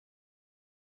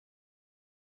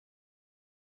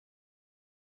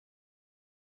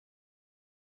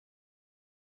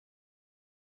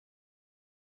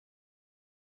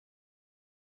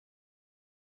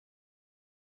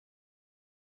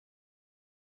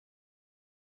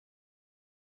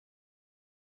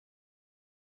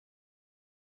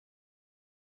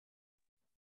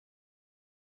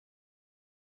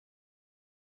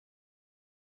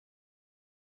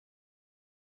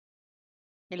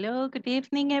Hello, good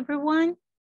evening, everyone.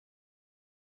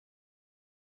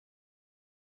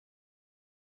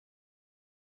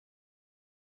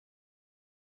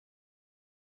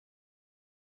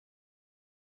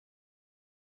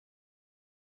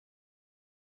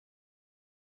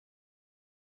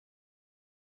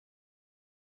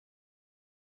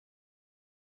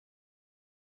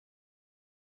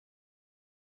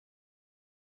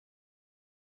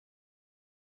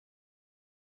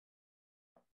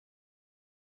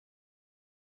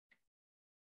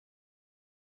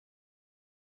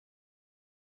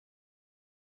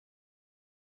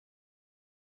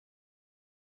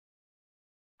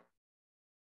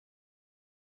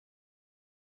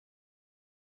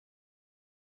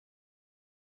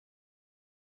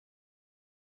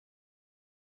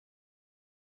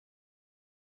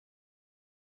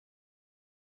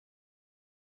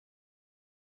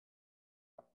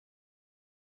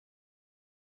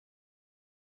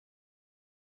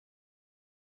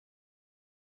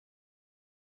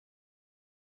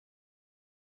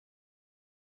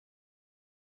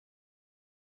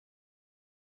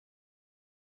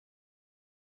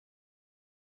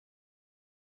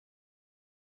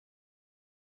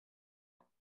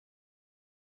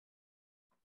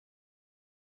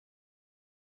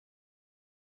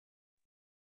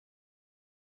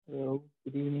 Hello,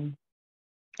 good evening.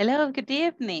 Hello, good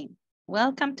evening.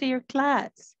 Welcome to your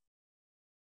class.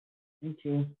 Thank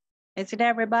you. Is it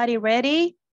everybody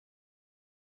ready?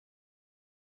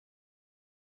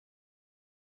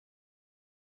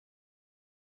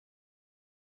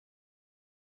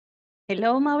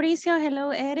 Hello, Mauricio.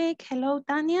 Hello, Eric. Hello,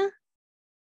 Tanya.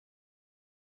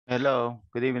 Hello,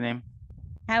 good evening.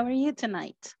 How are you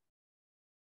tonight?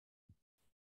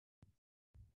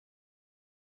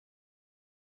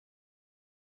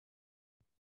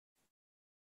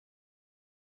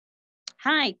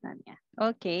 Hi, Tanya.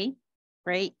 Okay,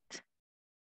 great,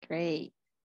 great.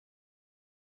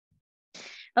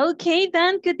 Okay,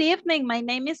 then, good evening. My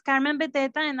name is Carmen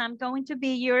Beteta, and I'm going to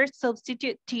be your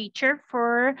substitute teacher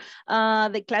for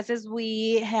the classes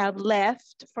we have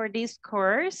left for this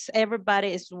course. Everybody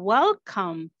is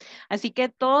welcome. Así que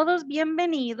todos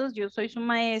bienvenidos. Yo soy su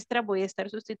maestra. Voy a estar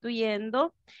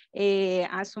sustituyendo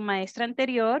a su maestra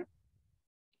anterior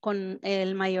con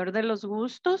el mayor de los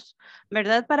gustos,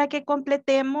 ¿verdad? Para que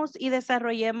completemos y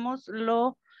desarrollemos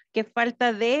lo que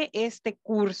falta de este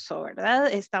curso,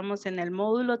 ¿verdad? Estamos en el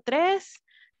módulo 3,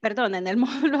 perdón, en el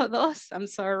módulo 2, I'm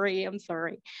sorry.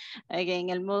 Okay,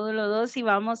 en el módulo 2 y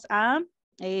vamos a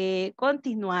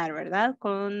continuar, ¿verdad?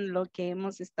 Con lo que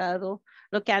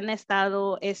lo que han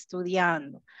estado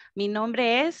estudiando. Mi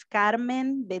nombre es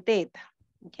Carmen Beteta.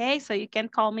 Okay, so you can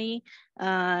call me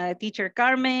Teacher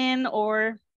Carmen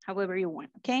or however you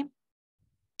want, okay?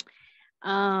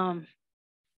 I'm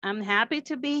happy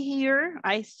to be here.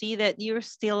 I see that you're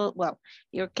still, well,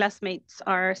 your classmates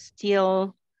are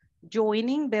still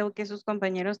joining. Veo que sus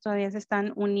compañeros todavía se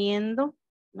están uniendo,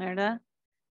 ¿verdad?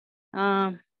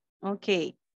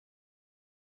 Okay.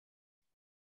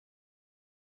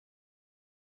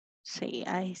 See,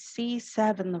 I see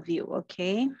 7 of you,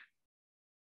 okay?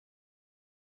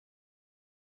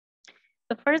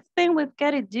 The first thing we've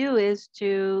got to do is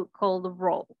to call the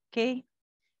roll, okay?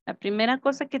 La primera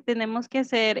cosa que tenemos que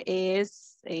hacer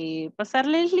es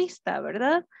pasarles lista,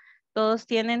 ¿verdad? Todos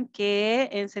tienen que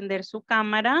encender su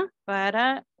cámara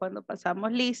para cuando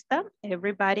pasamos lista.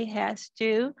 Everybody has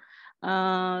to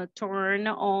turn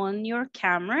on your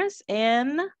cameras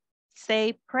and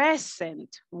say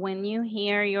present when you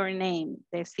hear your name.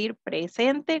 Decir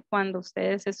presente cuando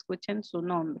ustedes escuchen su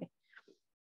nombre.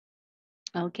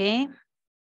 Okay.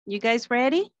 You guys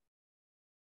ready?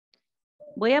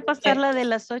 Voy a pasar la de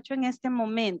las 8 en este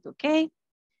momento, ¿ok?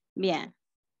 Bien.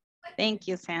 Thank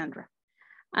you, Sandra.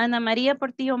 Ana María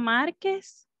Portillo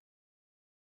Márquez.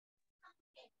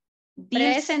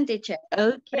 Present, teacher.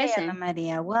 Ok, Present. Ana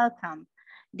María, welcome.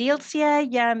 Dilcia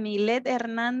Yamilet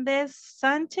Hernández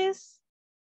Sánchez.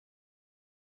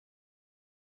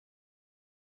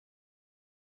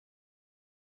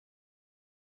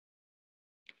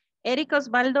 Eric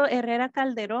Osvaldo Herrera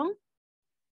Calderón.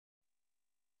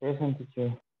 Present,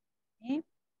 teacher. Okay.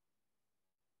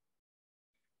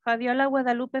 Fabiola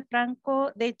Guadalupe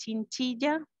Franco de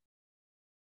Chinchilla.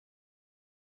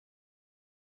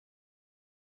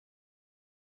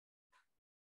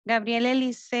 Gabriel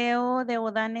Eliseo de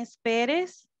Odanes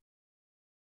Pérez.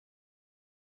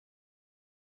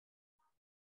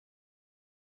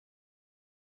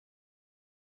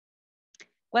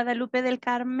 Guadalupe del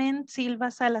Carmen Silva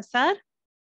Salazar.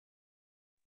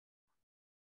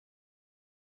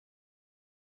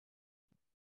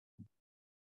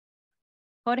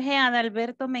 Jorge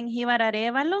Adalberto Mengíbar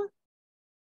Arévalo.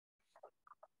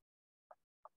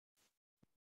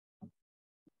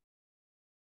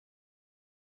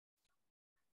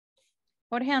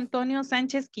 Jorge Antonio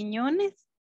Sánchez Quiñones.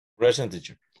 Present,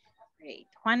 teacher. Great.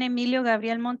 Juan Emilio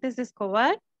Gabriel Montes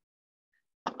Escobar.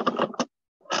 Teacher,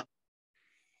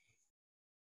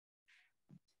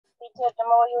 yo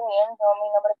me voy uniendo. Mi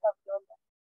nombre es Fabiola.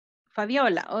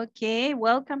 Fabiola. Ok.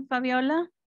 Welcome, Fabiola.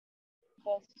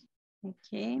 Yes.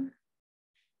 Ok.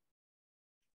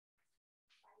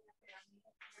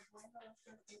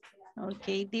 Ok,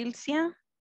 Dilcia.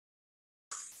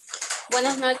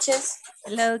 Buenas noches.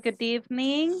 Hello, good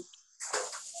evening.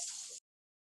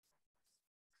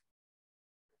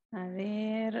 A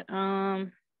ver,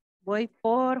 voy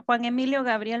por Juan Emilio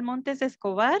Gabriel Montes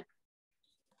Escobar.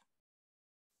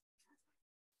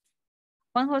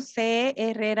 Juan José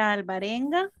Herrera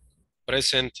Alvarenga.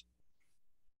 Present.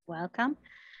 Welcome.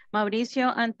 Mauricio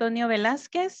Antonio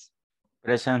Velázquez.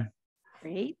 Present.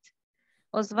 Great.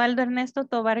 Osvaldo Ernesto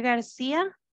Tobar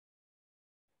García.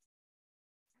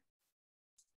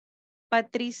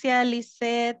 Patricia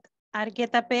Lisette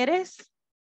Argueta Pérez.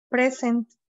 Present.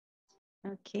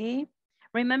 Okay.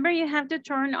 Remember, you have to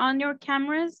turn on your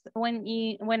cameras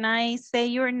when I say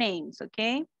your names,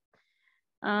 okay?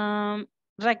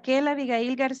 Raquel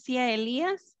Abigail García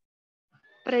Elías.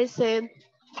 Present.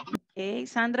 Okay.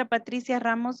 Sandra Patricia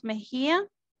Ramos Mejía.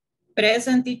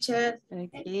 Present, teacher.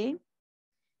 Okay.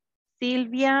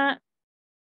 Silvia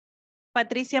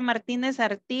Patricia Martínez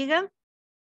Artiga.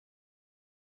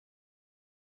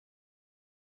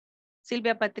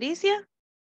 Silvia Patricia.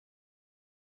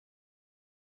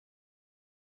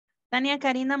 Tania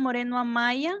Karina Moreno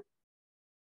Amaya.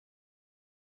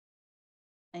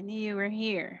 I knew you were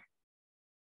here.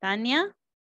 Tania.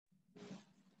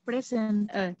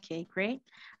 Present. Okay, great.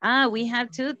 We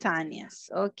have two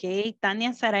Tanias. Okay,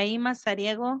 Tania Saraí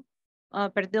Mazariego.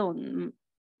 Perdón,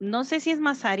 no sé si es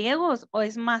Mazariego o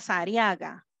es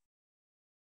Mazariaga.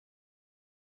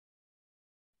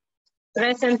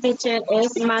 Present, teacher,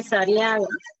 es Mazariaga.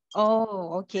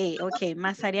 Oh, okay, okay.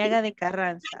 Mazariaga de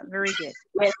Carranza. Very good.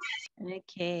 Yes.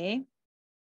 Okay.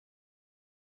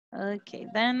 Okay,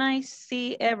 then I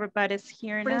see everybody's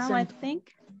here now, I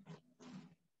think.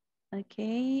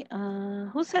 Okay,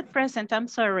 who said present? I'm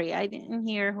sorry, I didn't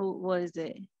hear who was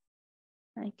it.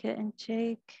 I couldn't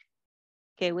check.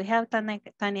 Okay, we have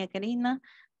Tania Karina,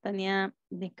 Tania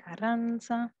de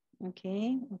Carranza.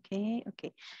 Okay, okay,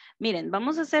 okay. Miren,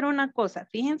 vamos a hacer una cosa.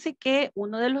 Fíjense que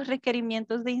uno de los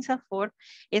requerimientos de INSAFORP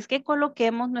es que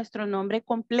coloquemos nuestro nombre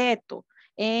completo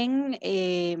en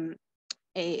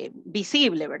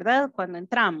visible, ¿verdad? Cuando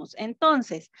entramos.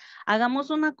 Entonces, hagamos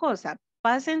una cosa.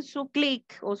 Pasen su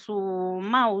clic o su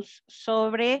mouse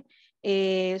sobre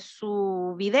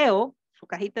su video, su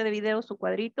cajita de video, su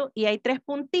cuadrito, y hay 3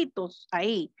 puntitos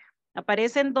ahí.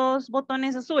 Aparecen 2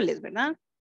 botones azules, ¿verdad?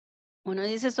 Uno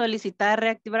dice solicitar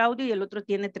reactivar audio y el otro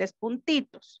tiene 3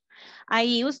 puntitos.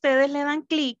 Ahí ustedes le dan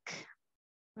clic,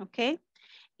 ¿ok?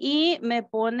 Y me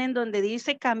ponen donde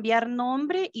dice cambiar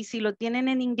nombre y si lo tienen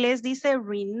en inglés dice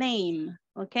rename,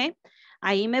 ¿ok?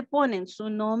 Ahí me ponen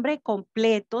su nombre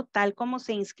completo tal como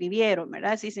se inscribieron,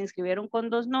 ¿verdad? Si se inscribieron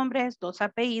con 2 nombres, 2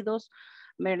 apellidos,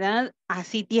 ¿verdad?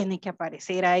 Así tiene que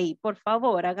aparecer ahí. Por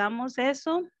favor, hagamos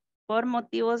eso. Por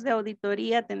motivos de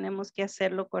auditoría tenemos que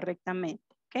hacerlo correctamente,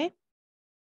 ¿ok?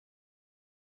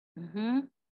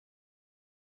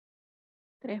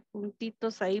 3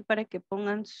 puntitos ahí para que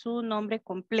pongan su nombre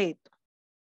completo.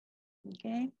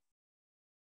 ¿Ok?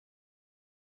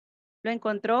 ¿Lo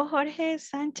encontró Jorge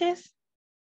Sánchez?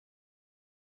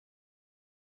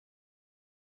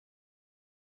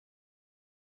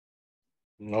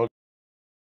 No,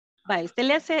 Va, usted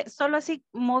le hace solo así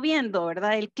moviendo,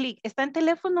 ¿verdad? El clic. ¿Está en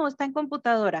teléfono o está en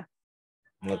computadora?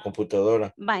 una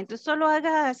computadora. Va, entonces solo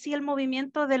haga así el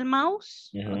movimiento del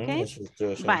mouse. ¿Ok? Eso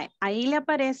estoy haciendo. Va, ahí le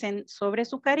aparecen sobre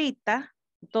su carita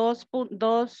dos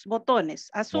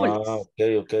botones azules.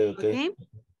 Ok. ¿Ok?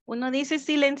 Uno dice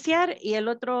silenciar y el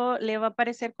otro le va a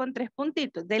aparecer con 3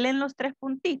 puntitos. Denle en los 3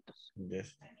 puntitos.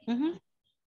 Yes.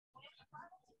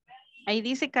 Ahí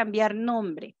dice cambiar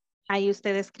nombre. Ahí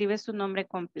usted escribe su nombre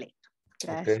completo.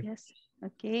 Gracias.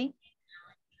 Ok.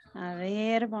 A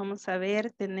ver, vamos a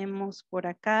ver. Tenemos por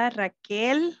acá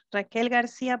Raquel. Raquel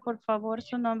García, por favor,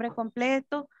 su nombre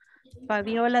completo.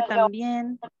 Fabiola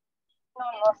también.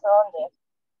 No sé dónde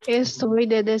es. Estoy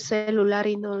desde celular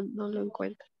y no lo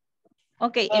encuentro.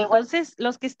 Ok, entonces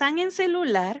los que están en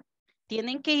celular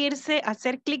tienen que irse a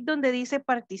hacer clic donde dice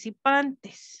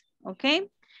participantes. Ok.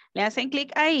 Le hacen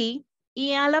clic ahí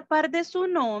y a la par de su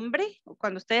nombre,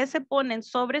 cuando ustedes se ponen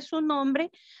sobre su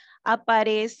nombre,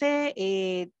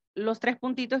 aparece los 3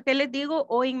 puntitos que les digo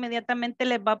o inmediatamente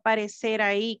les va a aparecer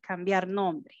ahí cambiar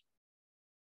nombre.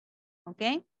 ¿Ok?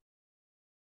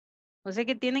 O sea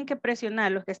que tienen que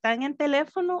presionar. Los que están en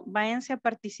teléfono, váyanse a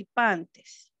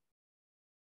participantes.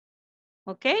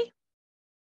 ¿Ok?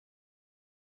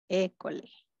 École.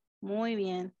 Muy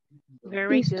bien.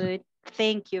 Very Listo. good.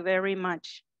 Thank you very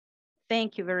much.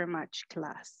 Thank you very much,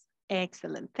 class.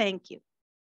 Excellent. Thank you.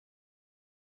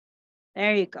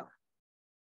 There you go.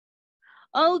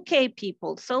 Okay,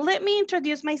 people. So let me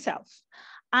introduce myself.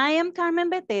 I am Carmen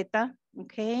Beteta,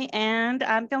 okay, and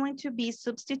I'm going to be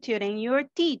substituting your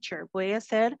teacher. Voy a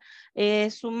ser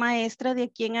su maestra de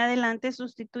aquí en adelante,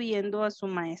 sustituyendo a su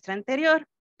maestra anterior.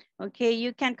 Okay,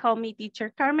 you can call me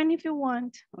Teacher Carmen if you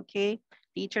want, okay.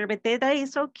 Teacher Beteta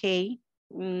is okay,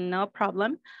 no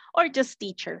problem. Or just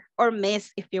teacher or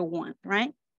miss if you want,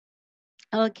 right?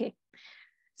 Okay,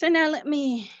 so now let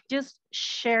me just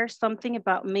share something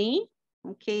about me,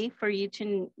 okay, for you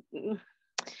to,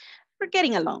 for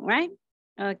getting along, right?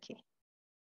 Okay.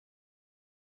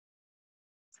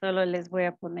 Solo les voy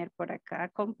a poner por acá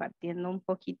compartiendo un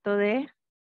poquito de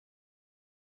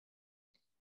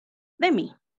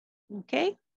mí,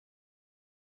 okay?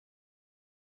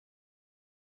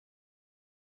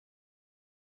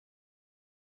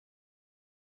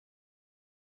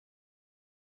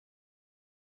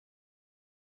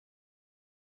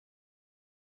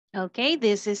 Okay,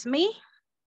 this is me.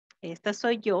 Esta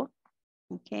soy yo,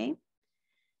 okay?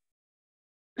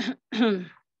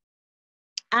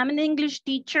 I'm an English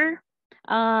teacher.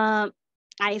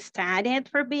 I studied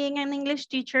for being an English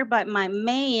teacher, but my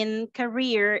main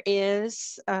career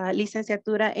is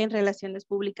licenciatura en Relaciones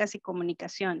Públicas y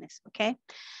Comunicaciones, okay?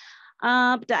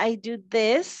 But I do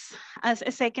this as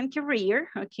a second career,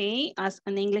 okay, as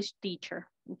an English teacher,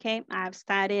 okay? I've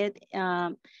studied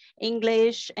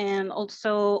English and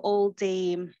also all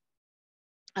the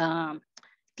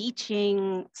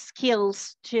teaching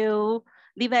skills to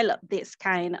develop this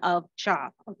kind of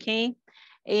job, okay?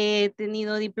 He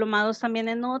tenido diplomados también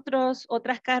en otras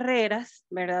carreras,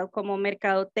 ¿verdad? Como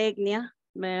mercadotecnia,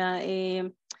 ¿verdad?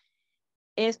 He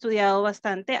estudiado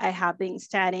bastante. I have been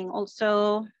studying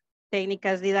also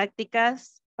técnicas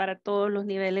didácticas para todos los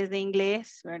niveles de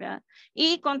inglés, ¿verdad?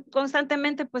 Y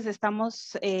constantemente pues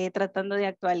estamos tratando de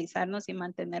actualizarnos y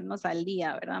mantenernos al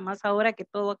día, ¿verdad? Más ahora que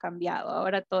todo ha cambiado,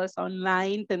 ahora todo es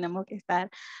online, tenemos que estar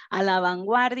a la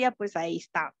vanguardia, pues ahí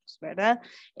estamos, ¿verdad?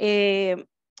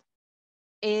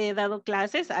 He dado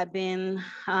clases, I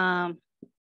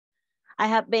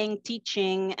have been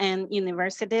teaching in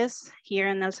universities here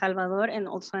in El Salvador and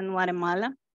also in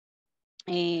Guatemala.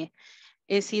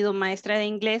 He sido maestra de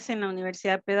inglés en la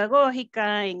Universidad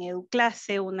Pedagógica, en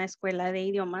EduClase, una escuela de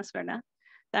idiomas, ¿verdad?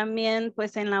 También,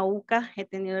 pues, en la UCA he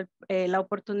tenido la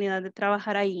oportunidad de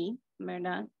trabajar ahí,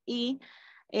 ¿verdad? Y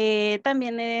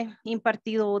también he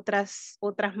impartido otras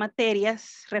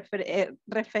materias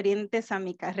referentes a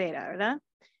mi carrera, ¿verdad?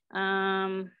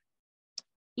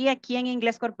 Y aquí en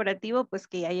Inglés Corporativo, pues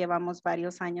que ya llevamos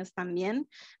varios años también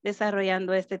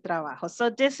desarrollando este trabajo. So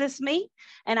this is me,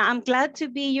 and I'm glad to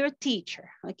be your teacher,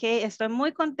 okay? Estoy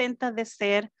muy contenta de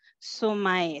ser su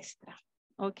maestra,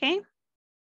 okay?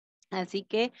 Así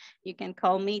que you can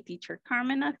call me Teacher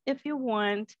Carmen if you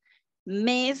want.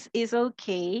 Miss is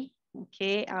okay,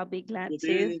 okay? I'll be glad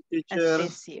to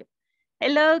assist you.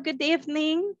 Hello, good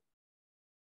evening.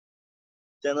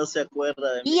 Ya no se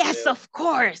acuerda de mí. Yes, of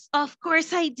course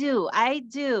I do. I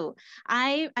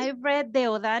read the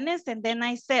Odanes and then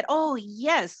I said, oh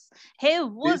yes, he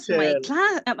was my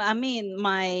class, I mean,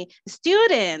 my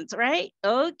student, right?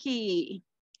 Okay.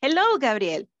 Hello,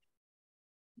 Gabriel.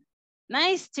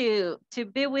 Nice to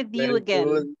be with you again.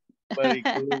 Cool. Very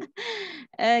cool.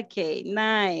 Okay,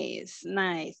 nice.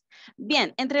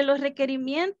 Bien, entre los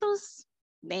requerimientos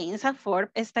de INSAFORP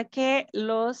está que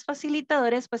los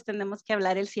facilitadores pues tenemos que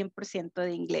hablar el 100%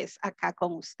 de inglés acá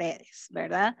con ustedes,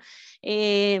 ¿verdad?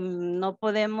 No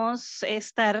podemos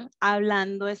estar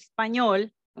hablando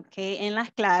español, ¿ok? En las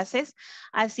clases,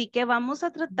 así que vamos a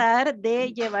tratar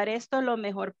de llevar esto lo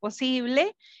mejor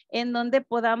posible, en donde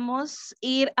podamos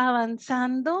ir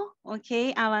avanzando,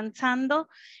 ¿ok? Avanzando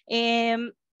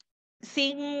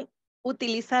sin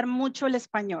utilizar mucho el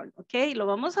español, ¿ok? Lo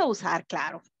vamos a usar,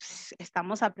 claro,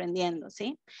 estamos aprendiendo,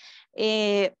 ¿sí?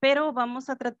 Pero vamos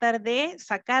a tratar de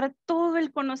sacar todo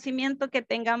el conocimiento que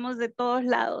tengamos de todos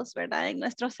lados, ¿verdad? En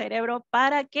nuestro cerebro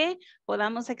para que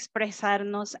podamos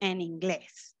expresarnos en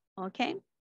inglés, ¿ok?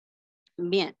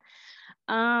 Bien.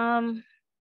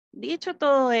 Dicho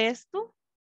todo esto,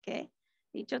 ¿ok?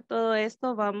 Dicho todo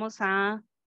esto, vamos a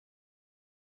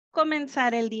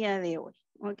comenzar el día de hoy,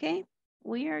 ¿ok?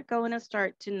 we are going to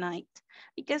start tonight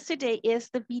because today is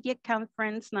the video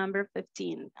conference number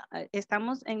 15.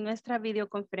 Estamos en nuestra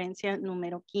videoconferencia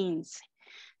número 15,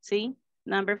 ¿sí?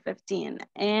 Number 15.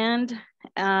 And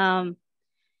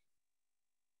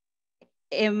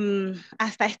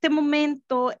hasta este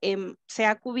momento se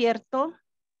ha cubierto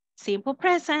simple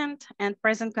present and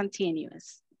present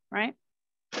continuous, right?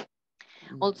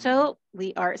 Also,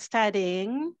 we are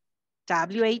studying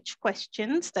WH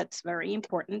questions. That's very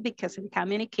important because in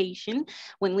communication,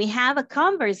 when we have a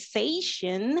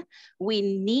conversation, we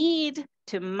need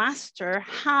to master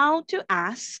how to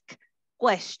ask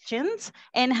questions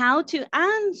and how to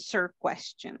answer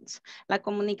questions. La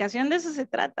comunicación de eso se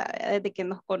trata, de que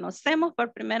nos conocemos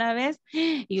por primera vez.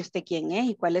 ¿Y usted quién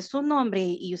es? ¿Y cuál es su nombre?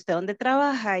 ¿Y usted dónde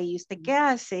trabaja? ¿Y usted qué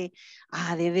hace?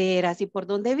 Ah, de veras. ¿Y por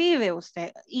dónde vive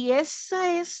usted? Y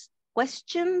esa es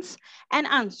questions and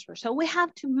answers. So we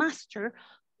have to master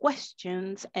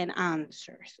questions and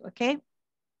answers, ¿ok?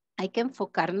 Hay que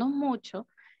enfocarnos mucho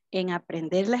en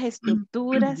aprender las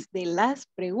estructuras de las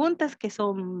preguntas que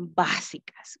son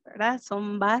básicas, ¿verdad?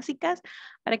 Son básicas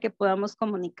para que podamos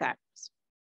comunicarnos.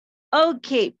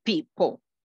 Okay, people.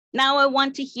 Now I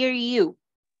want to hear you.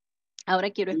 Ahora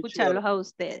quiero escucharlos a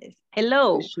ustedes.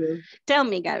 Hello. Tell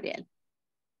me, Gabriel.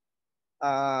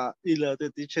 ¿Y la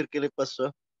de teacher qué le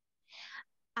pasó?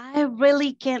 I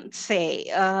really can't say.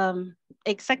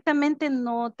 Exactamente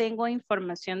no tengo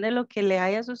información de lo que le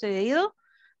haya sucedido.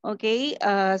 Ok,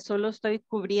 solo estoy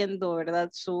cubriendo,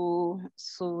 ¿verdad? Su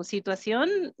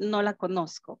situación, no la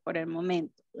conozco por el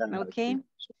momento. Ok,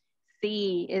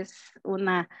 sí, es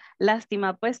una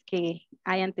lástima pues que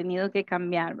hayan tenido que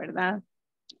cambiar, ¿verdad?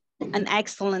 An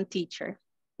excellent teacher.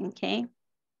 Ok.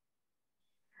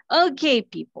 Ok,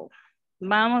 people.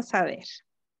 Vamos a ver.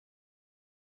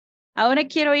 Ahora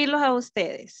quiero oírlos a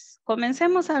ustedes.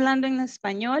 Comencemos hablando en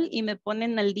español y me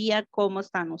ponen al día cómo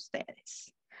están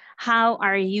ustedes. How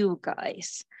are you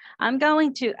guys? I'm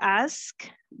going to ask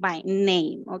by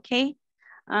name, okay?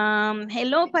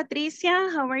 Hello,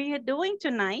 Patricia. How are you doing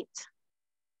tonight?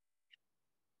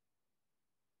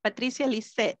 Patricia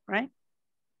Lisette, right?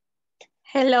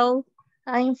 Hello,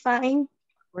 I'm fine.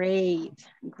 Great,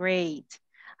 great.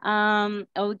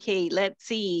 Okay, let's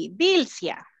see.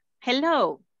 Dilcia,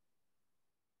 hello.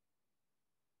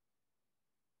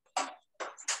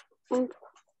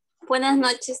 Buenas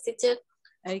noches, teacher.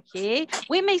 Okay,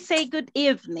 we may say good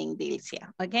evening,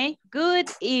 Dilcia, okay? Good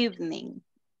evening.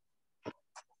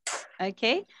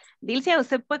 Okay, Dilcia,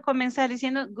 usted puede comenzar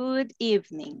diciendo good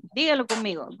evening. Dígalo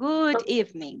conmigo, good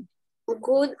evening.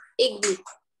 Good evening.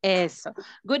 Eso,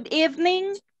 good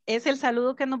evening es el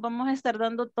saludo que nos vamos a estar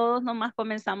dando todos, nomás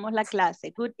comenzamos la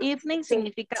clase. Good evening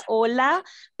significa hola,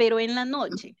 pero en la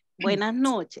noche. Buenas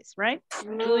noches, right?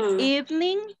 Good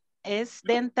evening es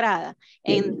de entrada.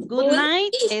 And good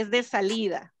night es de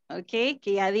salida. Ok,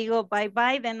 que ya digo bye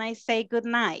bye, then I say good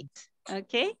night.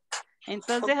 Ok,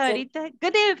 entonces ahorita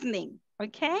good evening.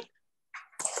 Ok.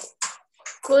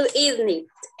 Good evening.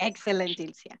 Excellent,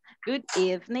 Dilcia. Good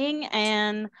evening.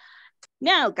 And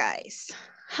now guys,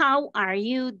 how are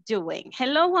you doing?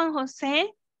 Hello, Juan Jose.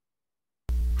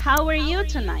 How are you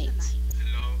tonight?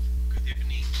 Hello, good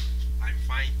evening. I'm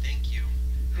fine, thank you.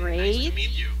 Great. Nice to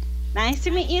meet you. Nice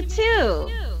to meet you too.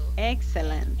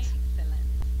 Excellent.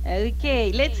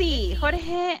 Okay, let's see.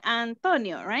 Jorge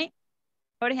Antonio, right?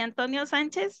 Jorge Antonio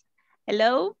Sanchez.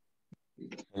 Hello.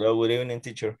 Hello, good evening,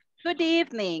 teacher. Good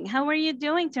evening. How are you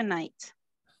doing tonight?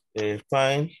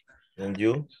 Fine, and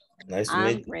you? Nice to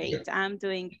meet you. I'm great. I'm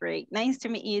doing great. Nice to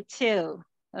meet you too.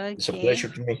 Okay. It's a pleasure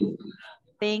to me.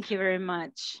 Thank you very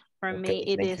much. For me,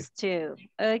 it thank is too.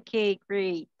 Okay,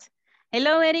 great.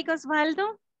 Hello, Eric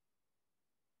Osvaldo.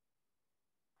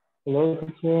 Hello,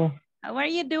 teacher. How are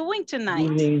you doing tonight?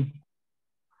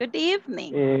 Good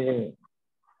evening. Good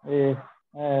evening.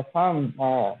 Fine.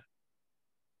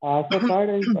 So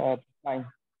tired, but fine.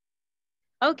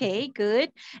 Okay,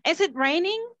 good. Is it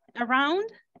raining around?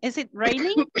 Is it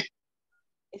raining?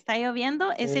 ¿Está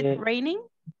lloviendo? Is it raining?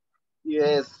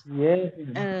 Yes. Yes.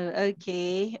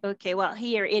 Okay, okay. Well,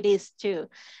 here it is too.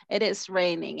 It is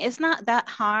raining. It's not that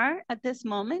hard at this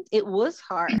moment. It was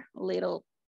hard a little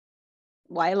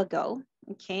while ago.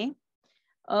 Okay.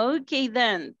 Okay,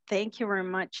 then. Thank you very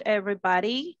much,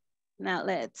 everybody. Now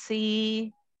let's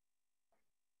see.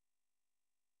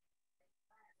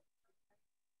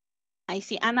 I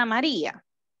see Ana Maria.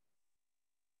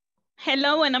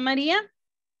 Hello, Ana Maria.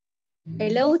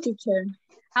 Hello, teacher.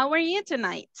 How are you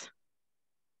tonight?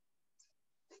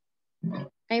 I'm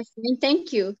fine,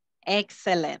 thank you.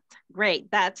 Excellent.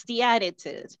 Great. That's the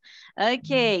attitude.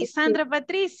 Okay, Sandra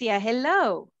Patricia,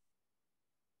 hello.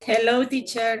 Hello,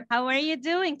 teacher. How are you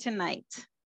doing tonight?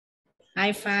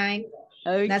 I'm fine.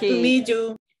 Okay. Nice to meet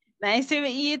you. Nice to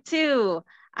meet you too.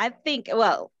 I think,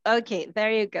 well, okay,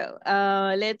 there you go.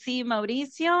 Let's see,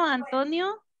 Mauricio,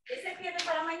 Antonio.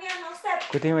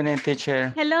 Good evening,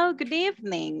 teacher. Hello, good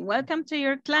evening. Welcome to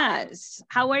your class.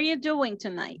 How are you doing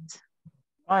tonight?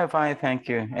 I'm fine, thank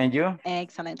you. And you?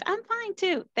 Excellent. I'm fine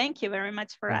too. Thank you very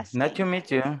much for asking. Nice to meet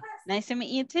you. Nice to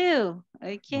meet you too.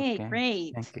 Okay,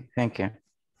 great. Thank you. Thank you.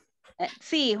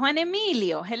 Sí, Juan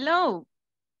Emilio, hello.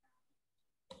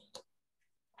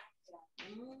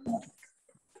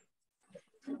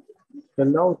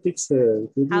 Hello, teacher.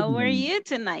 Good How are evening. you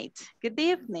tonight? Good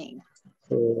evening.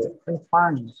 I'm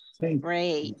fine. Thank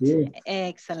Great. you.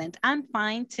 Excellent. I'm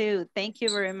fine too. Thank you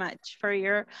very much for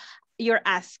your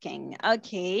asking.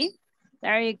 Okay,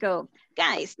 there you go.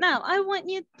 Guys, now I want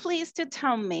you please to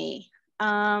tell me.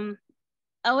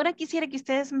 Ahora quisiera que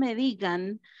ustedes me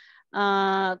digan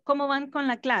cómo van con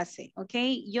la clase, ¿ok?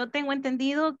 Yo tengo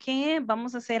entendido que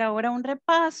vamos a hacer ahora un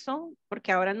repaso,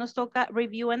 porque ahora nos toca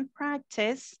review and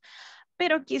practice,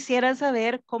 pero quisiera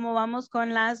saber cómo vamos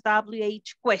con las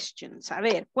WH questions. A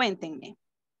ver, cuéntenme.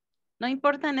 No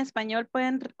importa en español,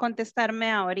 pueden contestarme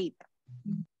ahorita.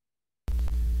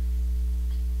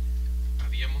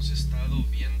 Habíamos estado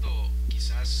viendo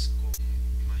quizás con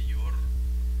mayor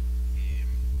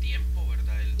tiempo,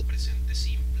 ¿verdad? El presente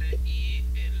simple y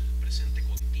el presente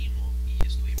continuo, y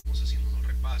estuvimos haciendo unos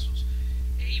repasos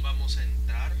e íbamos a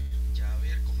entrar ya a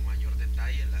ver con mayor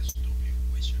detalle las W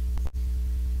question.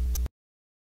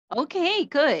 Okay,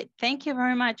 good. Thank you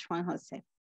very much, Juan José.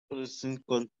 Present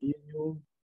continuo.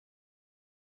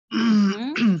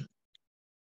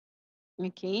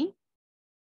 Okay.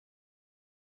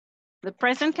 The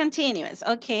present continuous,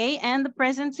 okay, and the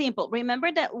present simple. Remember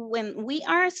that when we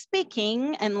are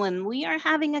speaking and when we are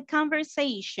having a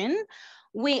conversation,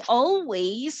 we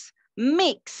always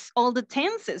mix all the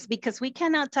tenses because we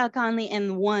cannot talk only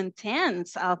in one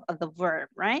tense of the verb,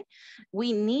 right?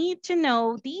 We need to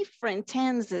know different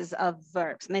tenses of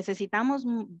verbs. Necesitamos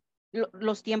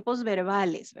los tiempos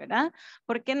verbales, ¿verdad?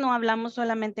 Porque no hablamos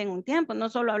solamente en un tiempo, no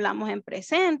solo hablamos en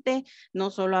presente, no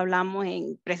solo hablamos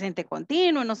en presente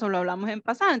continuo, no solo hablamos en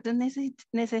pasado. Entonces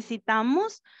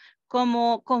necesitamos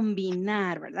como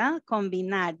combinar, ¿verdad?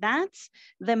 Combinar. That's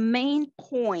the main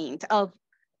point of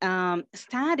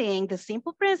studying the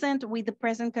simple present with the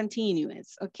present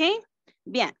continuous, ¿ok?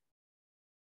 Bien.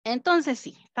 Entonces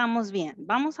sí, estamos bien.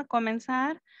 Vamos a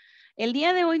comenzar. El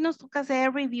día de hoy nos toca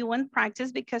hacer review and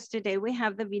practice because today we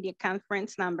have the video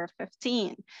conference number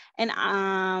 15. And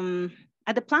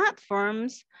at the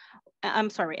platforms, at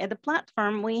the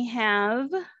platform we have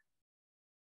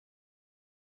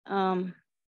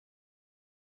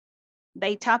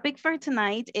the topic for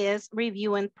tonight is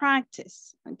review and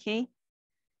practice, okay?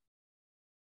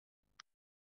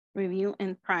 Review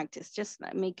and practice. Just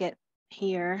let me get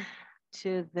here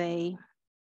to the...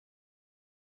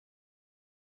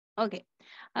 Okay,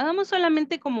 hagamos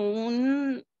solamente como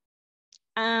un,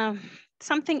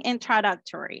 something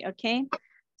introductory, okay?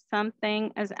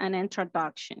 Something as an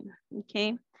introduction,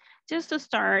 okay? Just to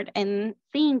start and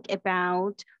think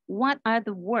about what are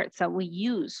the words that we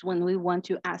use when we want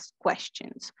to ask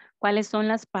questions. ¿Cuáles son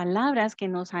las palabras que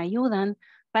nos ayudan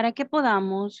para que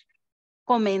podamos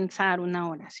comenzar una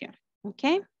oración,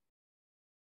 okay?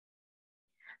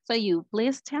 So you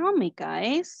please tell me,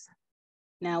 guys.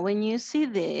 Now, when you see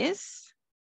this,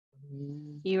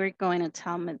 you are going to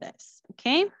tell me this,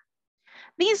 okay?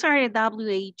 These are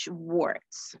WH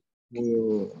words.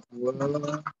 When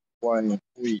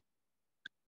we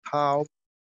have,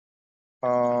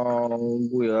 who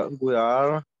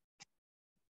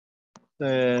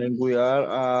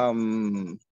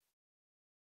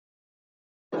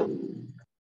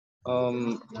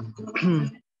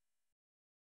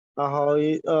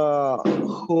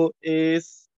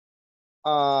is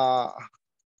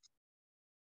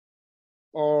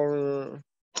or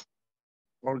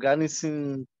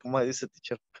organizing, ¿cómo dice,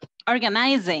 teacher?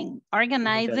 Organizing.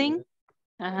 Organizing.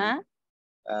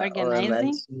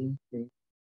 Organizing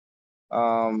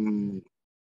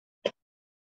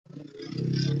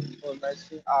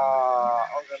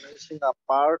a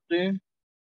party.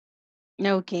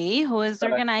 Okay, who is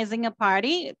organizing a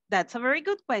party? That's a very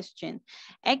good question.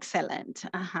 Excellent.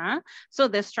 So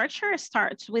the structure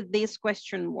starts with these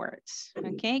question words.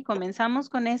 Okay, comenzamos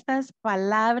con estas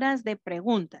palabras de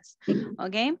preguntas.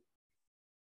 Okay,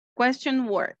 question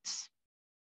words.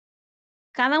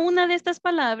 Cada una de estas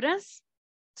palabras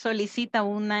solicita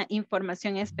una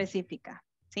información específica,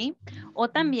 ¿sí? O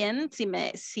también,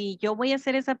 si yo voy a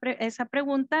hacer esa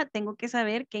pregunta, tengo que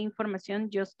saber qué información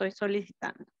yo estoy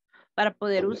solicitando. para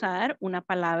poder usar una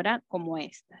palabra como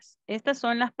estas. Estas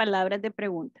son las palabras de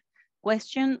pregunta.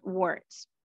 Question words.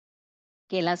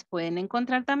 Que las pueden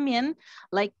encontrar también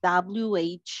like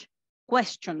WH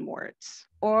question words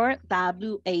or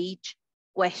WH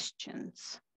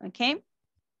questions. ¿Ok?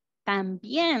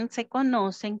 También se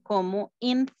conocen como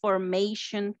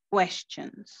information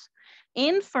questions.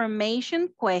 Information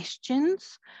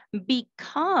questions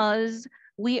because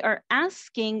we are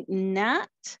asking not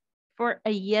for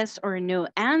a yes or no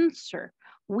answer.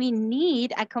 We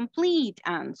need a complete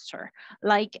answer,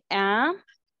 like a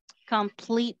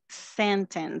complete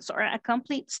sentence or a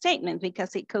complete statement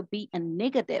because it could be a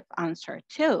negative answer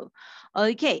too.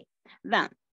 Okay, then,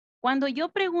 cuando yo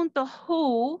pregunto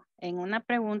who, en una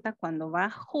pregunta cuando va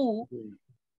who,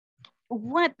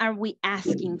 what are we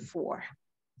asking for?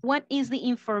 What is the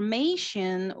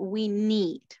information we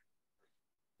need?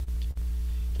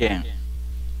 ¿Quién?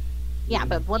 Yeah,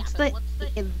 but what's the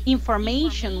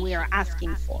information we are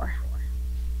asking for?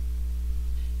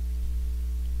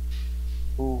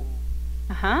 Who?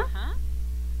 Uh-huh.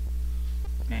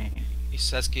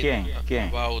 It's asking ¿Quién?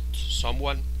 about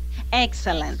someone.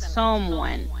 Excellent,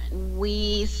 someone.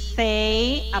 We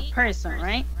say a person,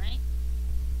 right?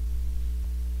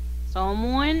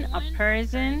 Someone, a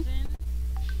person,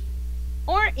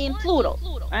 or in plural,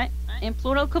 right? In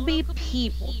plural could be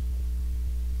people.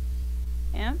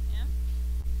 Yeah.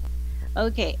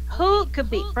 Okay, who could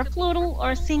be for plural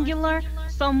or singular?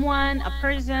 Someone, a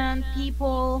person,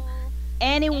 people,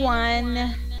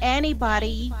 anyone,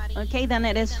 anybody. Okay, then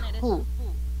it is who.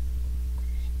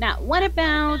 Now, what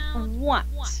about what?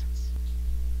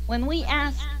 When we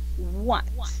ask what?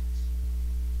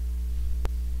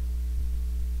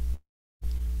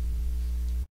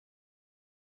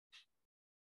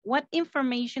 What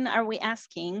information are we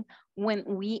asking when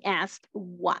we ask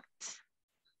what?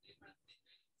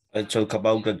 I talk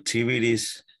about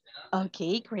activities.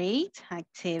 Okay, great.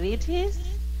 Activities.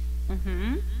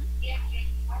 Mm-hmm.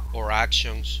 Or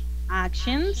actions.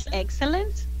 Actions,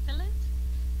 excellent.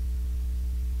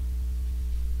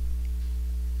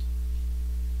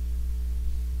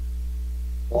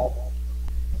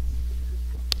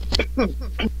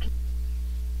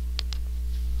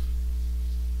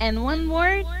 And one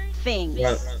word, things.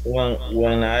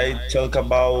 When I talk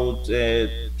about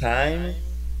time,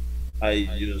 I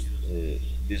use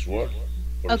this word.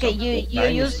 Okay, you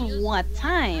use what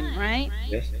time, right?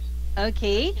 Yes.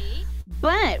 Okay,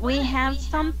 but we have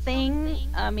something,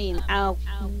 I mean, a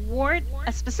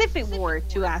specific word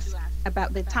to ask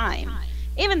about the time.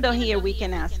 Even though here we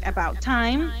can ask about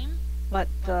time, but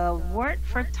the word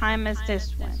for time is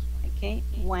this one, okay?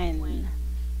 When,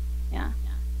 yeah.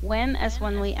 When is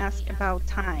when we ask about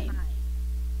time,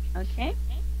 okay?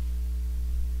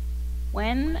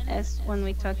 When is when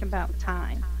we talk about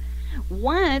time.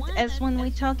 What is when we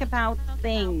talk about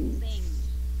things,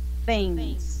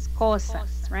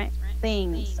 cosas, right?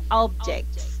 Things,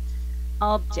 objects,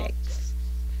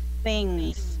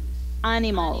 things,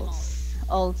 animals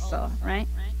also, right?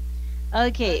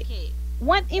 Okay,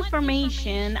 what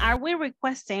information are we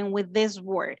requesting with this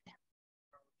word?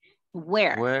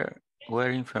 Where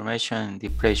information, the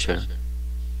pleasure.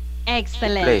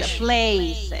 Excellent.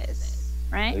 Places,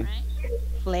 right?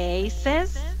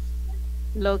 Places,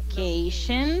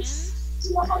 locations.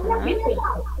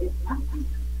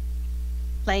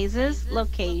 Places,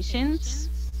 locations.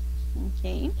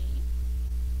 Okay.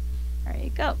 There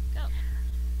you go.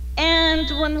 And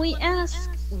when we ask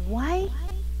why?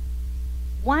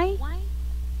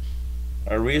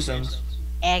 A reason.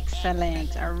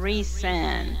 Excellent. A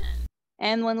reason.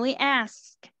 And when we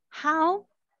ask how?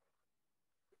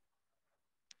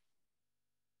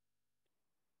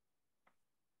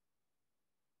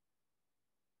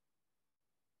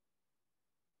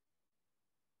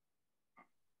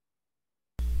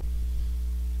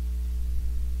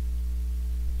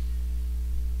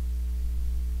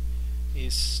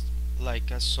 Is like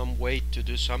some way to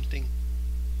do something.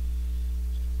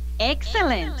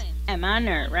 Excellent. A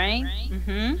manner, right?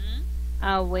 Mm-hmm.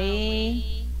 A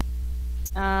way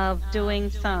of doing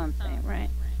something, right?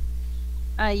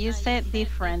 You said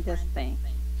different this thing.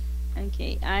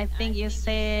 Okay, I think you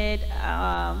said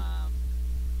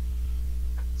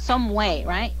some way,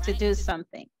 right? To do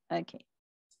something. Okay.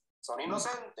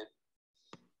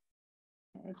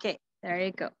 Okay, there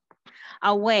you go.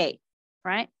 A way,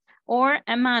 right? Or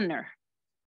a manner.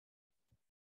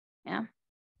 Yeah.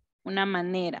 Una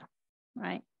manera,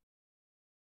 right?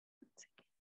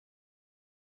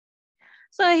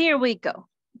 So here we go.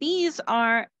 These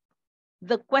are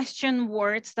the question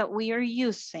words that we are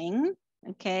using,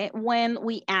 okay, when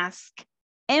we ask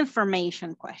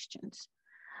information questions.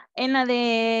 En la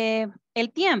de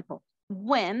el tiempo,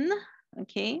 when,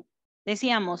 okay,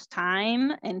 decíamos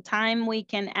time, and time we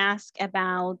can ask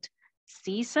about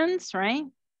seasons, right?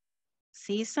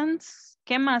 Seasons.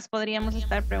 ¿Qué más podríamos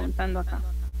estar preguntando acá?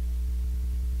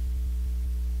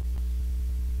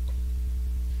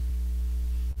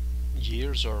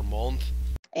 Years or month.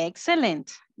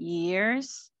 Excellent.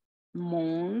 Years,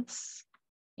 months.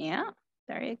 Yeah,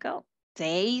 there you go.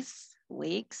 Days,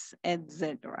 weeks,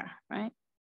 etc. Right?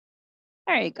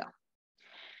 There you go.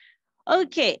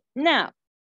 Okay, now,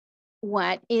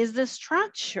 what is the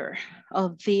structure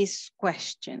of these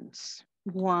questions?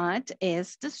 What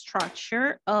is the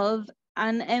structure of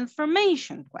an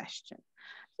information question?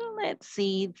 So let's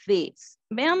see this.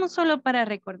 Veamos solo para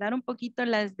recordar un poquito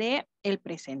las de el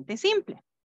presente simple.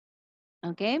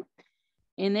 Okay.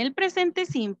 En el presente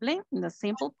simple, the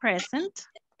simple present,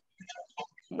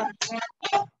 okay,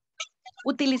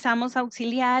 utilizamos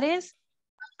auxiliares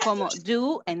como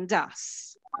do and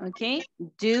does. Okay.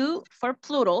 Do for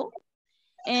plural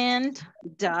and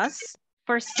does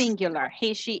for singular,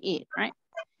 he, she, it, right?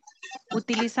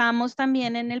 Utilizamos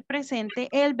también en el presente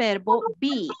el verbo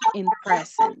be in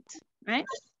present, right?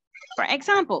 For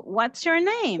example, what's your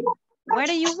name? Where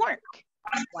do you work?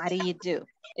 What do you do?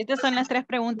 Estas son las tres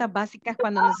preguntas básicas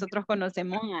cuando nosotros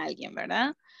conocemos a alguien,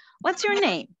 ¿verdad? What's your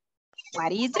name? What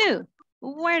do you do?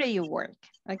 Where do you work?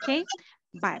 ¿Ok?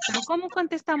 Vale, pero ¿cómo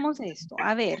contestamos esto?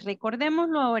 A ver,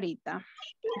 recordémoslo ahorita.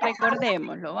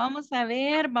 Recordémoslo. Vamos a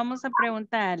ver, vamos a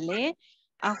preguntarle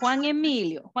a Juan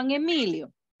Emilio. Juan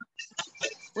Emilio,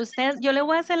 usted, yo le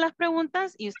voy a hacer las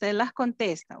preguntas y usted las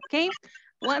contesta, ¿ok?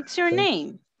 What's your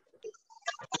name?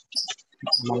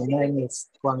 My name is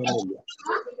Juan Emilio.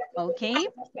 Ok,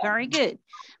 very good.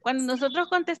 Cuando nosotros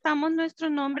contestamos nuestro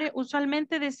nombre,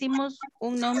 usualmente decimos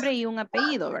un nombre y un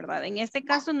apellido, ¿verdad? En este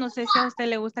caso, no sé si a usted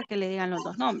le gusta que le digan los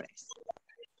dos nombres.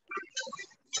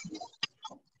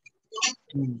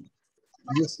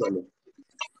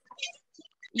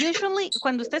 Usually,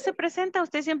 cuando usted se presenta,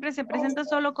 usted siempre se presenta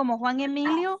solo como Juan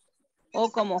Emilio,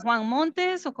 o como Juan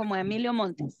Montes, o como Emilio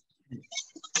Montes.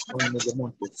 Juan Emilio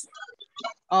Montes.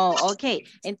 Oh, ok.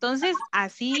 Entonces,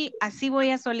 así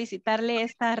voy a solicitarle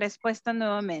esta respuesta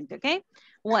nuevamente, ¿ok?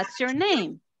 What's your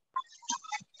name?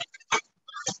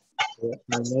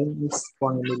 My name is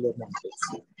Juan Emilio Montes.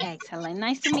 Excellent.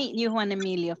 Nice to meet you, Juan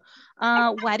Emilio.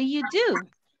 What do you do?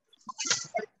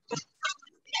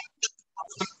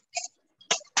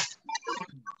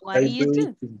 What do you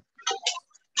do?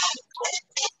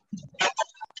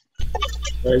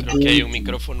 Creo que hay un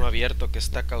micrófono abierto que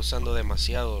está causando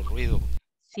demasiado ruido.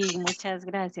 Sí, muchas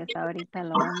gracias. Ahorita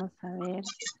lo vamos a ver.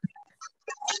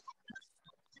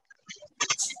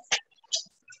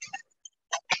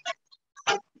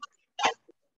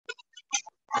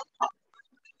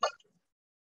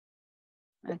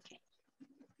 Ok.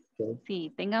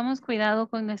 Sí, tengamos cuidado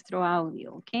con nuestro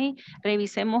audio, ¿ok?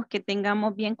 Revisemos que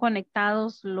tengamos bien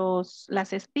conectados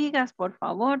las espigas, por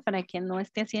favor, para que no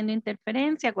esté haciendo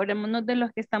interferencia. Acordémonos de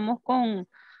los que estamos con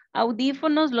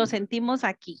audífonos, lo sentimos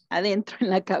aquí, adentro en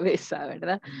la cabeza,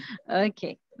 ¿verdad?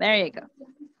 Ok, there you go.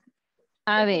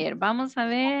 A ver, vamos a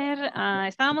ver.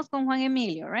 Estábamos con Juan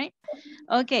Emilio, right?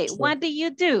 Ok, what do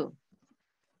you do?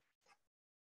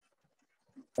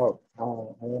 Oh,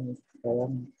 I am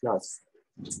in class.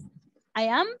 I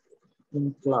am?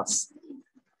 In class.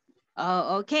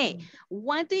 Oh, ok.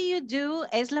 What do you do?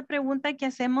 Es la pregunta que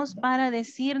hacemos para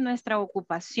decir nuestra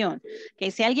ocupación.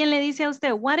 Que si alguien le dice a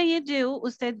usted, what do you do?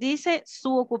 Usted dice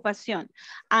su ocupación.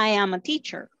 I am a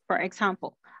teacher, for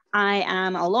example. I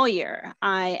am a lawyer.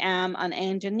 I am an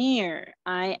engineer.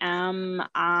 I am,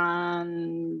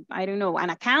 I don't know, an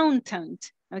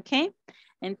accountant. Ok.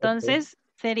 Entonces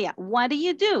sería, what do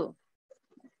you do?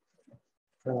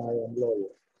 I am lawyer.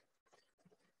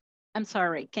 I'm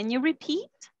sorry, can you repeat?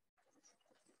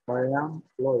 I am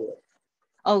lawyer.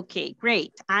 Okay,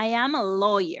 great. I am a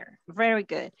lawyer. Very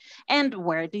good. And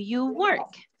where do you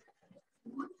work?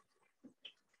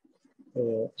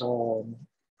 I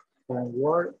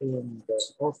work in the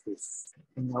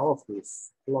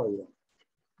office, lawyer.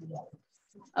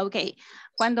 Okay,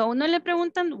 cuando a uno le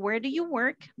preguntan, where do you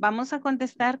work? Vamos a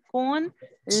contestar con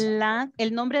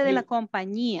el nombre de la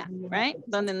compañía, right?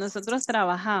 Donde nosotros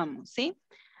trabajamos, ¿sí?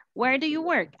 Where do you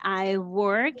work? I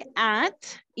work at,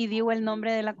 y digo el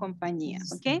nombre de la compañía,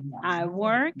 ¿ok? I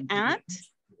work at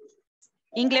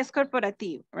Inglés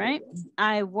Corporativo, right?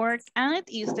 I work at,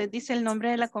 y usted dice el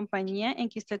nombre de la compañía en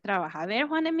que usted trabaja. A ver,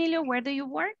 Juan Emilio, where do you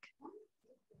work?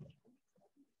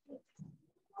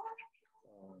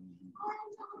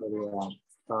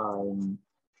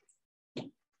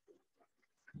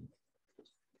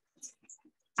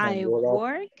 I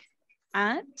work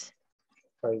at.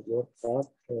 I work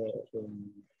at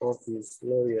an office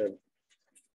lawyer.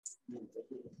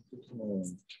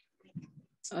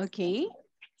 Okay.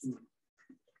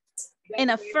 In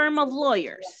a firm of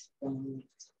lawyers.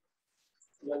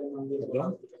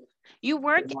 You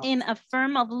work in a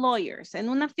firm of lawyers. En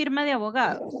una firma de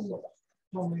abogados.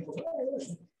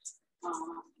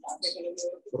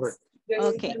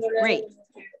 Okay, great.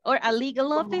 Or a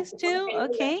legal office too.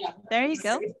 Okay, there you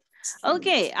go.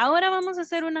 Ok, ahora vamos a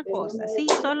hacer una cosa, sí,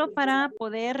 solo para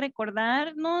poder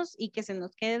recordarnos y que se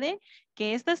nos quede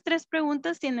que estas tres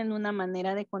preguntas tienen una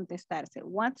manera de contestarse.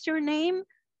 What's your name?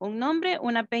 Un nombre,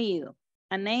 un apellido.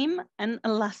 A name and a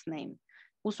last name.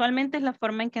 Usualmente es la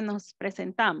forma en que nos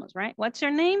presentamos, right? What's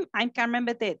your name? I'm Carmen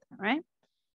Beteta, right?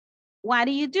 What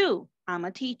do you do? I'm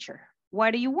a teacher.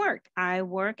 Where do you work? I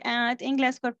work at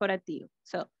Inglés Corporativo.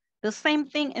 So, the same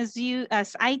thing as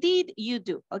I did, you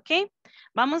do, ¿ok?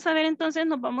 Vamos a ver entonces,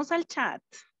 nos vamos al chat,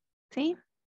 ¿sí?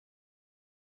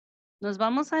 Nos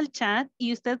vamos al chat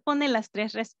y usted pone las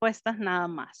tres respuestas nada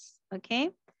más,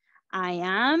 ¿ok? I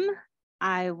am,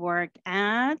 I work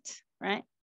at, right?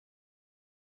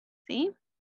 ¿Sí?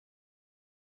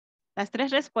 Las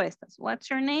tres respuestas. What's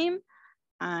your name?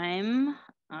 I'm,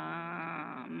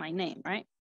 my name, right?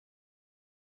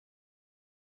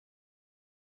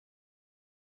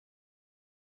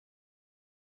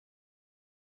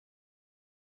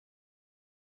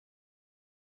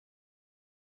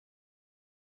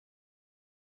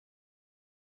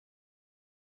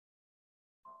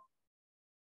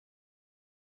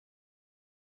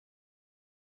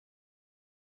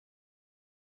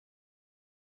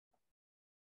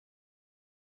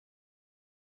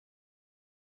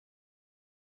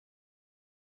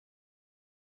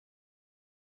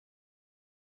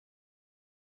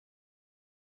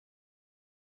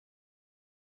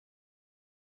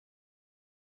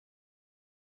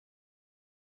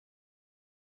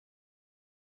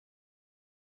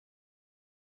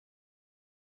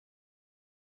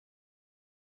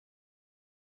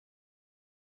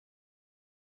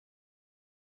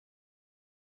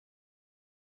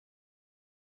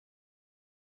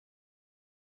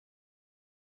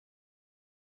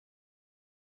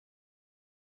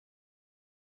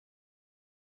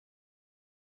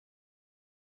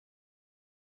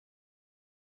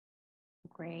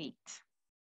 Great.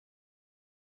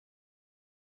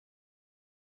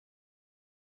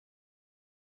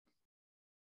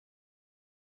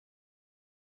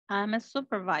 I'm a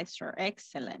supervisor.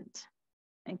 Excellent.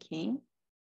 Okay.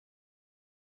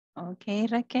 Okay,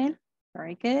 Raquel.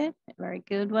 Very good. Very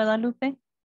good, Guadalupe.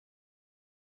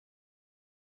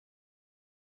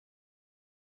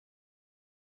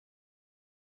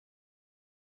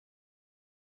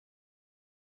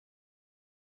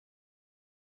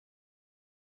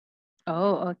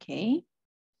 Oh, okay.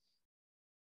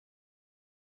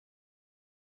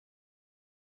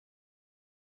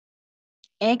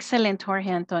 Excellent, Jorge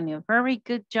Antonio. Very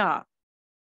good job.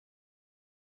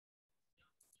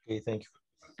 Okay, thank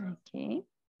you. Okay.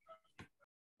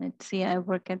 Let's see, I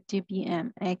work at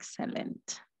GBM.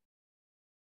 Excellent.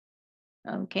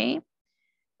 Okay.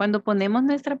 Cuando ponemos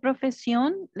nuestra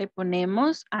profesión, le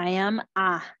ponemos I am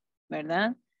a,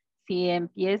 ¿verdad? Si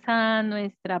empieza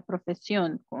nuestra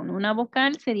profesión con una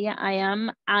vocal, sería I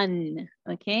am an,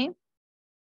 ¿ok?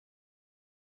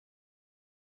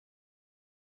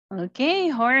 Ok,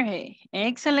 Jorge.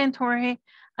 Excelente, Jorge.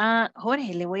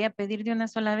 Jorge, le voy a pedir de una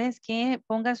sola vez que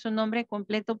ponga su nombre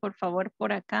completo, por favor,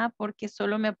 por acá, porque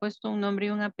solo me ha puesto un nombre y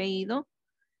un apellido.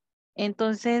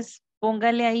 Entonces,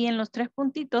 póngale ahí en los tres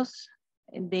puntitos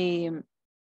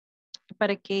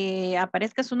para que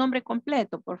aparezca su nombre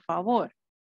completo, por favor.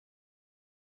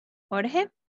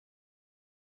 Jorge.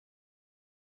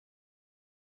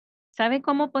 ¿Sabe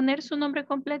cómo poner su nombre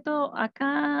completo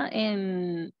acá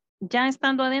ya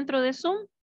estando adentro de Zoom?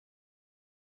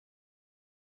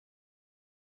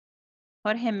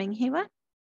 Jorge Menjiva.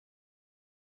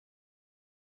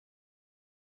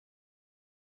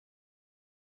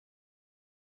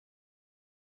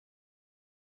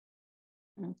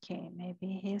 Okay,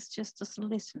 maybe he's just a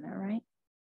listener, right?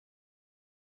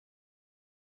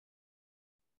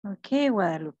 Okay,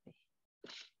 Guadalupe.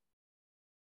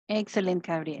 Excellent,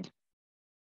 Gabriel.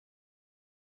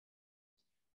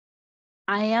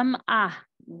 I am a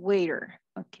waiter,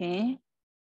 okay?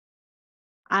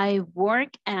 I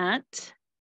work at,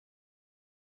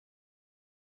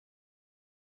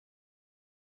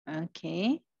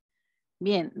 okay.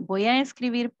 Bien, voy a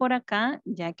escribir por acá,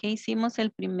 ya que hicimos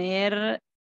el primer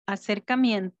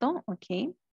acercamiento,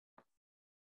 ok.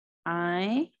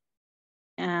 I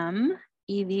am,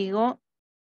 y digo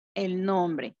el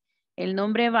nombre. El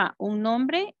nombre va un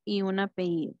nombre y un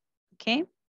apellido. ¿Ok?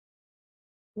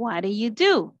 What do you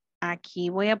do?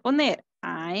 Aquí voy a poner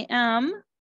I am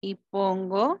y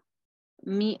pongo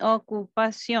mi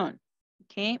ocupación.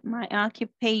 ¿Ok? My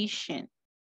occupation.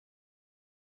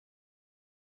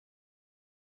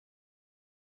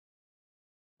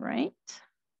 Right?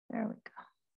 There we go.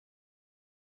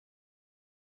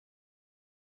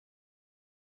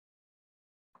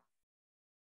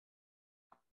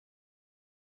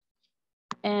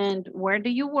 And where do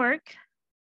you work?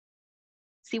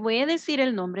 Si voy a decir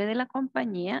el nombre de la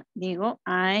compañía, digo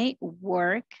I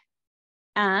work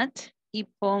at y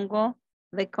pongo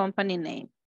the company name.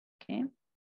 Okay.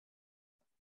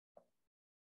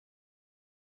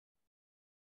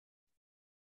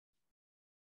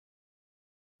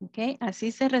 Ok,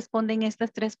 así se responden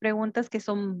estas tres preguntas que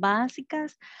son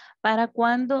básicas para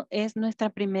cuando es nuestra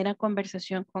primera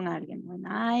conversación con alguien. When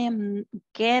I am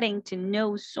getting to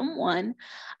know someone,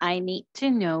 I need to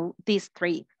know these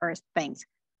three first things.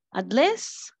 At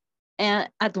least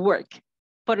at work,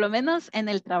 por lo menos en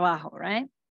el trabajo, right?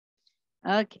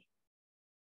 Okay.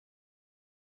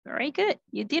 Very good.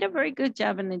 You did a very good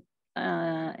job in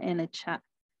the chat.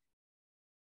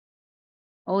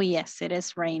 Oh yes, it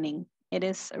is raining. It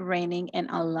is raining and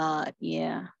a lot,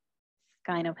 yeah. It's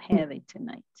kind of heavy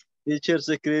tonight. Teacher,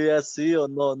 ¿se escribe así o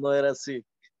no? No era así.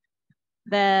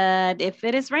 But if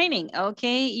it is raining,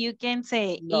 okay, you can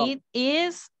say No. it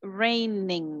is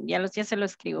raining. Ya se lo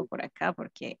escribo por acá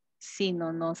porque si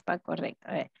no, no está correcto.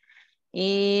 A ver.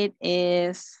 It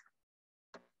is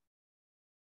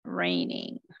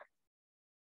raining.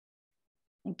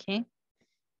 Okay.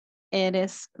 It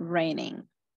is raining.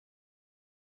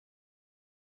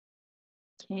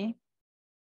 Okay.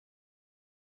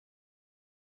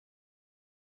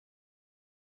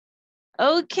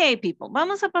 Ok, people.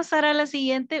 Vamos a pasar a la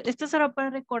siguiente. Esto será para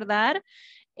recordar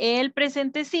el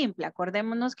presente simple.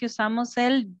 Acordémonos que usamos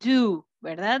el do,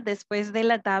 ¿verdad? Después de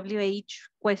la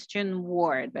WH question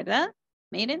word, ¿verdad?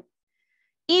 Miren.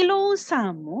 Y lo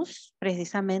usamos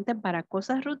precisamente para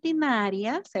cosas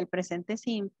rutinarias, el presente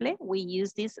simple. We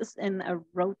use this in a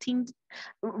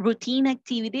routine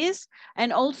activities.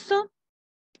 And also,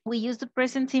 we use the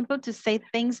present simple to say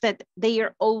things that they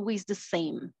are always the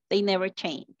same. They never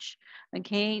change,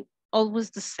 okay?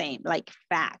 Always the same, like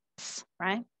facts,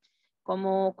 right?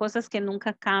 Como cosas que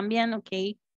nunca cambian,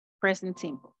 okay? Present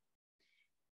simple.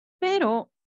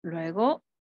 Pero luego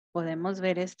podemos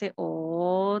ver este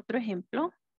otro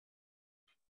ejemplo.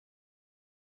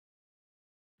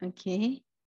 Okay.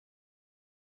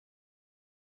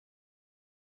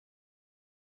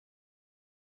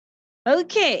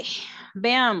 Ok,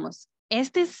 veamos.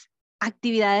 Estas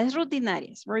actividades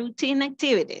rutinarias, routine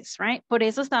activities, right? Por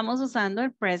eso estamos usando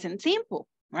el present simple,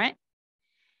 right?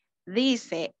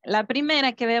 Dice, la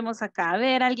primera que vemos acá, a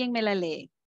ver, alguien me la lee.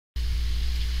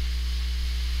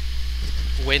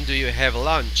 When do you have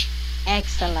lunch?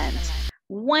 Excellent.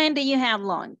 When do you have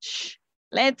lunch?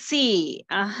 Let's see.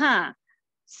 Ajá.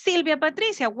 Silvia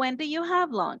Patricia, when do you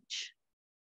have lunch?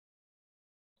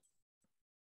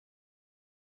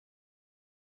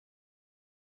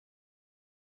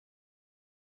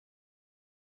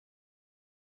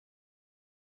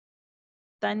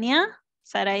 Tania,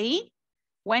 Saraí,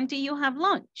 when do you have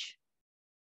lunch?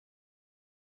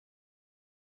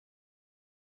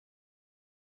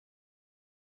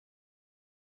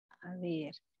 A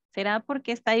ver, ¿será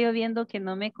porque está lloviendo que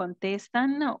no me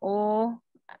contestan o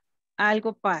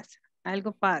algo pasa?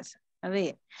 Algo pasa. A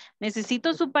ver,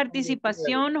 necesito su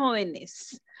participación,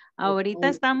 jóvenes. Ahorita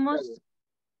estamos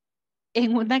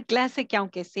en una clase que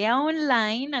aunque sea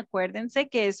online, acuérdense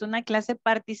que es una clase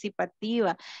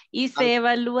participativa y se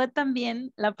evalúa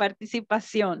también la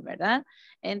participación, ¿verdad?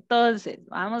 Entonces,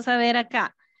 vamos a ver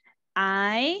acá.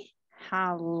 I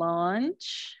have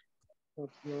lunch.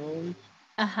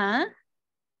 Ajá.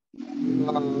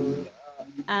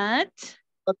 At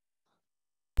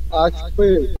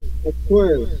 12.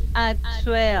 At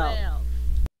 12.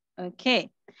 Ok.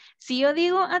 Si yo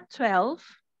digo at 12,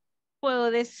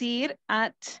 puedo decir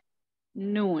at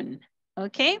noon.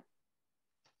 Ok.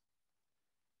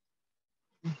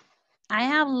 I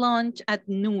have lunch at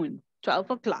noon,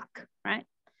 12 o'clock, right?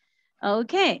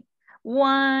 Okay.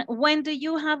 When do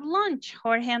you have lunch,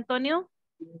 Jorge Antonio?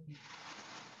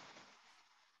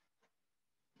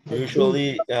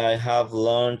 Usually I have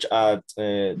lunch at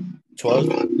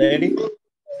 12:30.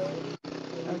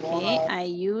 Okay, I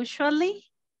usually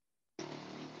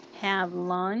have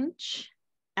lunch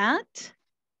at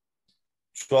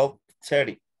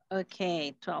 12:30.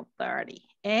 Okay, 12:30.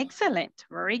 Excellent,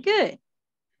 very good.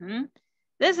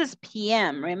 This is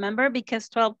PM, remember, because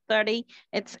 12:30,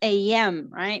 it's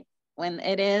AM, right? when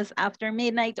it is after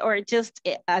midnight or just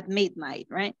at midnight,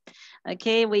 right?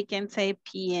 Okay, we can say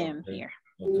PM Okay. here.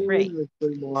 Okay. Great. Me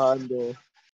estoy mojando.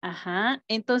 Ajá,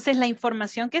 entonces la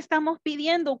información que estamos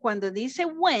pidiendo cuando dice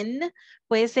when,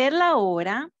 puede ser la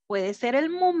hora, puede ser el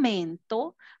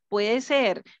momento, puede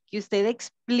ser que usted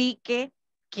explique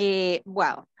que,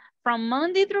 well, from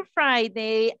Monday through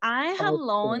Friday, I have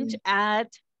lunch at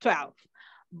 12,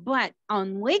 but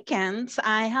on weekends,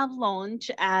 I have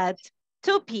lunch at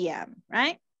 2 p.m.,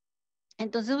 right?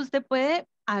 Entonces usted puede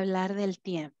hablar del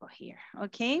tiempo here,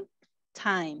 okay?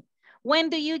 Time. When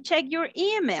do you check your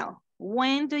email?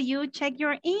 When do you check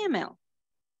your email?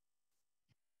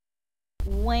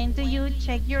 When do you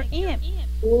check your email?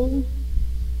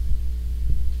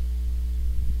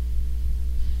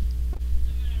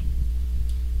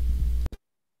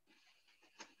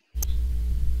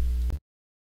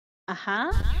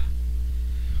 Uh-huh.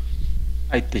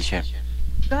 I teacher.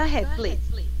 Go ahead, please.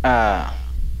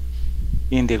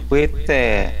 In the week,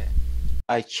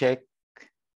 I check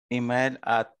email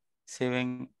at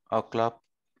 7 o'clock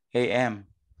a.m.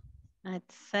 At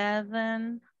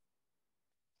 7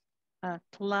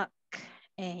 o'clock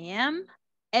a.m.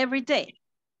 every day.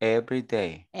 Every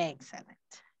day. Excellent.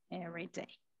 Every day.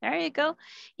 There you go.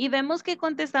 Y vemos que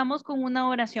contestamos con una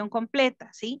oración completa,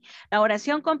 ¿sí? La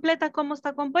oración completa, ¿cómo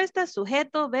está compuesta?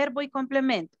 Sujeto, verbo y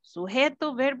complemento.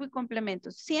 Sujeto, verbo y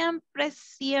complemento. Siempre,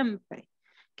 siempre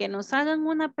que nos hagan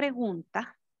una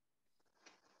pregunta,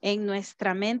 en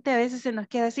nuestra mente a veces se nos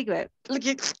queda así,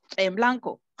 en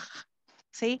blanco,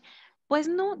 ¿sí? Pues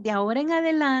no, de ahora en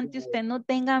adelante usted no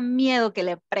tenga miedo que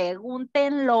le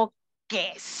pregunten lo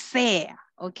que sea,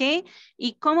 ¿ok?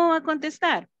 ¿Y cómo va a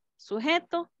contestar?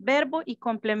 Sujeto, verbo y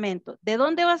complemento. ¿De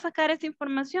dónde va a sacar esa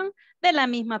información? De la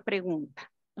misma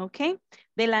pregunta, ¿ok?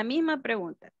 De la misma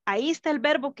pregunta. Ahí está el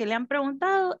verbo que le han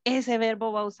preguntado, ese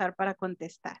verbo va a usar para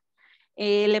contestar.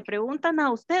 Le preguntan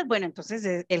a usted, bueno,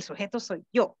 entonces el sujeto soy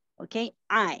yo, ¿ok?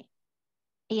 I.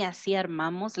 Y así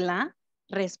armamos la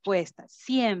respuesta.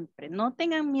 Siempre, no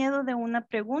tengan miedo de una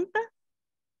pregunta.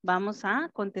 Vamos a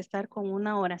contestar con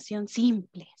una oración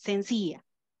simple, sencilla.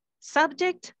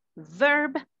 Subject,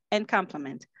 verb, and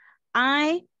complement.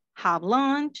 I have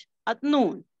lunch at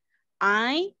noon.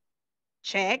 I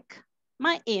check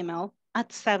my email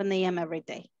at 7 a.m. every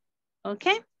day.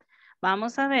 Okay?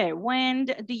 Vamos a ver. When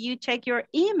do you check your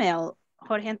email,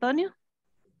 Jorge Antonio?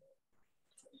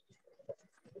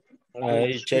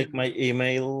 I check my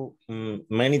email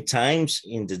many times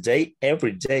in the day,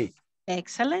 every day.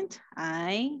 Excellent.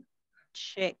 I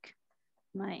check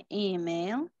my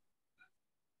email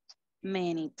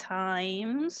many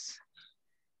times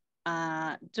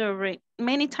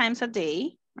many times a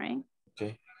day, right?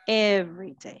 Okay.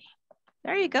 Every day.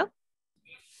 There you go.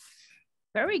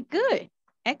 Very good.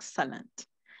 Excellent.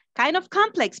 Kind of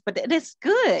complex, but it is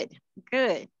good.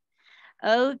 Good.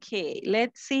 Okay,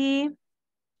 let's see.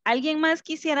 ¿Alguien más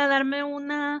quisiera darme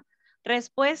una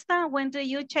respuesta? When do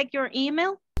you check your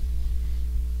email?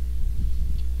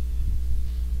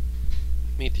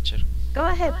 Me, teacher. Go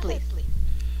ahead, please.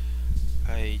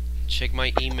 I check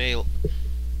my email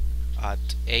at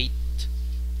 8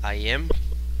 a.m.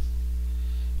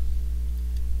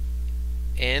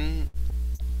 and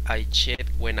I check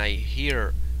when I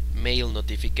hear mail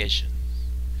notification.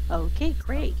 Okay,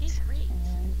 great.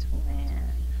 And when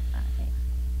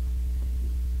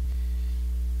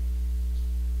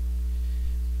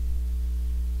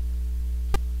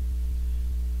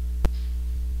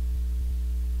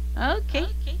Okay,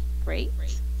 great.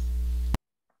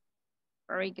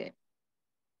 Very good.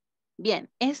 Bien,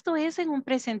 esto es en un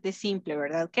presente simple,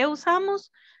 ¿verdad? ¿Qué usamos?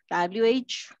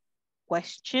 WH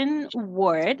question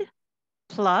word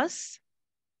plus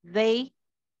the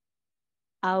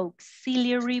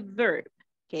auxiliary verb,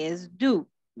 que es do,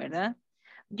 ¿verdad?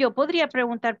 Yo podría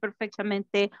preguntar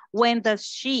perfectamente, when does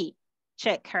she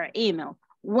check her email?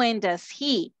 When does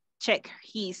he check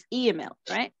his email,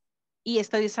 right? Y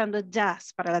estoy usando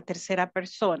does para la tercera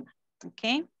persona,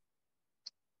 ¿ok?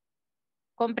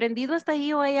 ¿Comprendido hasta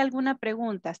ahí o hay alguna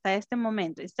pregunta hasta este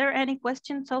momento? Is there any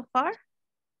question so far?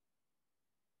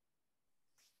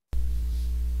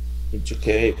 It's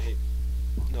okay.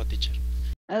 No, teacher.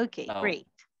 Okay, No. great.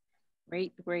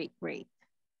 Great, great, great.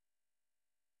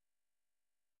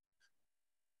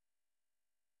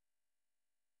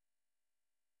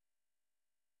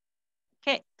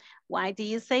 Okay, why do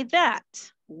you say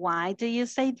that? Why do you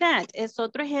say that? Es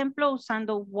otro ejemplo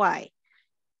usando why.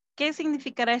 ¿Qué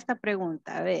significará esta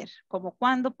pregunta? A ver, ¿cómo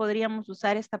cuándo podríamos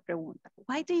usar esta pregunta?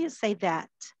 Why do you say that?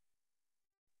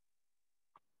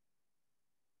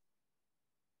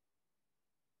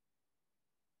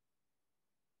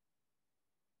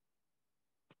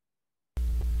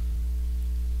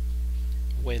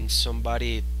 when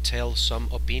somebody tells some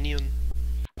opinion.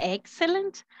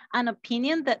 Excellent. An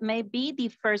opinion that maybe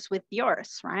differs with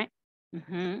yours, right?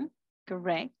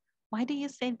 Correct. Why do you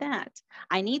say that?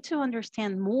 I need to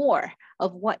understand more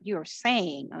of what you're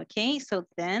saying, okay? So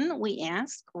then we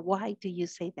ask, why do you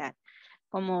say that?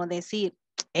 Como decir,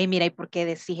 hey, mira, ¿y por qué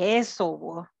decís eso?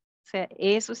 O sea,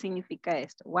 eso significa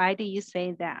esto. Why do you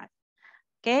say that?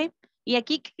 ¿Ok? Y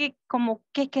aquí, ¿qué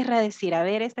querrá decir? A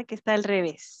ver, esta que está al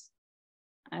revés.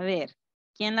 A ver,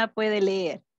 ¿quién la puede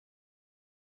leer?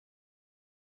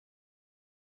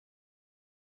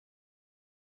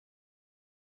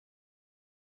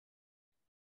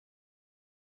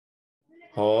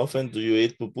 How often do you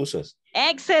eat pupusas?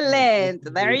 Excellent.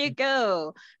 There you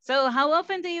go. So how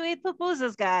often do you eat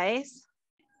pupusas, guys?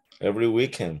 Every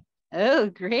weekend. Oh,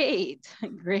 great.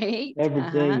 Great.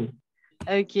 Every day.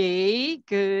 Okay,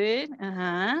 good.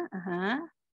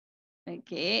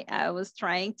 Okay, I was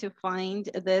trying to find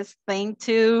this thing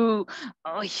to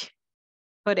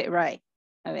put it right.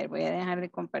 A ver, voy a dejar de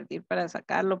compartir para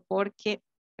sacarlo porque,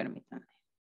 permítanme.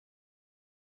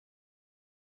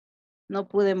 No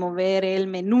pude mover el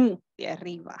menú de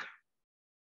arriba.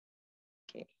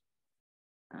 Ok.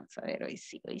 Vamos a ver, hoy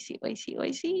sí. Hoy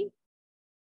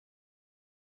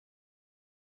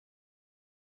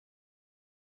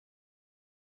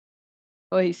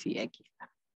sí, aquí está.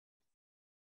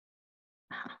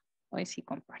 Ajá, hoy sí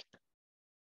comparto.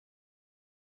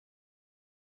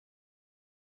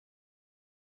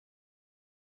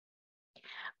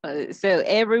 So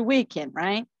every weekend,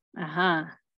 right? How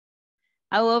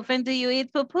often do you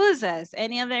eat pupusas?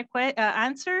 Any other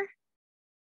answer?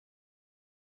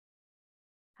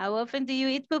 How often do you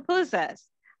eat pupusas?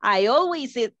 I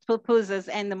always eat pupusas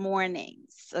in the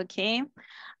mornings, okay?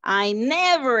 I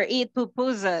never eat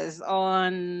pupusas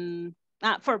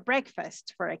for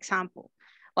breakfast, for example.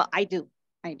 Well, I do.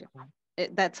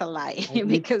 That's a lie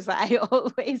because I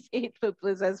always eat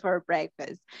pupusas for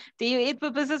breakfast. Do you eat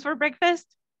pupusas for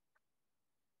breakfast?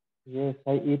 Yes,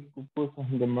 I eat pupusas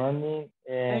in the morning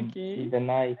and in the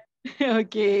night.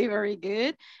 Okay, very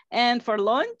good. And for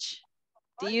lunch,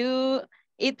 do you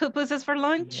eat pupusas for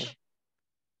lunch?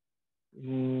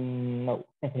 No.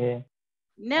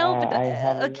 No, but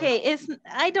okay,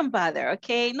 I don't bother,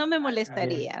 okay? No me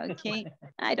molestaría, okay?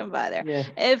 I don't bother.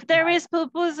 Yes. If there is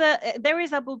pupusa, there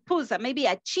is a pupusa, maybe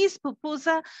a cheese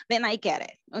pupusa, then I get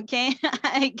it, okay?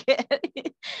 I get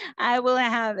it. I will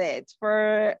have it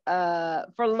for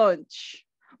lunch.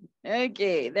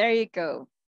 Okay, there you go.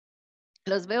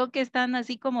 Los veo que están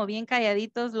así como bien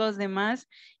calladitos los demás.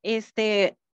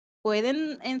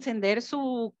 ¿Pueden encender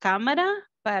su cámara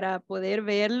para poder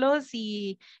verlos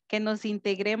y que nos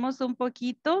integremos un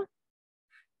poquito?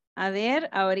 A ver,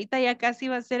 ahorita ya casi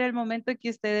va a ser el momento que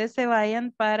ustedes se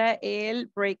vayan para el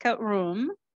breakout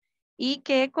room y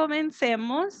que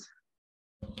comencemos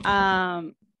a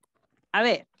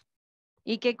ver.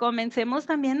 Y que comencemos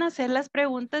también a hacer las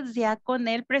preguntas ya con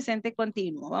el presente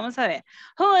continuo. Vamos a ver.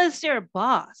 Who is your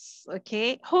boss?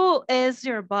 Okay. Who is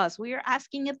your boss? We are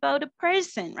asking about a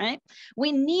person, right?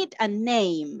 We need a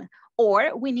name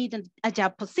or we need a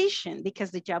job position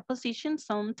because the job position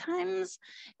sometimes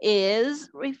is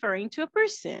referring to a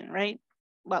person, right?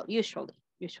 Well, usually.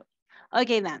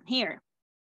 Okay, then, here.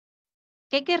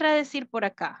 ¿Qué querrá decir por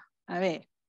acá? A ver.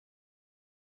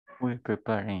 We're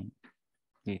preparing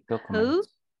the documents.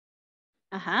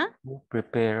 Who? Who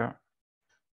prepare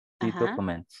the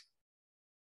documents?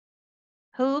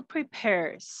 Who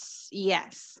prepares?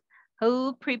 Yes.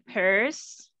 Who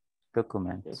prepares?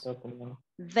 Documents.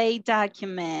 The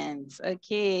documents.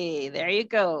 Okay, there you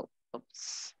go.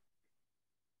 Oops.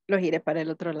 Lo giré para el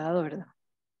otro lado, ¿verdad?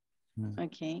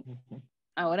 Okay.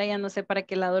 Ahora ya no sé para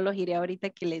qué lado lo giré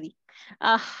ahorita que le di.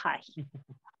 Ajá.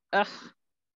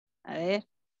 A ver,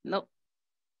 no.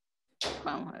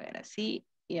 Vamos a ver así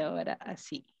y ahora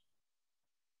así.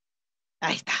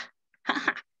 Ahí está.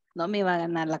 No me va a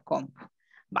ganar la compu.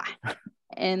 Va.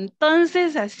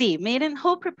 Entonces, así, miren,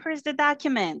 who prepares the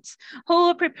documents?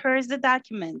 Who prepares the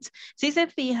documents? Si se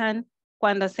fijan,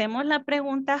 cuando hacemos la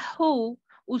pregunta who,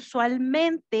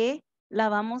 usualmente la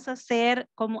vamos a hacer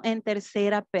como en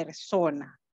tercera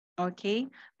persona, ¿ok?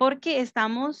 Porque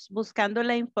estamos buscando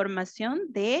la información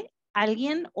de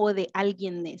alguien o de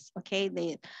alguienes, ¿ok?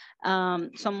 De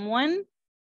someone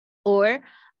or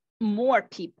more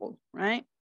people, right?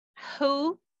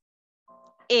 Who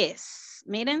is,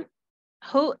 miren,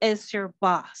 who is your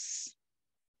boss?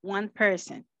 One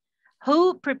person.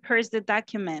 Who prepares the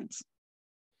documents?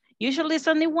 Usually it's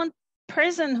only one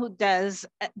person who does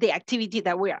the activity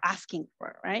that we are asking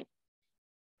for, right?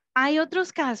 Hay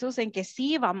otros casos en que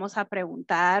sí vamos a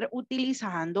preguntar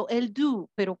utilizando el do,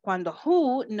 pero cuando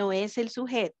who no es el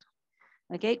sujeto.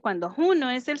 ¿Ok? Cuando who no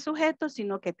es el sujeto,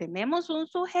 sino que tenemos un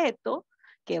sujeto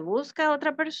que busca a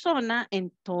otra persona,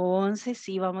 entonces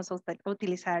sí vamos a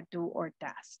utilizar do or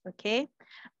does. ¿Ok?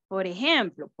 Por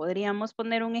ejemplo, podríamos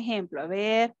poner un ejemplo. A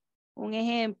ver, un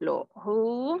ejemplo.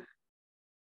 Who.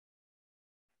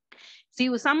 Si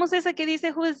usamos esa que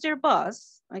dice who is your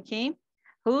boss, ¿ok?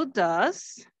 Who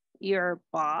does your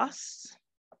boss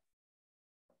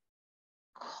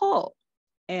call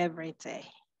every day?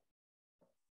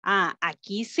 Ah,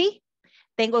 aquí sí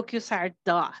tengo que usar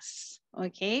does,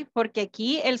 ¿ok? Porque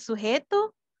aquí el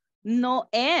sujeto no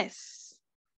es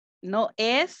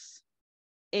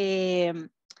el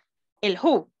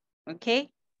who, ¿ok?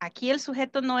 Aquí el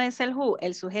sujeto no es el who,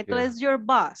 el sujeto es your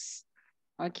boss,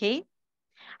 ¿ok?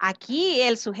 Aquí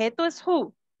el sujeto es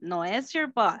who, no es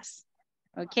your boss,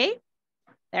 ¿ok?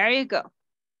 There you go.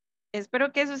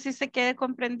 Espero que eso sí se quede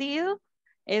comprendido.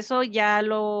 Eso ya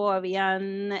lo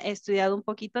habían estudiado un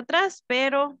poquito atrás,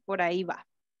 pero por ahí va.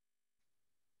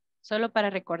 Solo para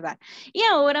recordar. Y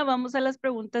ahora vamos a las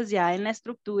preguntas ya en la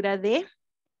estructura de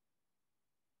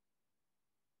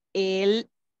el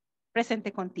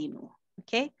presente continuo.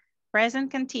 ¿Ok?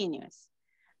 Present continuous.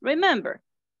 Remember,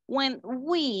 when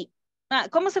we...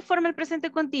 ¿cómo se forma el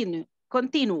presente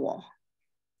continuo?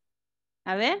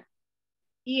 A ver.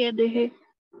 ING.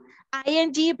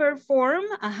 ING verb form,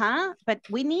 ajá, but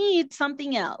we need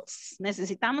something else.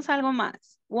 Necesitamos algo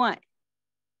más. What?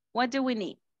 What do we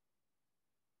need?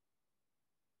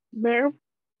 Verb.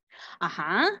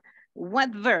 Ajá. What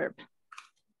verb?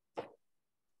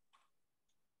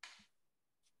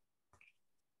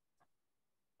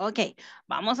 Ok,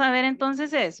 vamos a ver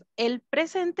entonces eso. El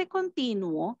presente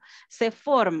continuo se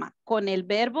forma con el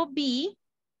verbo be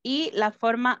y la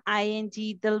forma ing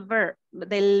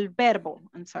del verbo.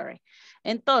 I'm sorry.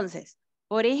 Entonces,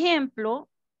 por ejemplo,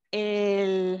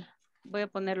 voy a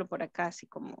ponerlo por acá así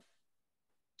como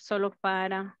solo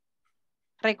para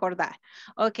recordar.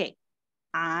 Ok,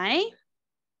 I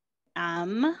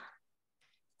am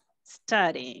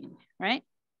studying, right?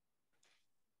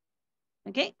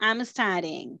 Ok, I'm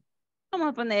studying. Vamos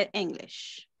a poner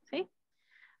English, ¿sí?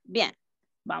 Bien,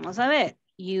 vamos a ver.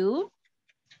 You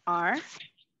are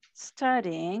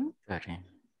studying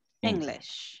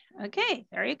English. Okay,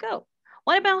 there you go.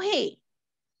 What about he?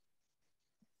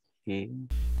 He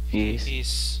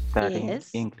is studying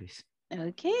English.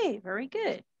 Okay, very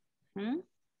good.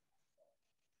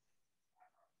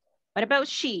 What about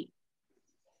she?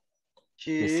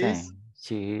 The same.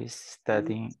 She is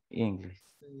studying English.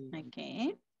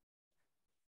 Okay.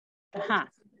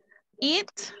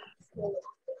 It,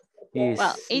 Is,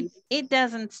 well, it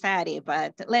doesn't study,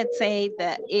 but let's say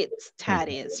that it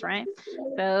studies, right?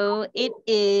 So it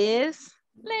is,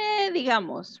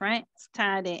 digamos, right?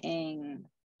 Studying.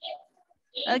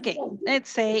 Okay, let's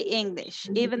say English,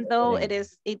 even though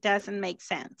it doesn't make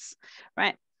sense,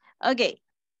 right? Okay,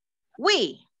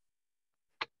 we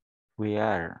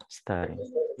are studying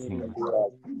English.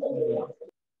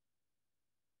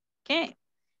 Okay,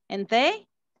 and they?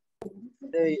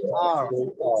 They are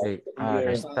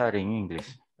studying English.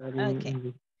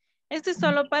 Okay. Esto es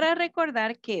solo para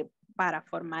recordar que para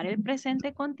formar el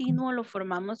presente continuo lo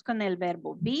formamos con el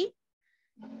verbo be.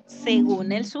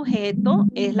 Según el sujeto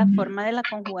es la forma de la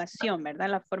conjugación, ¿verdad?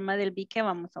 La forma del be que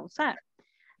vamos a usar.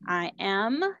 I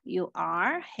am, you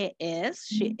are, he is,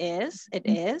 she is, it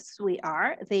is, we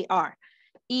are, they are.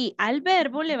 Y al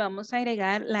verbo le vamos a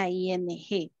agregar la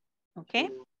ing.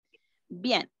 ¿Ok?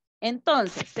 Bien.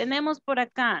 Entonces, tenemos por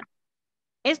acá.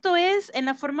 Esto es en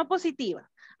la forma positiva.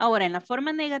 Ahora, en la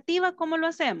forma negativa, ¿cómo lo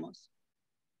hacemos?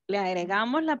 Le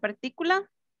agregamos la partícula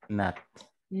Not.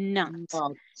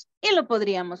 Y lo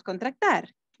podríamos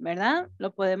contractar, ¿verdad?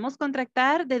 Lo podemos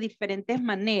contractar de diferentes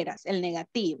maneras, el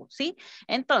negativo, ¿sí?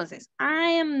 Entonces,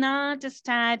 I am not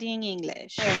studying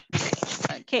English.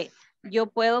 Ok,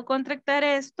 yo puedo contractar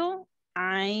esto,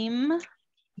 I'm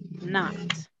not.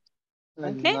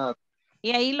 Ok,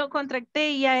 y ahí lo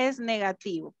contracté y ya es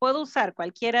negativo. Puedo usar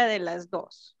cualquiera de las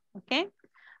dos, ¿ok?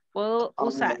 Puedo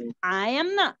usar I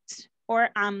am not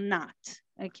or I'm not.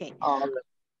 Ok.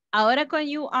 Ahora con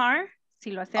you are,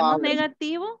 si lo hacemos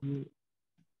negativo.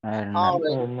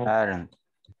 Aren't.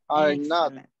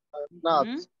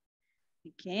 Not.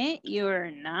 Okay,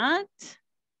 you're not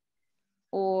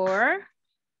or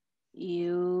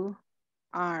you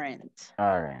aren't.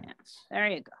 Yeah, there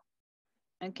you go.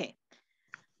 Okay,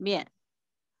 bien.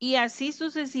 Y así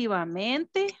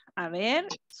sucesivamente, a ver,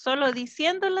 solo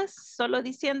diciéndolas,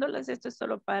 esto es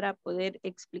solo para poder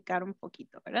explicar un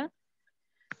poquito, ¿verdad?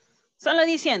 Solo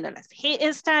diciéndolas. He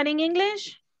is studying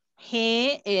English.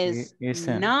 He is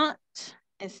not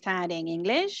studying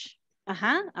English.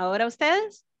 Ajá. Ahora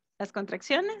ustedes, las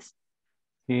contracciones.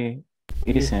 He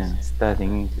isn't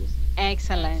studying English.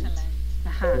 Excellent.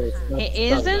 Ajá. He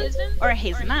isn't or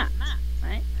he's not.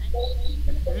 Right?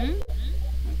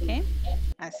 Okay.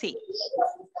 Así.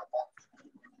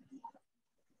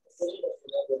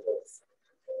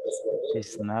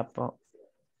 He's not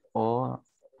or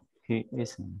he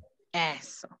isn't.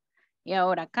 Eso. Y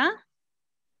ahora acá,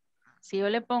 si yo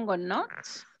le pongo not.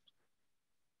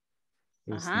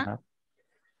 He's Ajá. not.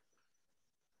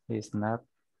 He's not.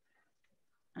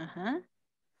 Ajá.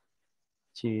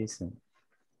 She isn't.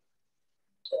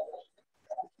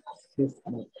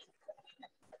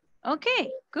 Ok,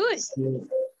 good.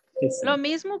 Lo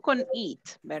mismo con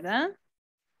it, ¿verdad?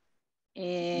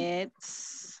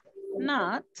 It's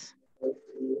not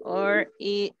or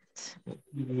it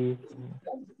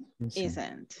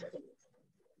isn't.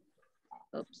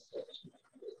 Oops.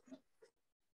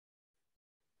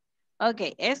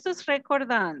 Ok, esto es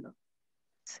recordando.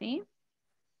 ¿Sí?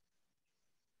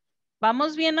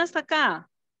 ¿Vamos bien hasta acá?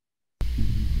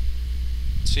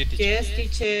 Sí, teacher. Yes,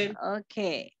 teacher.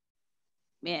 Ok.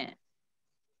 Bien.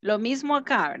 Lo mismo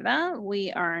acá, ¿verdad?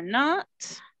 We are not.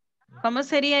 ¿Cómo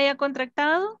sería ya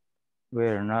contractado?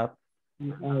 We're not.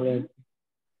 We're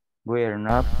We're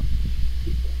not.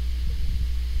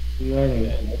 We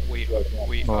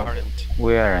aren't.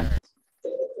 We aren't.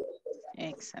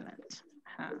 Excellent.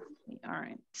 Ajá, we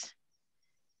aren't.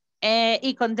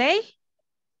 ¿Y con they?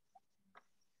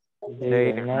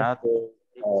 They're not.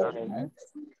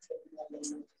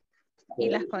 ¿Y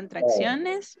las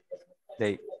contracciones?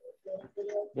 They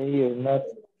are not.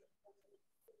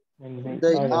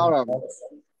 They aren't.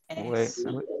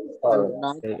 Eso.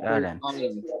 They aren't.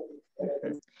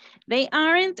 They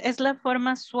aren't es la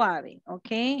forma suave,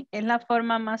 ¿ok? Es la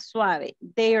forma más suave.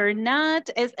 They are not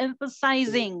es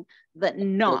emphasizing the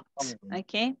not,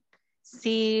 ¿ok?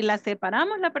 Si la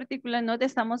separamos la partícula not,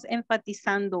 estamos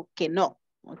enfatizando que no,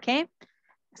 ¿ok?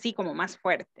 Así como más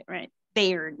fuerte, right?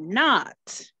 They're not,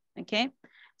 ¿ok?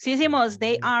 Si decimos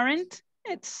they aren't,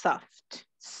 it's soft,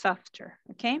 softer,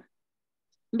 ¿ok?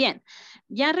 Bien,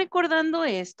 ya recordando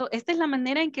esto, esta es la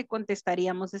manera en que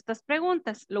contestaríamos estas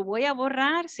preguntas. Lo voy a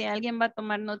borrar, si alguien va a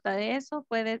tomar nota de eso,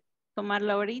 puede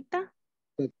tomarla ahorita.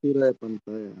 Captura de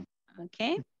pantalla.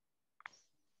 Ok.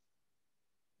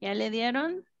 ¿Ya le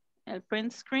dieron el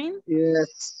print screen?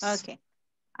 Yes. Ok.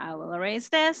 I will erase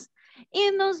this.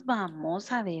 Y nos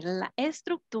vamos a ver la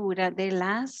estructura de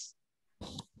las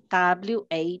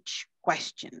WH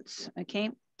questions.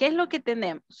 Ok. ¿Qué es lo que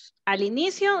tenemos? Al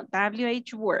inicio,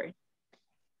 WH word.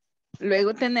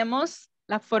 Luego tenemos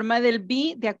la forma del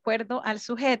be de acuerdo al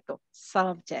sujeto.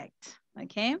 Subject.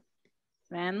 Okay.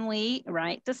 Then we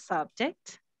write the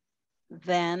subject.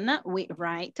 Then we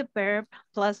write the verb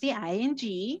plus the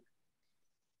ing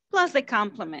plus the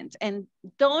complement. And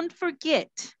don't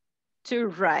forget to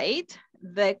write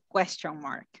the question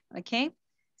mark. Okay.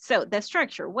 So the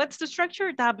structure, what's the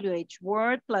structure? WH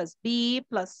word plus be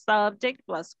plus subject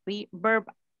plus verb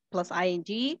plus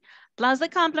ing plus the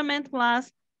complement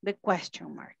plus the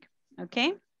question mark. ¿Ok?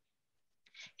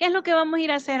 ¿Qué es lo que vamos a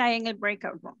ir a hacer ahí en el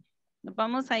breakout room? Nos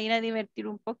vamos a ir a divertir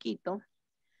un poquito.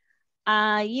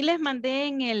 Ahí les mandé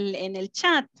en el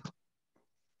chat.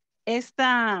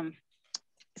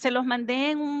 Se los mandé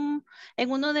en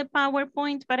uno de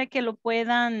PowerPoint para que lo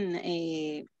puedan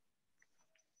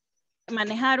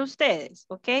manejar ustedes,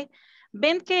 ¿ok?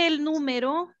 Ven que el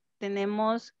número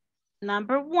tenemos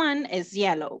number 1 is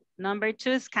yellow, number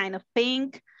 2 is kind of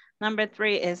pink, number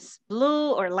 3 is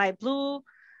blue or light blue,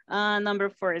 number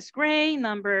 4 is gray,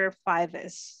 number 5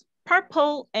 is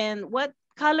purple, and what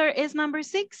color is number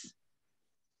 6?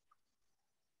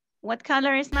 What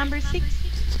color is number 6?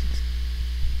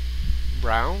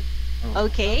 Brown.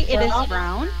 Okay, it is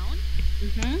brown.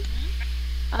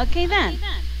 Okay then.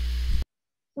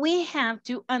 We have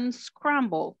to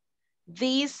unscramble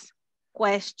these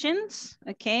questions,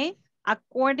 okay,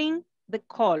 according the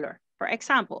color. For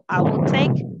example, I will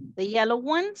take the yellow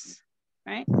ones,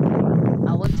 right?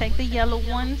 I will take the yellow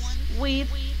ones with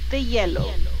the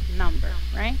yellow number,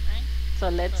 right? So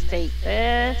let's take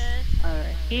this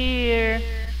over here,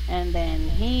 and then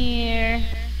here,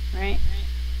 right?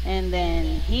 And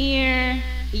then here.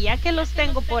 Y ya que los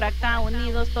tengo por acá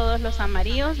unidos todos los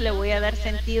amarillos, le voy a dar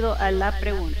sentido a la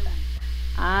pregunta.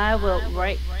 I will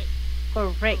write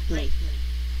correctly.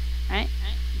 Right?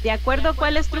 ¿De acuerdo a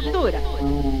cuál estructura?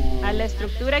 A la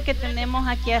estructura que tenemos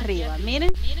aquí arriba.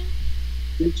 Miren.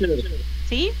 Teacher.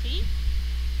 ¿Sí?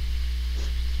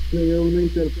 Se ve una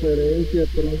interferencia,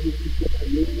 pero no sé si es la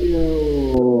línea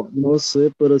o no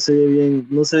sé, pero se ve bien,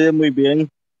 no se ve muy bien.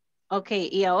 Ok,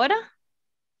 ¿y ahora?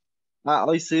 Ah,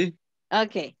 hoy sí.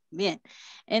 Ok, bien.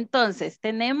 Entonces,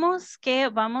 tenemos que,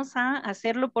 vamos a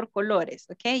hacerlo por colores,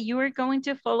 okay? You are going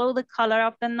to follow the color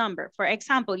of the number. For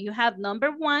example, you have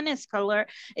number 1 is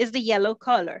the yellow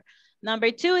color.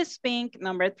 Number 2 is pink.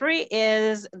 Number 3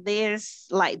 is this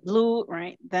light blue,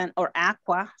 right? Then, or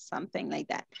aqua, something like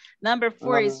that. Number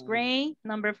 4 is gray.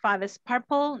 Number 5 is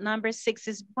purple. Number 6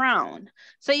 is brown.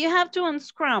 So you have to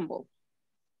unscramble.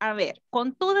 A ver,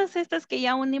 con todas estas que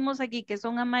ya unimos aquí, que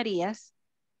son amarillas,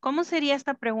 ¿cómo sería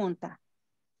esta pregunta?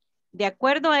 De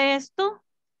acuerdo a esto,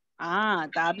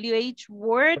 WH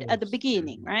word at the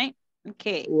beginning, right?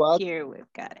 Okay, here we've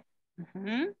got it.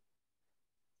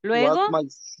 Luego.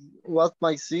 What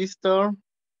my sister.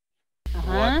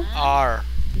 What are?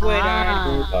 What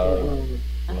are?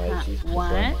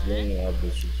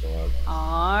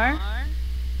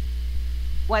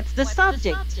 What's the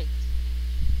subject?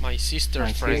 My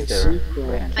sister's friends.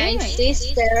 My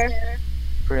sister.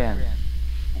 Friend.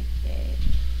 Okay.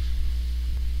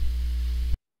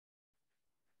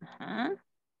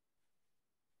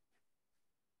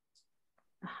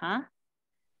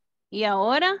 Y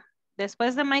ahora,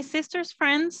 después de my sister's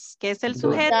friends, ¿qué es el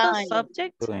sujeto?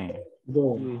 Subject.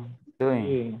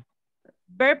 Doing.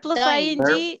 Verb plus ing,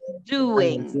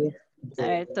 doing. A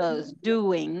ver, todos,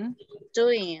 doing.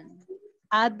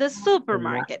 At the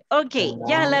supermarket. Ok,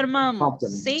 ya la armamos,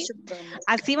 ¿sí?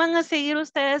 Así van a seguir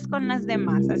ustedes con las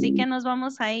demás. Así que nos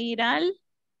vamos a ir al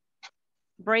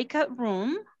breakout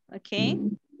room, ok.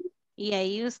 Y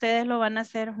ahí ustedes lo van a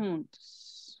hacer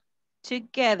juntos.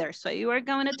 Together. So you are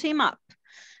going to team up.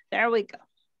 There we go.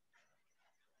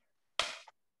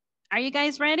 Are you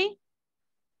guys ready?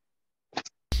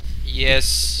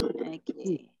 Yes.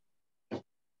 Okay.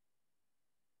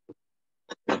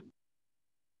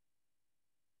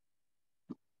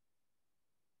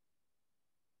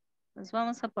 Nos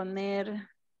vamos a poner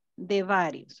de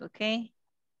varios, ¿ok?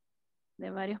 De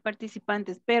varios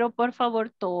participantes, pero por favor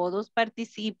todos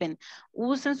participen,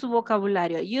 usen su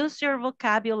vocabulario, use your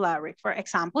vocabulary. For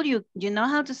example, you know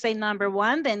how to say number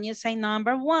 1, then you say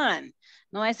number 1.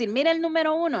 No decir, mira el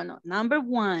número 1, no, number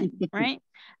 1, right?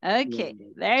 Okay,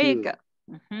 there you go.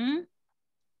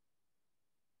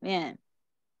 Bien.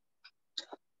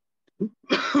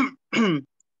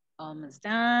 Almost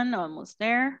done, almost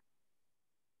there.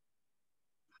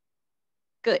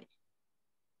 Good.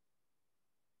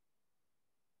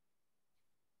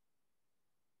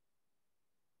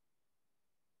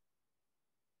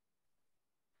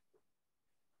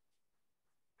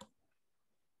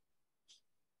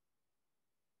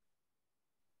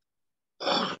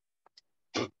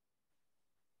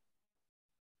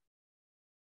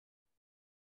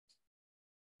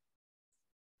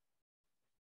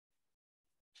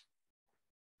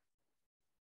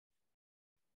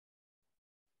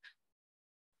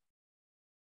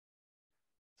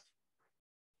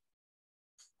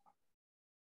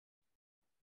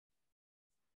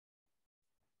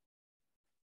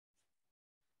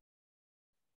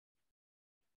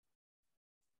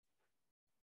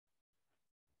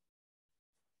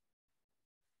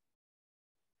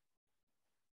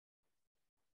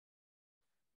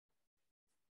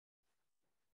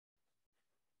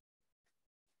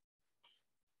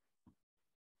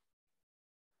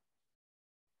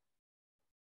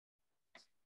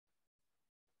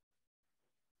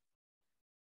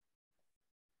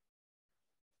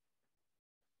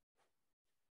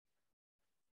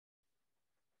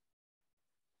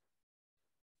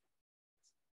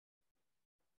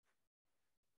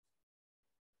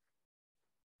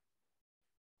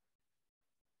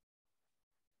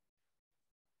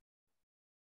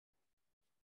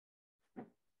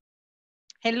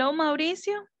 Hello,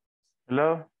 Mauricio.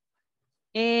 Hello.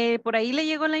 Por ahí le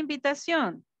llegó la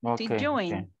invitación. Okay. To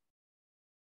join.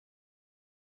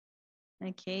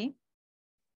 Okay.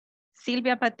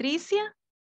 Silvia Patricia.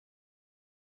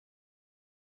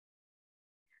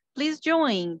 Please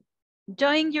join.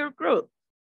 Join your group.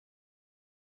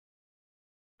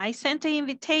 I sent an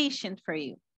invitation for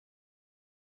you.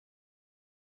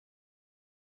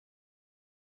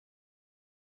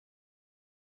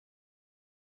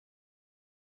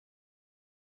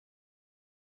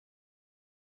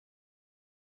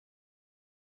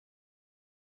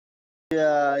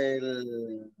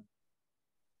 El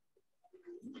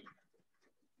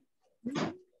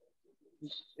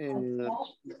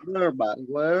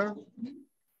where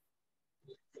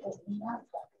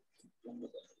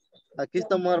Aquí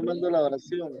estamos armando la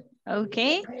oración. Ok.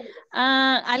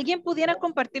 ¿Alguien pudiera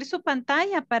compartir su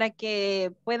pantalla para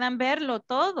que puedan verlo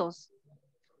todos?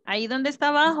 Ahí donde está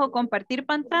abajo, compartir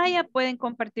pantalla, pueden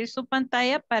compartir su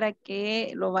pantalla para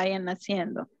que lo vayan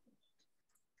haciendo.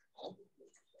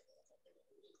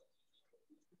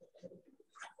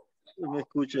 Me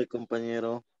escucha,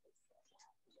 compañero.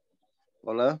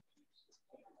 Hola.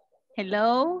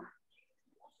 Hello.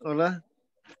 Hola.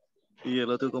 Y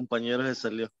el otro compañero se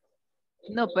salió.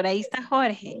 No, por ahí está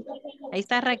Jorge. Ahí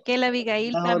está Raquel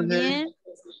Abigail también.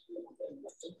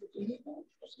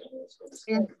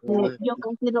 Yo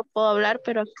casi no puedo hablar,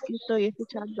 pero aquí estoy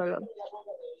escuchándolo.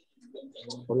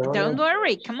 Don't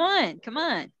worry, come on, come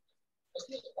on.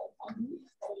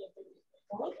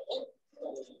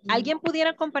 ¿Alguien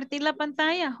pudiera compartir la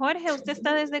pantalla? Jorge, usted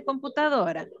está desde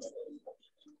computadora.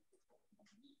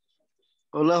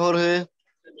 Hola, Jorge.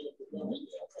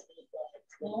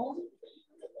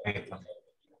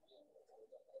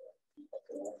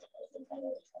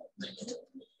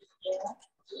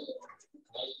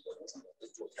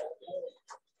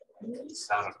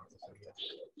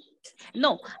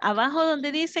 No, abajo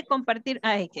donde dice compartir.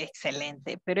 Ay, qué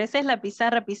excelente. Pero esa es la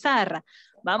pizarra.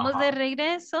 Vamos de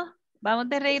regreso. Vamos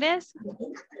de regreso.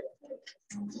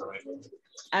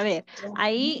 A ver,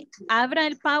 ahí abra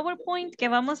el PowerPoint que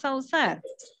vamos a usar.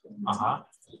 Ajá.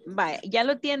 Vaya, ya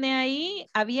lo tiene ahí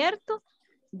abierto.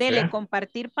 Dele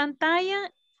compartir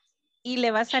pantalla y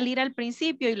le va a salir al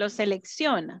principio y lo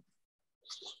selecciona.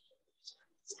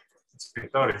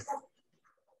 Escritores.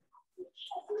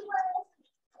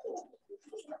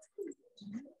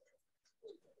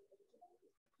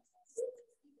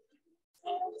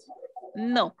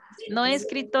 No, no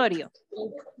escritorio.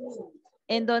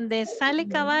 En donde sale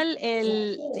cabal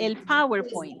el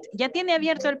PowerPoint. Ya tiene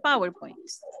abierto el PowerPoint.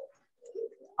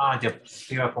 Ah, ya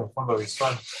iba con fondo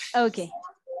visual. Ok.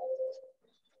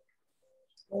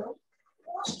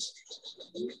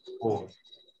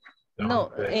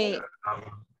 No,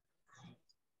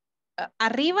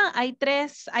 arriba hay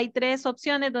tres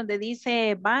opciones donde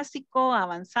dice básico,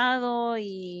 avanzado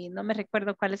y no me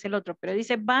recuerdo cuál es el otro, pero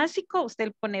dice básico,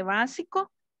 usted pone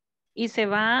básico y se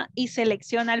va y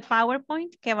selecciona el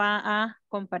PowerPoint que va a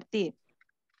compartir.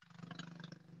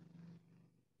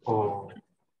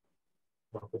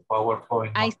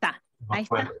 PowerPoint. Ahí está, ahí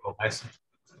está.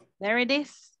 There it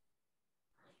is.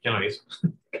 ¿Quién lo hizo?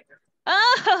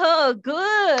 Oh,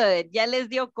 good. Ya les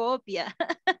dio copia.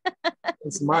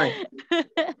 It's mine.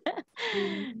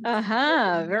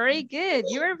 Ajá, very good.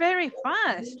 You are very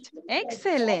fast.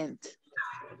 Excellent.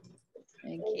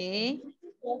 Okay.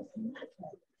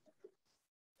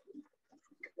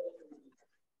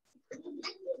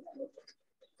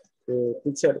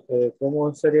 Teacher,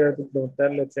 ¿cómo sería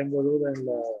preguntarle? Tengo duda en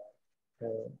la...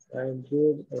 I'm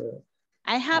good,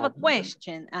 I have a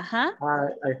question. Uh-huh.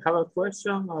 I have a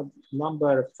question of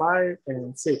number 5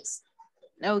 and 6.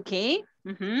 Okay.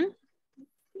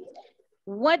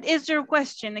 What is your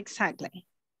question exactly?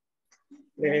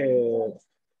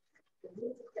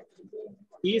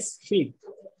 Is he?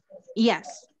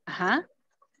 Yes. Uh-huh.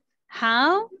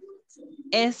 How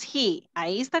is he?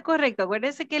 Ahí está correcto.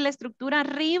 Acuérdense que la estructura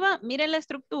arriba, miren la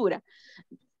estructura.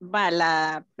 Va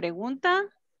la pregunta,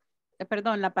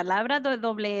 perdón, la palabra de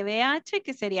WH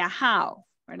que sería how,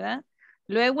 ¿verdad?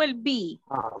 Luego el be.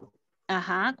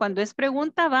 Ajá, cuando es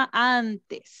pregunta va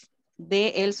antes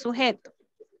del sujeto.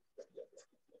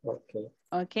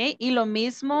 Ok, y lo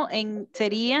mismo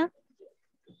sería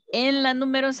en la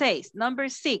número 6, number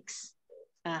 6.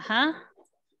 Ajá,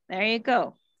 there you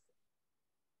go.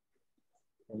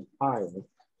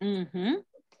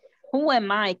 Who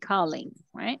am I calling,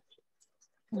 right?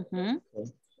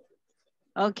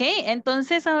 Ok,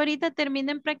 entonces ahorita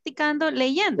terminen practicando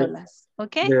leyéndolas,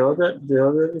 ok? The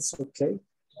other is okay.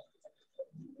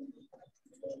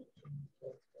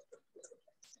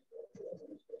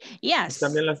 Yes.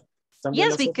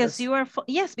 Yes, because you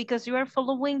are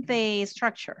following the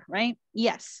structure, right?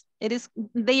 Yes,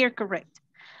 they are correct.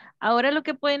 Ahora lo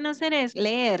que pueden hacer es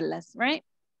leerlas, right?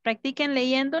 Practiquen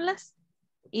leyéndolas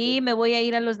y me voy a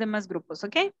ir a los demás grupos,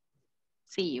 ¿ok?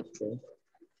 See you. Okay.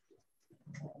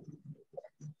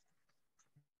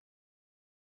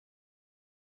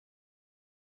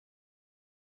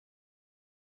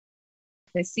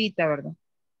 Necesita, ¿verdad?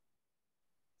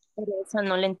 Pero eso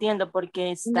no lo entiendo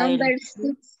porque está Number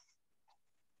 6.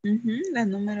 La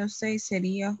número 6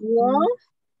 sería who.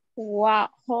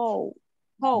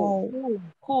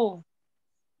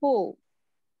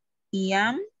 Y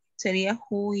am sería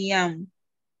who y am.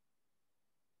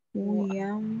 Who y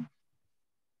am.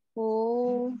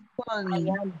 Who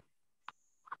calling.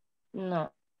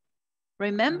 No.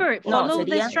 Remember, No, follow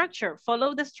the sería structure.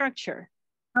 Follow the structure.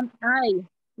 am I.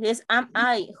 Yes, am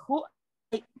I.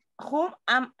 Whom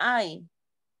am I?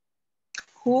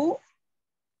 Who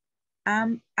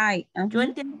am I? Yo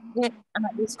entiendo que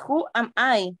es who am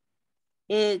I?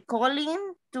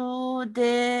 Calling to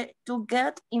get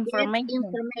information.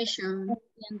 Information.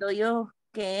 Entiendo yo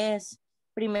que es.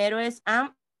 Primero es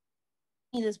am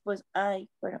y después I,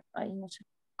 pero ahí no sé.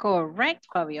 Correct,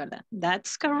 Fabiola.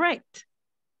 That's correct.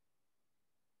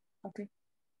 Okay.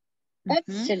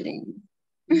 Excellent.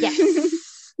 Yes,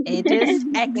 it is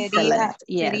excellent.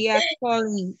 Yes. Sería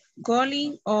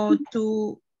calling or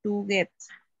to get.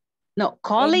 No,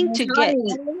 calling to get.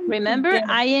 Calling. Remember,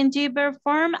 ing verb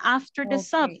form after the Okay.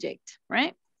 subject,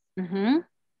 right? To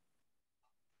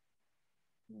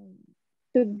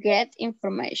get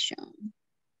information.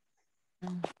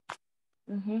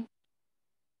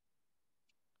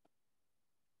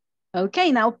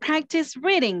 Okay, now practice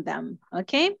reading them,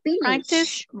 okay? Finish.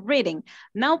 Practice reading.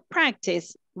 Now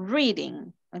practice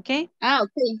reading, okay?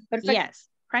 Okay, perfect. Yes,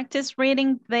 practice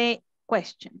reading the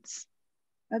questions.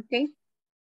 Okay.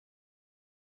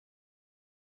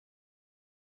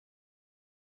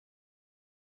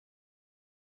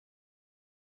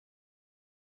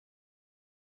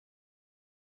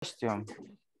 Question.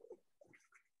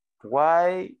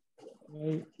 Why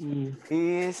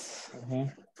is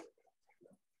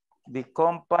the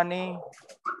company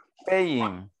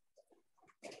paying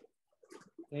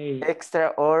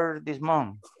extra or this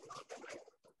month?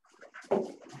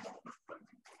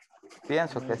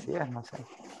 Pienso que sí es, no sé.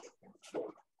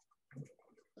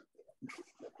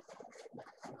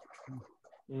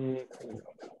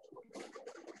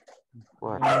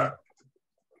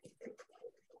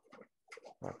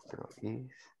 Cuatro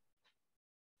is.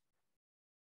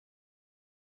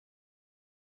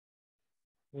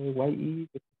 Why is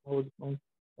the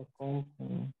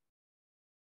company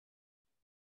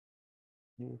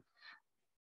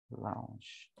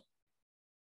Launch.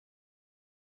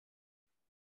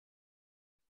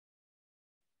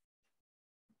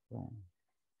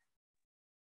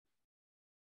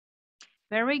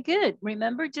 Very good.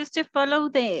 Remember just to follow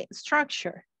the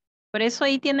structure. Por eso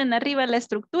ahí tienen arriba la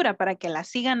estructura para que la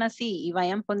sigan así y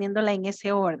vayan poniéndola en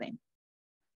ese orden.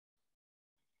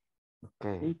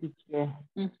 Okay.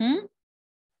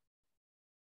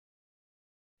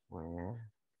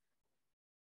 Where?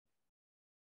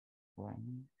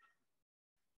 When?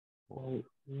 Why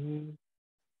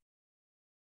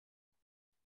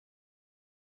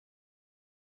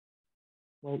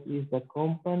is the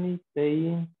company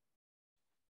paying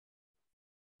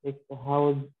extra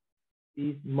hours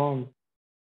this month?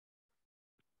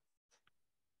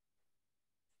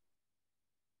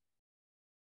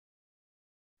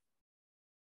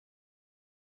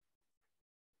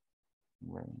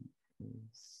 When is...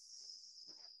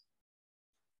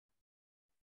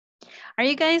 Are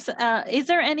you guys, is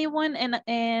there anyone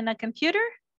in a computer?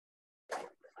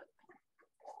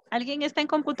 ¿Alguien está en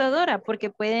computadora? Porque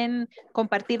pueden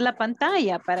compartir la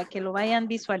pantalla para que lo vayan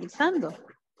visualizando.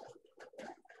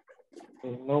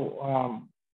 No,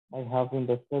 I have in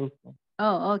the cell phone.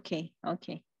 Oh, okay,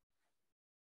 okay.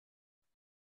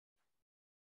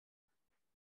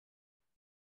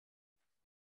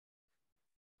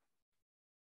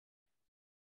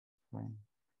 When?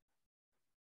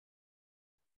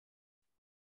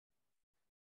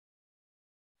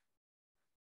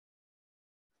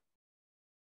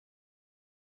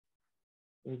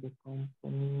 The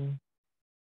company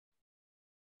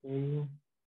paying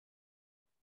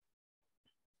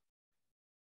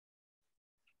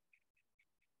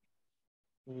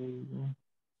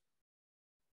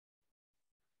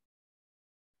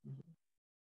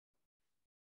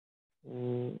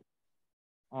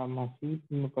así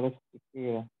me parece que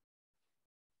queda.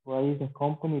 Why is the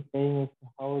company paying extra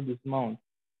hours this month?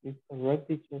 Is correct,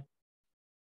 teacher?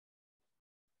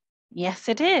 Yes,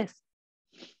 it is.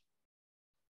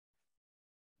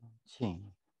 Sí.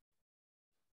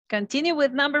 Continue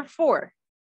with number 4.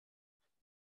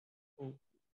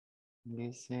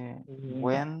 Dice,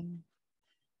 when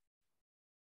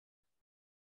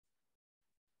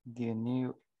the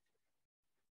new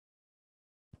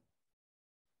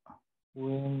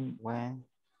the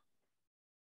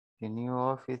new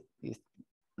office is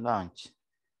launched.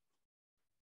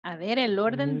 A ver, el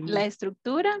orden, la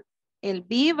estructura, el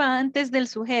be va antes del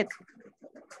sujeto.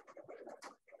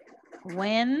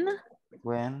 When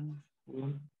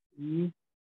is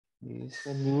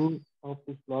the new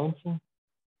office launching?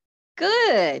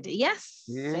 Good. Yes,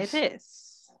 it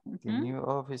is. The new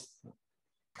office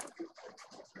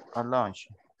are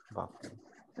launching.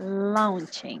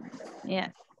 Launching.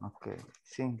 Yes. Okay.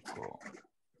 5.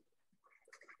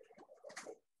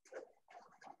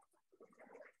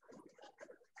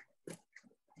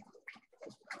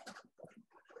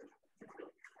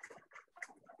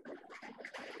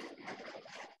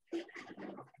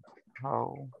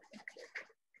 How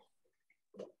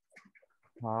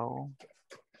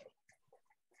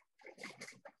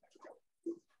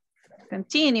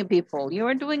Continue, people. You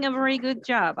are doing a very good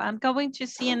job. I'm going to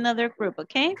see another group,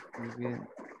 okay?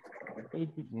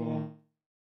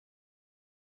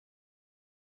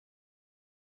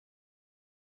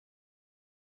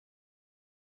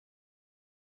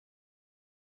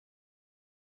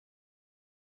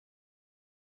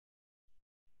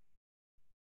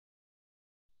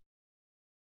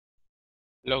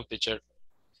 Hello, teacher.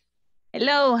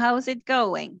 Hello, how's it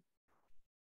going?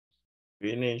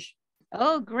 Finish.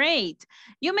 Oh, great.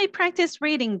 You may practice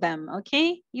reading them,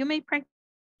 okay? You may practice.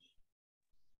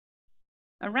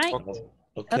 All right.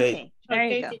 Okay. There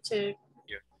you go. Teacher.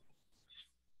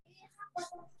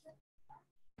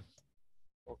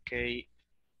 Ok.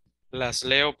 Las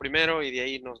leo primero y de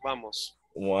ahí nos vamos.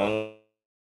 One.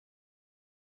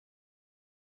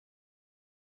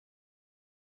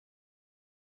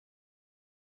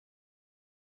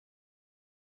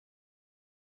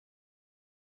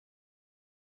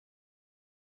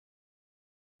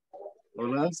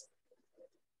 Hola.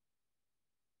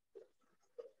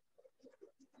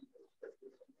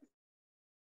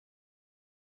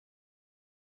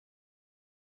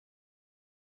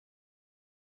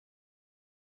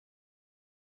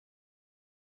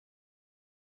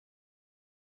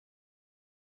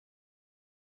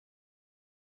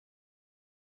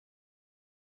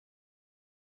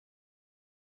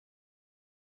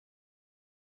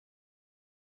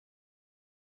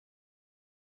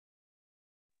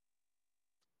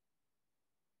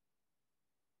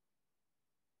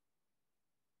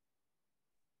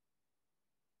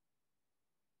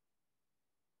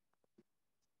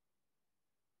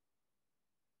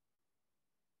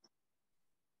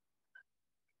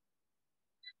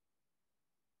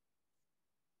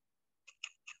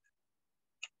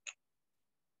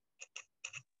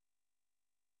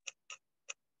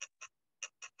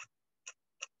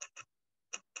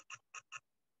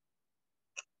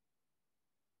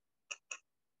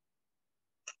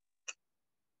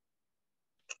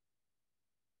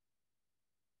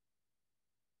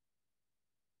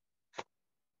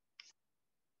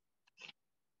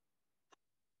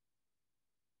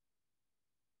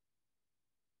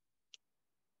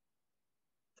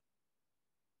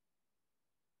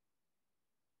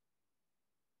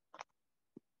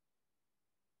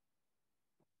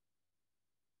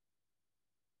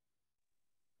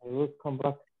 I will come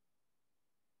back.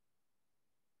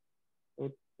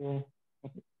 Okay.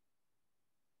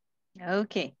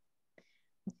 Okay.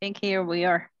 I think here we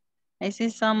are. I see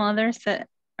some others that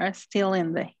are still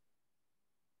in the.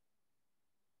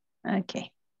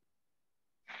 Okay.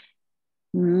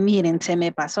 Miren, se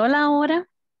me pasó la hora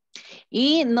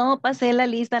y no pasé la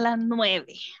lista a las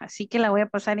 9. Así que la voy a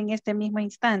pasar en este mismo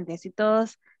instante. Así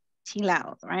todos chill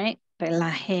out, right?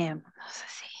 Relajémonos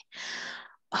así.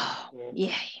 Oh,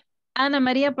 yeah. Ana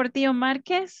María Portillo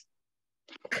Márquez.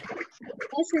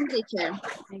 Present, teacher.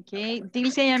 Okay.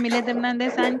 Dilcia Yamilet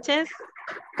Hernández Sánchez.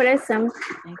 Present.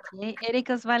 Okay. Eric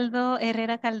Osvaldo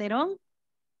Herrera Calderón.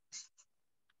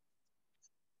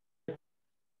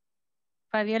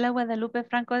 Fabiola Guadalupe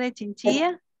Franco de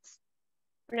Chinchilla.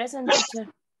 Present,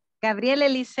 teacher. Gabriel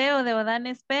Eliseo de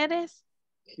Odanes Pérez.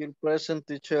 Here present,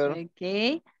 teacher.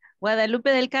 Ok. Guadalupe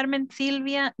del Carmen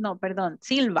Silva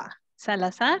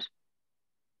Salazar.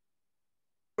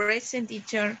 Present,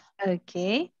 teacher.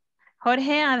 Ok.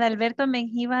 Jorge Adalberto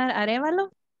Mengíbar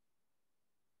Arévalo.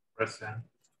 Present.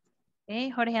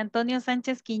 Ok. Jorge Antonio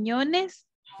Sánchez Quiñones.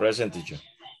 Present, teacher.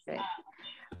 Okay.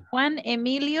 Juan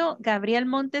Emilio Gabriel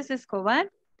Montes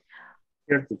Escobar.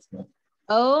 Here, teacher.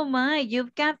 Oh my,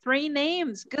 you've got 3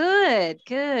 names. Good,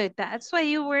 good. That's why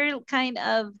you were kind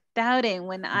of doubting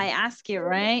when I asked you,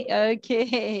 right?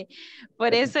 Okay.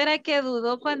 Por eso era que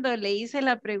dudó cuando le hice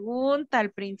la pregunta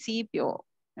al principio.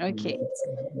 Okay.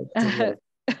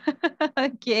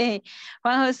 Okay.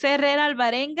 Juan José Herrera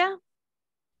Alvarenga.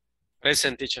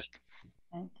 Present, teacher.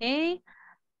 Okay.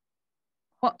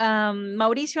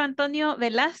 Mauricio Antonio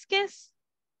Velázquez.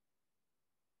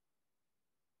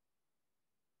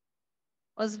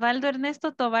 Osvaldo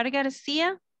Ernesto Tobar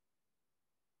García.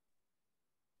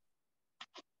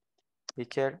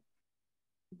 Teacher.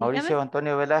 Dígame. Mauricio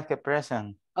Antonio Velázquez,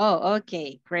 present. Oh,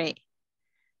 okay, great.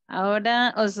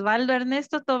 Ahora Osvaldo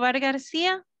Ernesto Tobar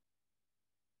García.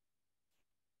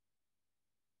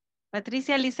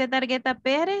 Patricia Lisette Argueta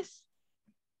Pérez.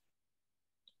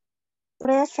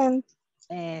 Present.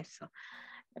 Eso.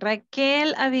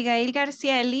 Raquel Abigail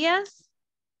García Elías.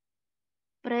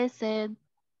 Present.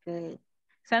 Good.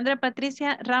 Sandra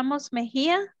Patricia Ramos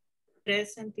Mejía.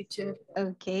 Present, teacher.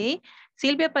 Okay.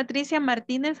 Silvia Patricia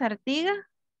Martínez Artiga.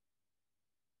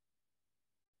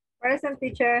 Present,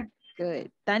 teacher.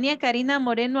 Good. Tania Karina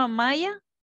Moreno Amaya.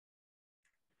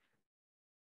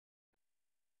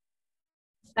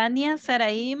 Tania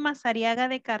Saraí Mazariaga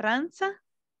de Carranza.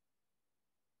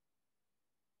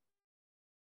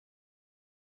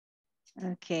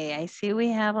 Okay, I see we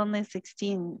have only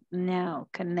 16 now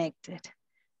connected.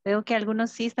 Veo que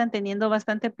algunos sí están teniendo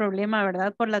bastante problema,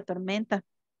 ¿verdad? Por la tormenta.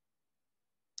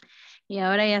 Y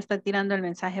ahora ya está tirando el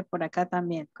mensaje por acá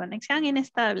también. Conexión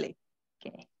inestable.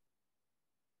 Okay.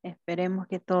 Esperemos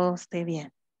que todo esté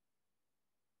bien.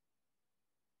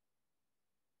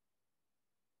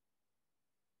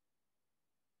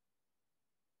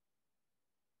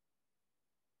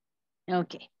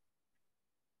 Ok.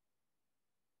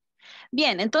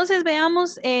 Bien, entonces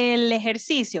veamos el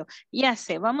ejercicio. Ya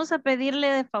sé, vamos a pedirle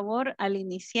de favor al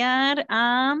iniciar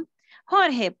a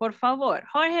Jorge, por favor.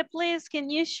 Jorge, please, can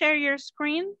you share your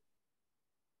screen?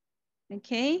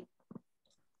 Okay.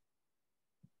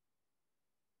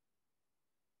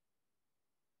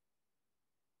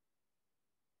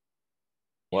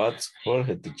 What's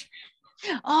Jorge, teacher?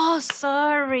 Oh,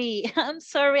 sorry. I'm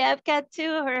sorry. I've got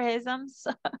two Jorges. I'm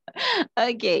sorry.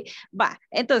 Ok, va.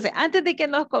 Entonces, antes de que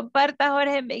nos comparta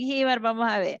Jorge Mengíbar, vamos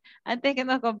a ver. Antes que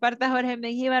nos comparta Jorge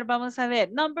Mengíbar, vamos a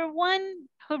ver. Number one,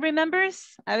 who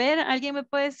remembers? A ver, ¿alguien me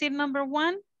puede decir number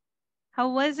one?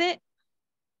 How was it?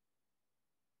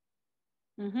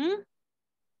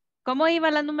 ¿Cómo iba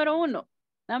la número uno?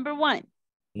 Number one.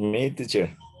 Me,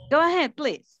 teacher. Go ahead,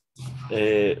 please.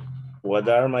 What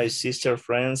are my sister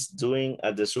friends doing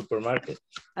at the supermarket?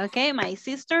 Okay, my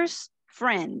sister's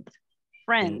friends,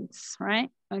 right?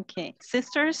 Okay,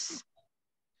 sisters,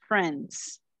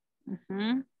 friends.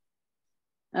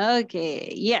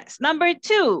 Okay, yes. Number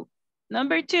two.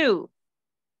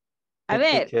 A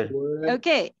ver,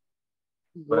 okay.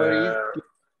 Where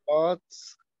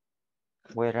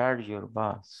are your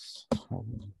boss?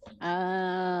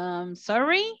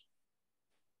 Sorry?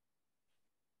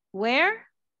 Where?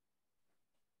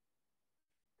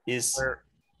 Is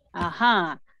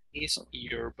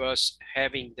your boss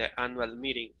having the annual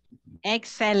meeting?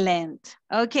 Excellent.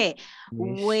 Okay.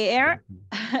 Where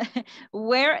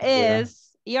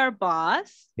is your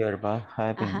boss? Your boss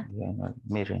having the annual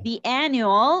meeting. The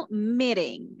annual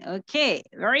meeting. Okay,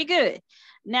 very good.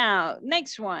 Now,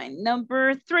 next one,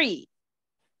 number three.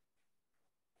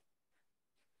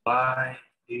 Why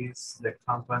is the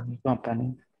company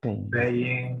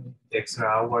paying extra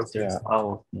hours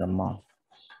the month?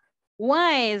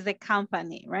 Why is the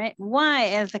company, right?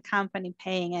 Why is the company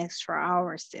paying extra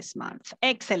hours this month?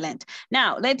 Excellent.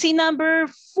 Now, let's see number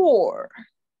four.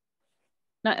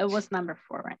 No, it was number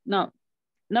four, right? No,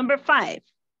 number five.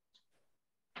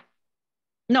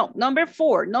 No, number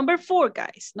four. Number four,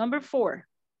 guys. Number four.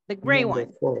 The gray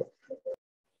one.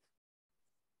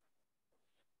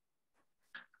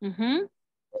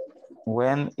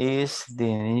 When is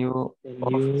the new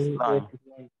office launch?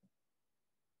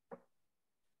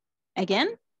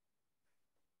 Again?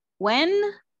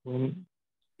 When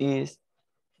is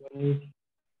the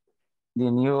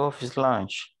new office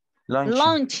launch?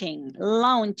 Launching.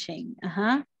 Launching.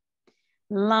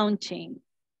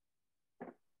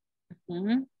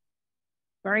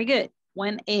 Very good.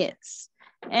 When is.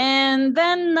 And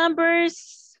then number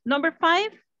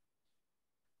five.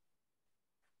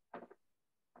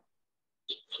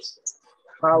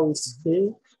 How is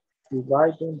he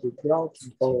dividing the job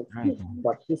for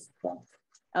participants?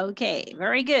 Okay,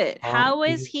 very good. How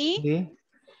is he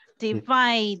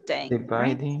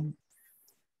dividing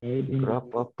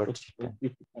group of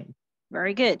participants?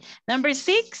 Very good. Number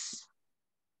six.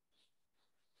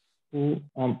 Who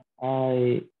am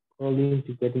I calling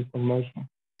to get information?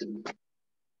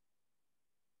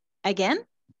 Again?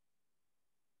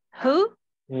 Who?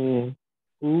 Who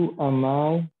am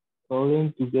I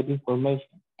calling to get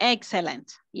information?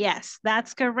 Excellent. Yes,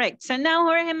 that's correct. So now,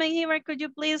 Jorge Mejía, could you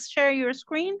please share your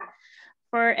screen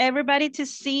for everybody to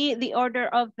see the order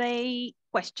of the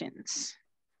questions?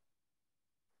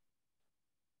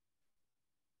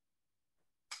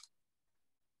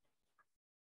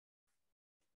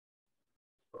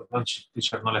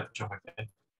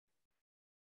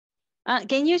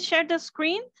 Can you share the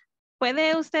screen?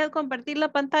 ¿Puede usted compartir la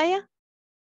pantalla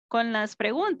con las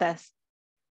preguntas?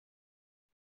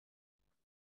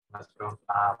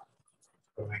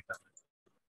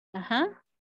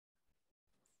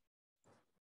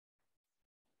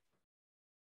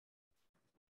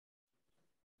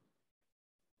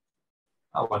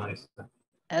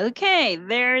 Okay,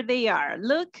 there they are.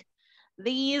 Look,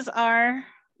 these are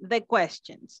the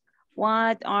questions.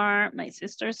 What are my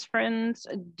sister's friends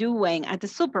doing at the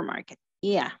supermarket?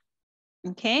 Yeah.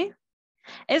 Okay.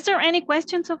 Is there any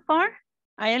question so far?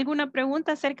 ¿Hay alguna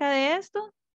pregunta acerca de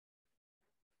esto?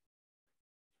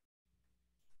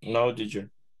 No,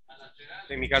 teacher.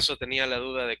 En mi caso tenía la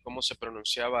duda de cómo se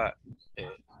pronunciaba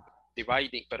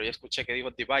dividing, pero ya escuché que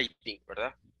dijo dividing,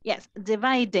 ¿verdad? Yes,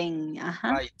 dividing.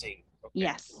 Dividing. Okay.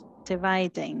 Yes,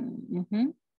 dividing.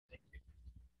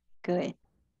 Good.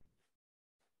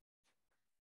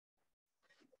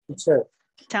 Teacher,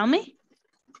 Tell me.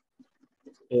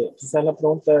 quizás la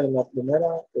pregunta en la primera,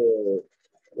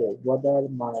 what are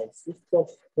my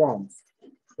sister's friends?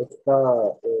 Está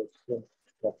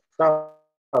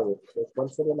contractado. ¿Cuál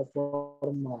sería la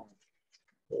forma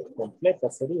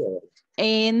completa? Sería,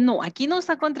 No, aquí no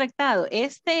está contractado.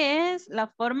 Este es la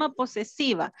forma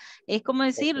posesiva. Es como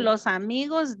decir los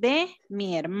amigos de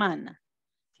mi hermana.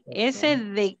 Ese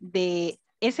de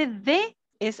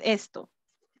es esto.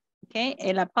 Okay,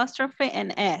 el apóstrofe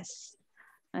en S.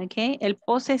 Okay, el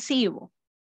posesivo.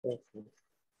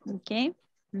 Okay.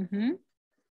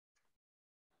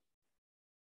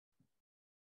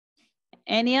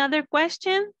 Any other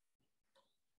question?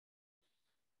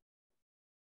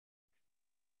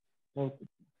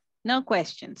 No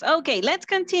questions. Okay, let's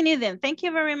continue then. Thank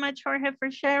you very much, Jorge, for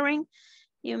sharing.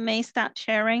 You may start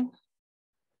sharing.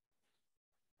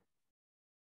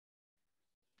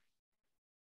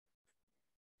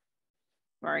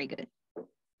 Very good.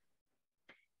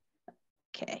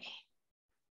 Okay.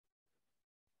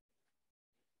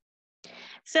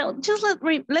 So just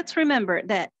let's remember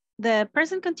that the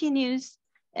present continuous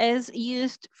is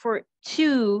used for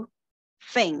two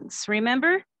things.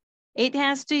 Remember, it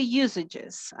has two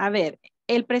usages. A ver,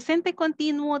 el presente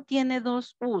continuo tiene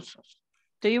dos usos.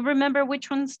 Do you remember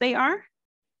which ones they are?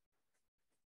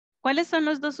 ¿Cuáles son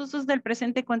los dos usos del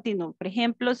presente continuo? Por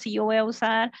ejemplo, si yo voy a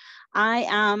usar I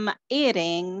am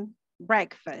eating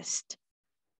breakfast.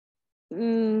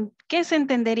 ¿Qué se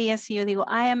entendería si yo digo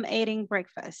I am eating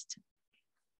breakfast?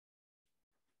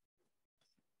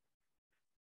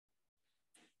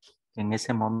 En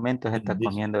ese momento se está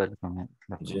comiendo el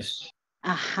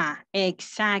Ajá,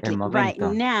 exactly. El Right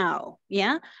momento. now,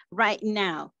 yeah, right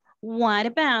now. What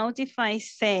about if I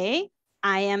say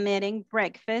I am eating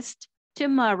breakfast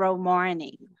tomorrow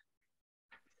morning?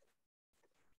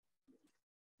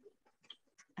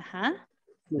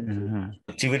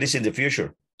 Activities in the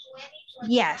future.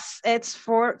 Yes, it's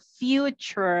for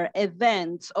future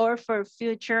events or for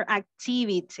future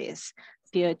activities,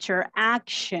 future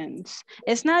actions.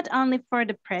 It's not only for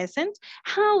the present.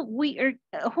 How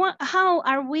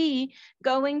are we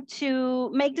going to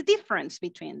make the difference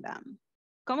between them?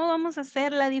 ¿Cómo vamos a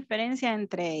hacer la diferencia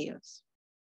entre ellos?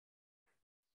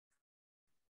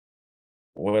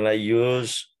 When I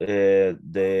use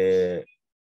the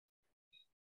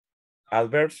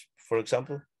adverbs, for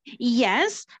example.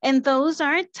 Yes, and those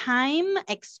are time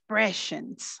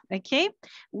expressions, okay?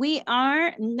 We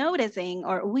are noticing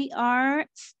or we are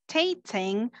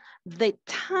stating the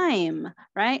time,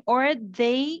 right? Or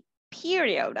the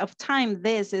period of time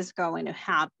this is going to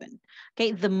happen,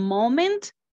 okay? The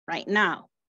moment right now,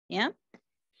 yeah?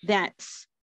 That's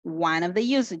one of the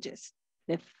usages.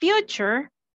 The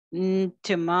future,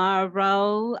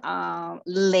 tomorrow,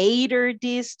 later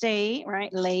this day,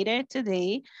 right? Later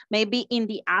today, maybe in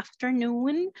the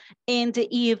afternoon, in the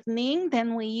evening,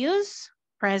 then we use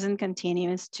present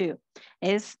continuous too.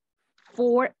 It's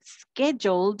for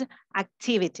scheduled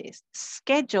activities.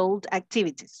 Scheduled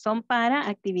activities. Son para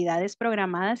actividades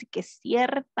programadas y que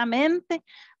ciertamente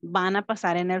van a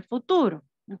pasar en el futuro.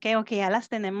 Okay, o que ya las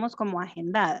tenemos como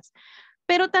agendadas.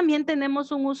 Pero también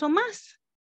tenemos un uso más.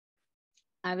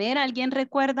 A ver, ¿alguien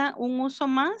recuerda un uso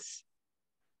más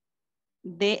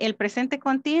del presente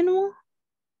continuo?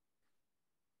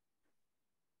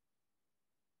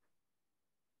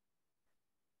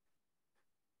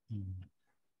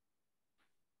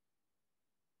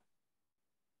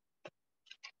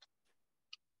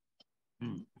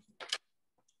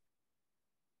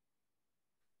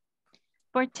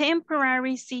 For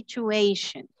temporary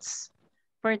situations.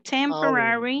 For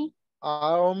temporary.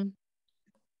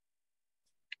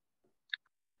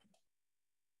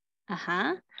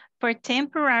 For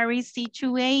temporary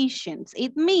situations.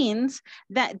 It means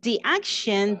that the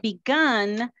action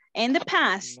began in the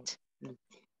past.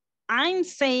 I'm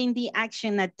saying the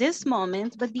action at this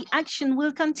moment, but the action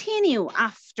will continue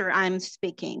after I'm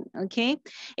speaking, okay?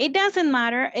 It doesn't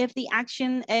matter if the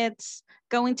action is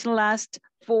going to last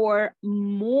for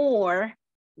more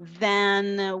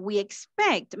than we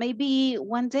expect. Maybe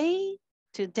 1 day,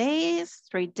 2 days,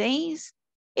 3 days.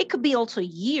 It could be also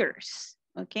years,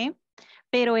 okay?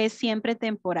 pero es siempre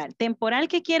temporal. Temporal,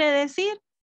 ¿qué quiere decir?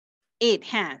 It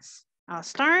has a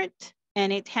start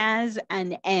and it has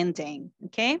an ending,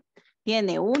 ¿ok?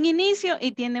 Tiene un inicio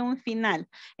y tiene un final.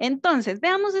 Entonces,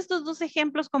 veamos estos dos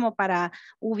ejemplos como para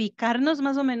ubicarnos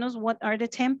más o menos what are the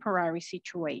temporary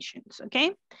situations,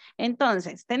 ¿ok?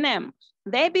 Entonces, tenemos,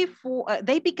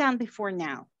 they began before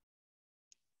now.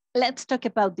 Let's talk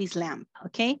about this lamp,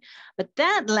 ¿ok? But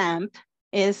that lamp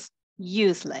is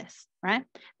useless, right?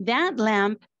 That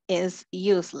lamp is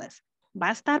useless. ¿Va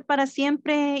a estar para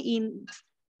siempre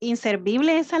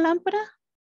inservible esa lámpara?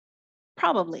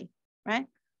 Probably, right?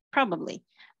 Probably.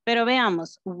 Pero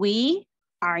veamos, we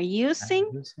are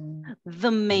using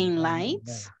the main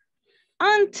lights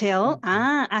until,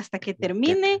 hasta que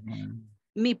termine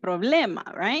mi problema,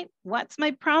 right? What's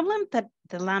my problem? That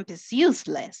the lamp is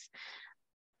useless.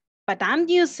 But I'm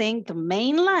using the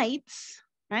main lights,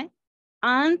 right?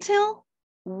 Until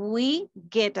we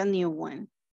get a new one,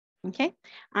 okay?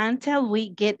 Until we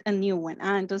get a new one.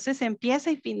 Entonces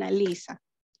empieza y finaliza,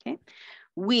 okay?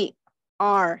 We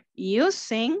are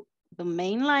using the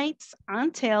main lights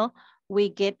until we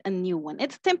get a new one.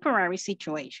 It's a temporary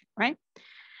situation, right?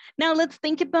 Now let's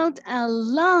think about a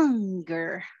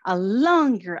longer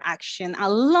action, a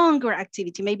longer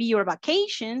activity. Maybe your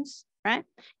vacations, right?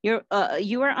 You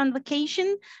are on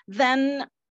vacation, then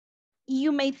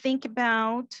you may think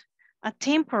about a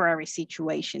temporary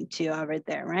situation too over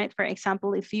there, right? For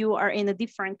example, if you are in a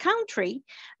different country,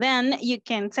 then you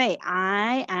can say,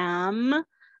 I am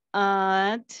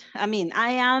in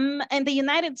the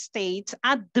United States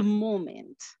at the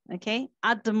moment, okay?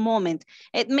 At the moment.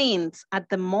 It means at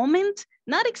the moment,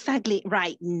 not exactly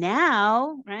right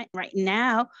now, right? Right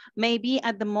now, maybe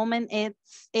at the moment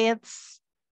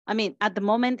at the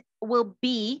moment will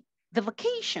be the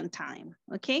vacation time,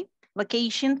 okay?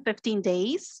 Vacation 15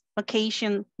 days,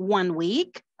 vacation 1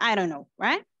 week, I don't know,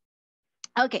 right?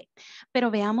 Ok, pero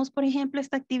veamos, por ejemplo,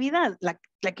 esta actividad,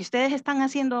 la que ustedes están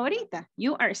haciendo ahorita.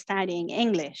 You are studying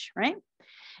English, right?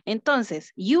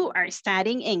 Entonces, you are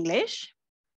studying English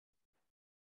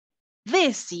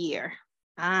this year.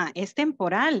 Es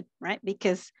temporal, right?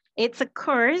 Because it's a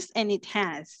course and it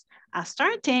has a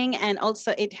starting and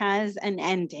also it has an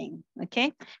ending,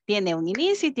 ¿ok? Tiene un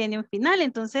inicio y tiene un final,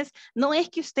 entonces no es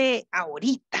que usted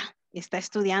ahorita está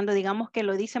estudiando, digamos que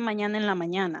lo dice mañana en la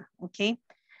mañana, ¿ok?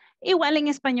 Igual en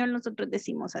español nosotros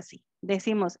decimos así,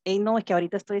 decimos, hey, no, es que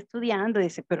ahorita estoy estudiando,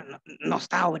 dice, pero no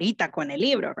está ahorita con el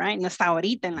libro, right? No está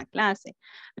ahorita en la clase.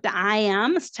 But I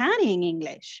am studying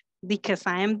English because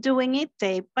I am doing it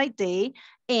day by day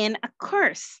in a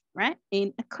course, right?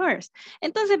 In a course.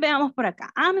 Entonces veamos por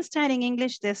acá. I'm studying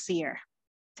English this year.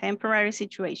 Temporary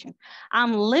situation.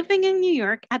 I'm living in New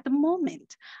York at the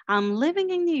moment. I'm living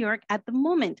in New York at the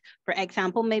moment. For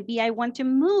example, maybe I want to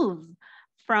move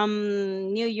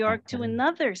from New York to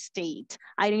another state.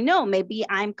 I don't know, maybe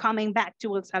I'm coming back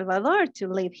to El Salvador to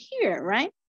live here,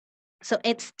 right? So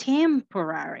it's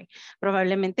temporary.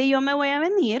 Probablemente yo me voy a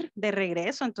venir de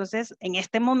regreso, entonces en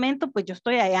este momento pues yo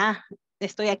estoy allá,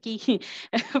 estoy aquí,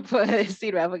 puedo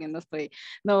decir, ¿verdad? Porque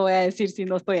no voy a decir si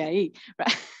no estoy ahí,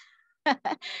 right?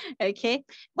 Ok,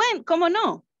 bueno, ¿cómo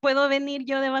no? Puedo venir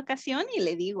yo de vacación y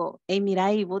le digo, hey,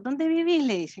 mira, ¿y vos dónde vivís?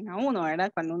 Le dicen a uno,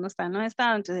 ¿verdad? Cuando uno está en un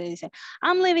estado, entonces dice,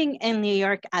 I'm living in New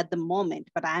York at the moment,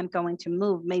 but I'm going to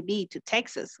move maybe to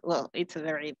Texas. Well, it's a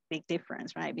very big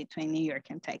difference, right? Between New York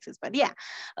and Texas, but yeah.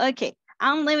 Okay,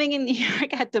 I'm living in New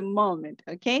York at the moment,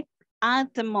 okay?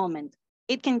 At the moment,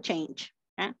 it can change,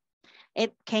 right?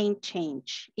 It can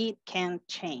change, it can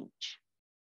change.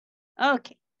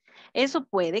 Okay. Eso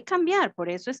puede cambiar, por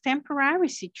eso es temporary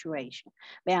situation.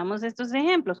 Veamos estos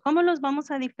ejemplos. ¿Cómo los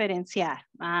vamos a diferenciar?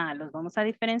 Los vamos a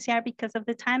diferenciar because of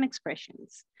the time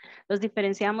expressions. Los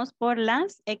diferenciamos por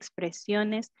las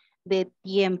expresiones de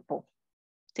tiempo.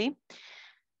 ¿Sí?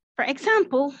 For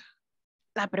example,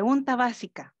 la pregunta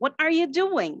básica. What are you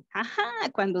doing? Ajá,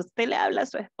 cuando usted le habla a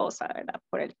su esposa, ¿verdad?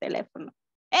 Por el teléfono.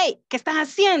 Hey, ¿qué estás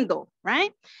haciendo?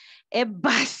 Right? Es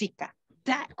básica.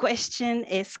 That question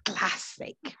is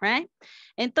classic, right?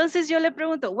 Entonces yo le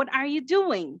pregunto, what are you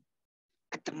doing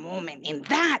at the moment, in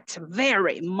that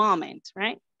very moment,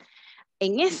 right?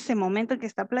 En ese momento que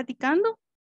está platicando,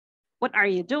 what are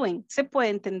you doing? Se puede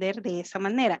entender de esa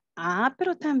manera.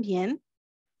 Pero también,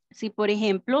 si por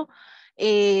ejemplo,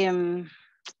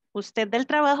 usted del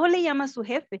trabajo le llama a su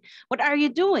jefe, what are you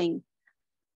doing?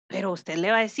 Pero usted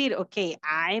le va a decir, okay,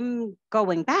 I'm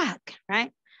going back,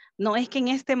 right? No es que en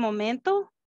este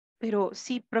momento, pero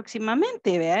sí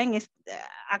próximamente, vean,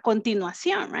 a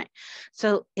continuación, right?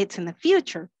 So, it's in the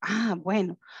future.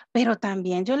 Bueno, pero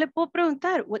también yo le puedo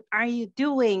preguntar, what are you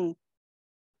doing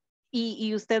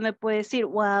Y usted me puede decir,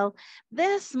 well,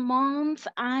 this month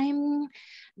I'm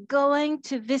going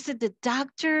to visit the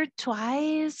doctor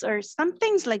twice or some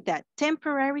things like that.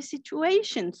 Temporary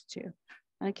situations too.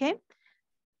 Okay.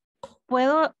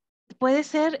 Puede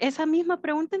ser esa misma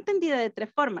pregunta entendida de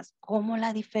 3 formas. ¿Cómo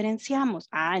la diferenciamos?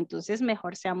 Entonces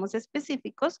mejor seamos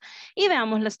específicos y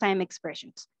veamos los time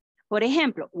expressions. Por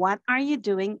ejemplo, what are you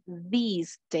doing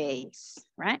these days?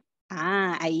 Right?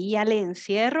 Ahí ya le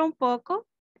encierro un poco.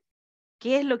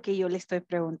 ¿Qué es lo que yo le estoy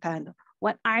preguntando?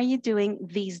 What are you doing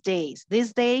these days?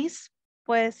 These days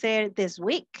puede ser this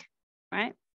week,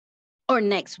 right? Or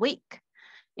next week,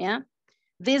 yeah?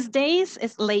 These days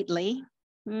is lately,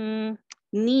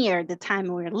 near the time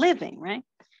we're living, right?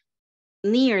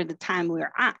 Near the time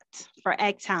we're at. For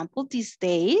example, these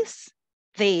days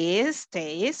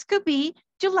could be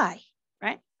July,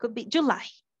 right? Could be July,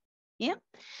 yeah?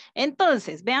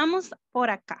 Entonces, veamos por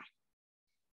acá.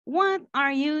 What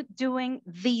are you doing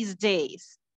these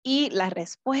days? Y la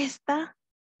respuesta,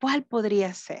 ¿cuál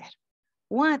podría ser?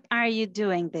 What are you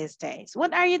doing these days?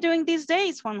 What are you doing these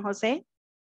days, Juan José?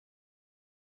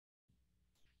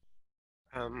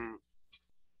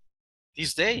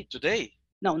 Today.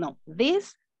 No,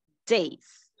 these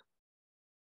days.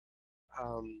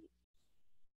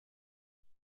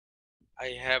 I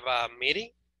have a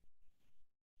meeting.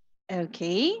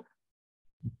 Okay.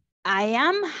 I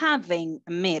am having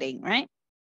a meeting, right?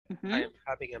 I am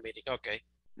having a meeting, okay.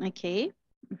 Okay.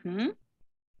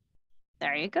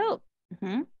 There you go.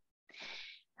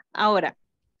 Ahora,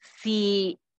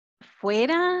 si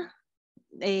fuera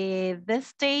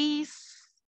these days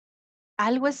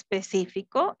algo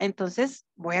específico, entonces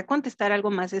voy a contestar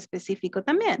algo más específico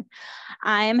también.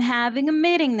 I am having a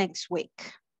meeting next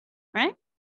week, right?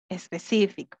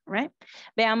 Específico, right?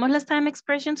 Veamos las time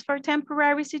expressions for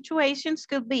temporary situations.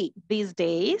 Could be these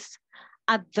days,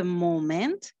 at the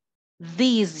moment,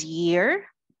 this year,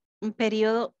 un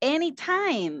periodo,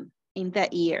 anytime in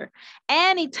that year,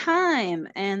 anytime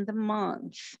in the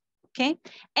month, okay?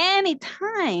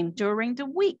 Anytime during the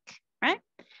week, right?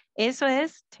 Eso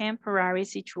es temporary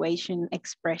situation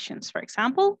expressions. For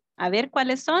example, a ver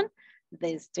cuáles son.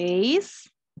 These days,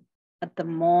 at the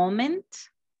moment,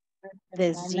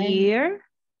 this year,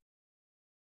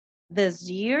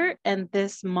 and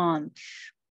this month.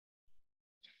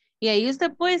 Y ahí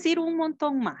usted puede decir un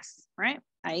montón más, right?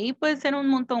 Ahí puede ser un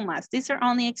montón más. These are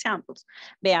only examples.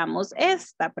 Veamos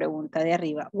esta pregunta de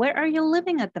arriba. Where are you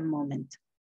living at the moment?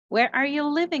 Where are you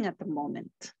living at the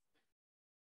moment?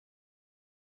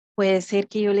 Puede ser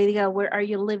que yo le diga, where are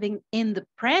you living in the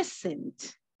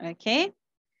present? Okay.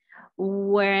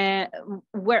 Where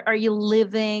are you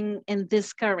living in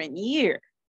this current year?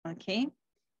 Okay.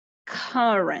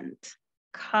 Current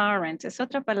es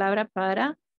otra palabra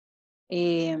para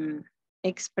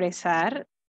expresar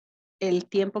el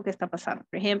tiempo que está pasando.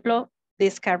 Por ejemplo,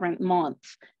 this current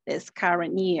month, this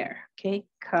current year, okay,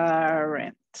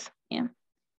 current, yeah,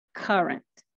 current.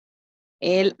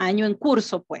 El año en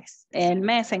curso, pues, el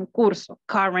mes en curso,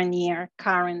 current year,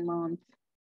 current month,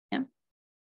 yeah.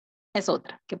 Es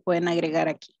otra que pueden agregar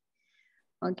aquí,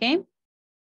 ok.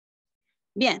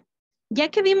 Bien. Ya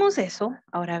que vimos eso,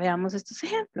 ahora veamos estos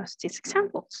ejemplos. These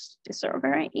examples. These are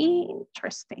very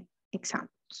interesting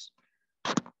examples.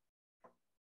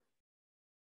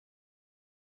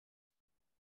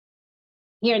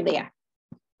 Here they are.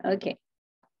 Okay.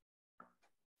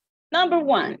 Number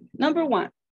one.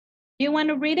 You want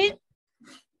to read it?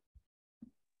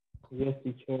 Yes,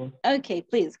 teacher. Okay,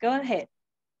 please go ahead.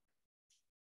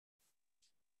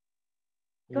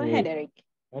 Go ahead, Eric.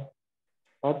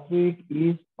 Patrick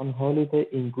is on holiday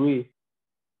in Greece.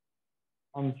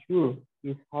 I'm sure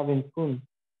he's having fun.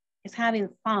 He's having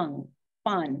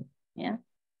fun, yeah.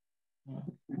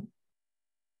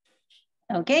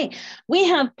 Okay, we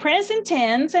have present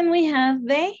tense and we have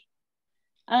the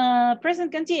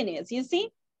present continuous, you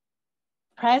see?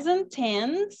 Present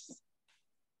tense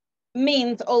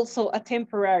means also a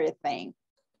temporary thing,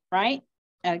 right?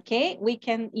 Okay, we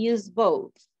can use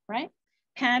both, right?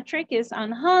 Patrick is on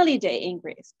holiday in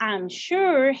Greece. I'm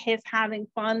sure he's having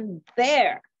fun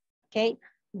there, okay?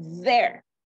 There,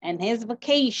 and his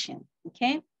vacation,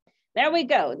 okay? There we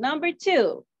go, number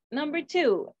two.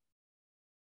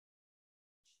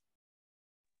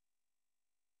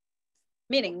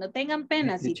 Miren, no tengan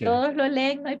pena, si todos lo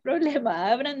leen, no hay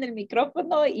problema. Abran el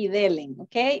micrófono y delen,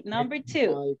 okay? Number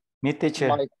two. Me, teacher.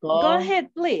 Go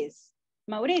ahead, please.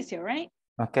 Mauricio, right?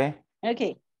 Okay.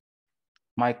 Okay.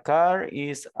 My car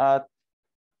is at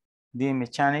the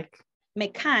mechanic.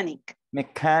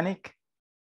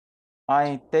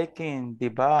 I'm taking the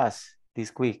bus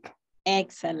this week.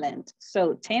 Excellent.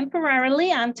 So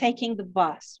temporarily, I'm taking the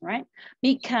bus, right?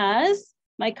 Because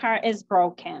my car is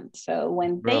broken. So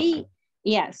when they,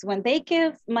 yes, when they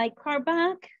give my car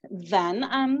back, then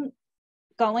I'm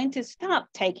going to stop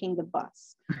taking the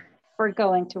bus for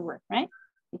going to work, right?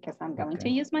 Because I'm going to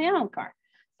use my own car.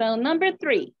 So number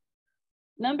three.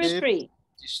 Number three.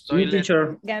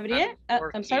 Teacher. Gabriel,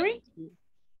 I'm sorry?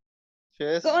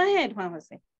 Yes. Go ahead, Juan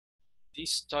Jose.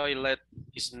 This toilet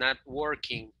is not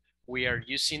working. We are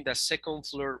using the second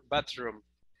floor bathroom.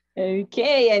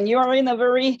 Okay, and you're in a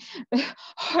very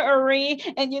hurry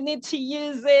and you need to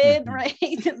use it, right?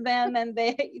 Then and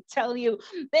they tell you,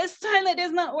 this toilet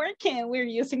is not working. We're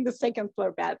using the second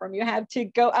floor bathroom. You have to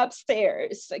go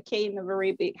upstairs, okay, in a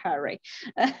very big hurry.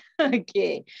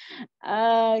 Okay,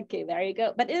 okay, there you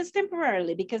go. But it's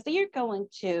temporarily because they are going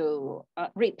to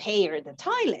repair the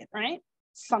toilet, right?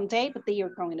 Someday, but they are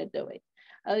going to do it.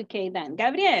 Okay, then,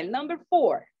 Gabriel, number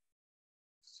 4.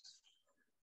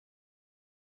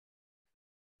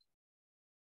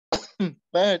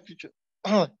 Okay,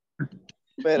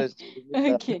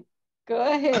 go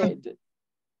ahead.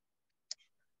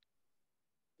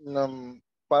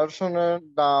 Personal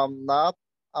not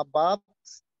about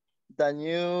the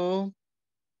new.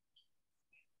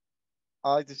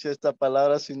 Ay, dice esta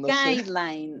palabra si no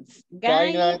Guidelines. sé.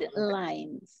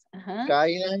 Guidelines.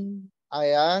 Guidelines. I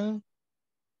am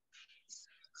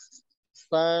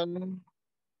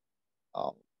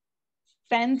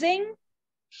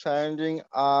sending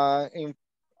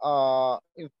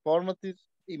informative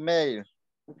email.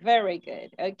 Very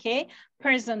good. Okay.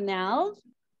 Personnel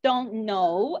don't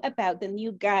know about the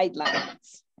new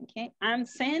guidelines. Okay. I'm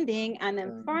sending an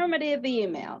informative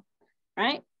email,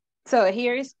 right? So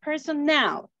here is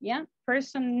personnel. Yeah.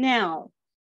 Personnel.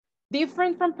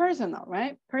 Different from personal,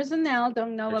 right? Personnel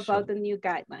don't know about the new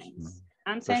guidelines.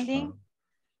 I'm sending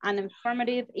an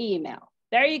informative email.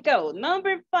 There you go.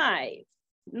 Number 5.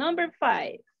 Number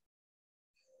 5.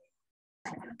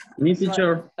 Me,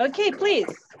 teacher. Okay,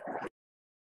 please.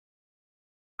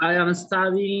 I am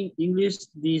studying English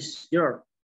this year.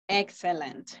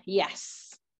 Excellent.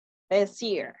 Yes. This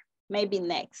year. Maybe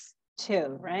next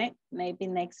too, right? Maybe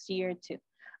next year too.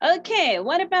 Okay,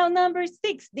 what about number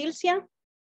 6, Dilcia?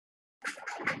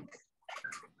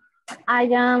 I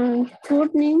am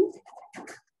turning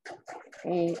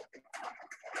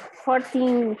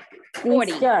 40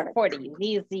 this year. 40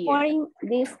 this year. 40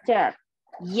 this year.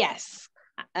 Yes,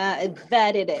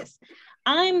 that it is.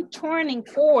 I'm turning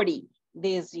 40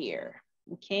 this year.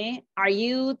 Okay, are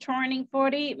you turning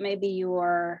 40? Maybe you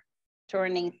are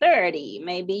turning 30.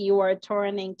 Maybe you are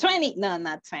turning 20. No,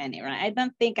 not 20, right? I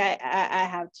don't think I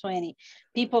have 20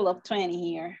 people of 20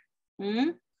 here.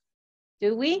 Hmm?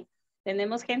 Do we?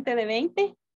 ¿Tenemos gente de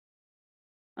 20?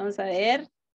 Vamos a ver.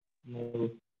 No.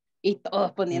 Y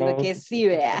todos poniendo que sí,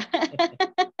 vea.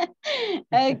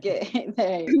 Okay,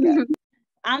 there you go.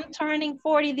 I'm turning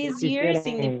 40 this year.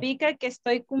 Significa que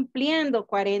estoy cumpliendo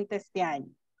 40 este año.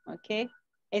 Okay.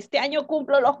 Este año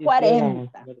cumplo los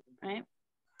 40. Right?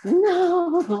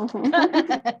 No.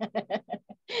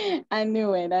 I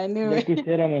knew it. I knew it.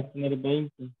 Quisiéramos tener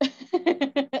 20.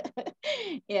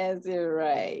 Yes, you're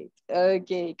right.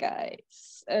 Okay,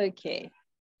 guys. Okay.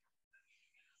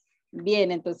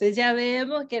 Bien, entonces ya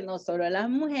vemos que no solo las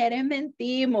mujeres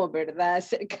mentimos, ¿verdad?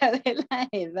 Acerca de la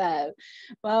edad.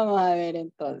 Vamos a ver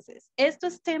entonces. Esto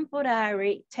es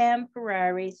temporary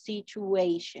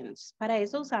situations. Para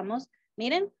eso usamos,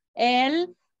 miren,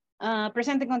 el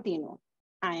presente continuo.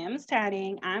 I am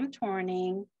studying, I'm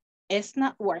turning, it's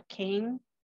not working,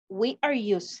 we are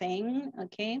using,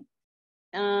 okay?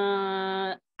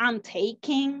 I'm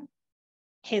taking,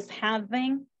 he's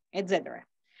having, etc.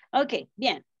 Ok,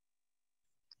 bien.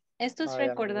 Esto es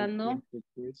recordando.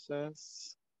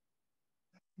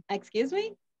 Excuse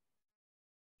me?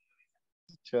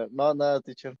 Teacher. No,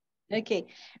 teacher. Okay,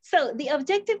 so the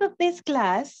objective of this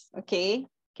class, okay,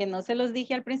 que no se los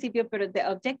dije al principio, pero the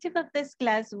objective of this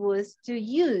class was to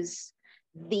use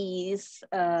these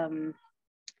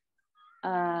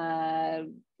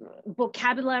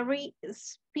vocabulary,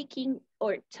 speaking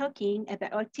or talking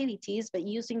about activities, but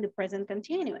using the present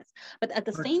continuous. But at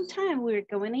the same time, we're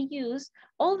going to use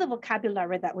all the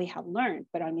vocabulary that we have learned,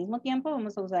 pero al mismo tiempo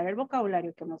vamos a usar el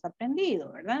vocabulario que hemos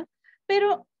aprendido, ¿verdad?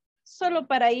 Pero solo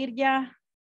para ir ya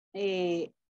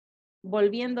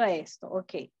volviendo a esto,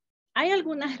 ok. Hay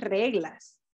algunas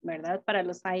reglas, ¿verdad? Para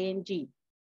los ING.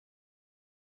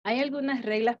 Hay algunas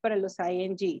reglas para los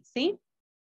ING, ¿sí?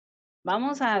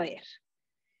 Vamos a ver.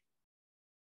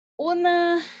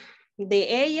 Una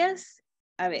de ellas,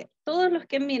 a ver, todos los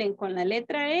que miren con la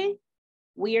letra E,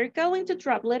 we are going to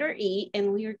drop letter E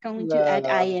and we are going to add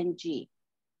ING.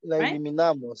 La right?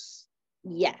 eliminamos.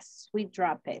 Yes, we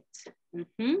drop it.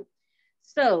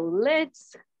 So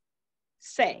let's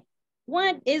say,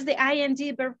 what is the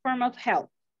ing verb form of help?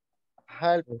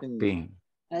 Helping.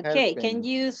 Okay, can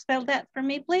you spell that for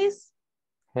me, please?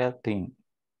 Helping.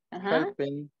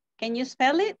 Helping. Can you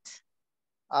spell it?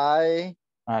 I-N-G.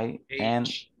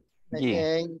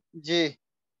 I-N-G.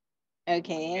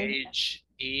 Okay.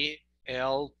 H-E-L-P-I-N-G.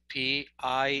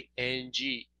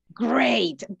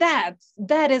 Great. That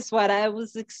is what I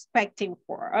was expecting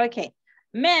for. Okay.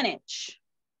 Manage.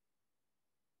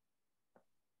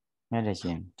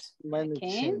 Managing.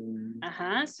 Okay.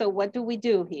 So what do we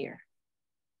do here?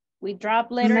 We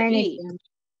drop letter E.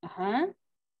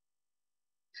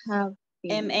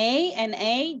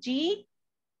 M-A-N-A-G.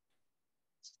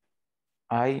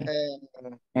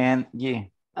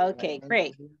 I-N-G. Okay,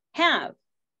 great. Have.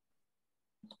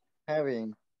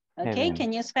 Having. Okay,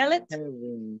 can you spell it?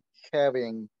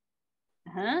 Having.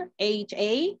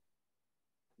 H-A.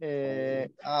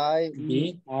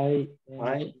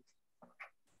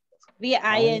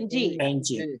 V-I-N-G.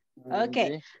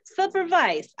 Okay.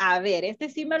 Supervise. A ver, este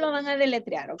sí me lo van a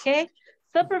deletrear, ¿ok?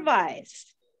 Supervise.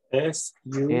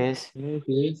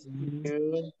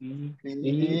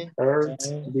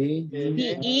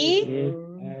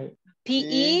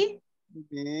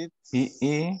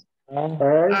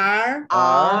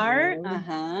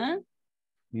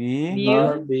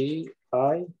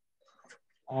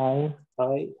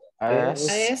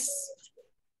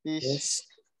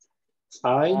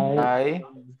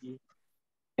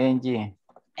 I-N-G.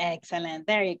 Excellent.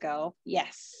 There you go.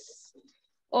 Yes.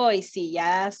 Hoy sí,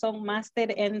 ya son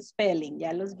master en spelling.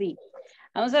 Ya los vi.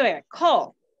 Vamos a ver.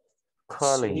 Call.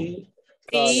 Calling.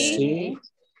 Okay.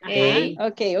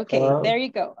 Okay. There you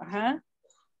go.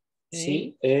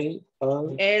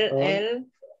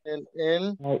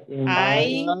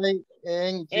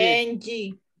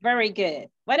 C-A-L-L-I-N-G. Very good.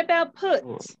 What about put?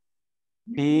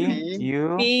 P-U-T-I-N-G.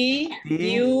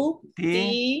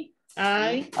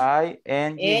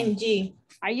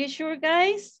 Are you sure,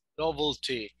 guys? Double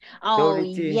T. Oh,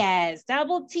 yes.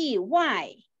 Double T.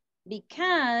 Why?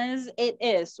 Because it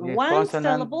is one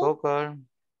syllable. Vocal,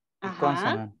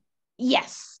 consonant.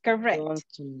 Yes, correct.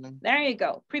 There you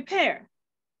go. Prepare.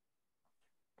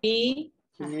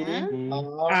 P-R-E-P-A-R-E.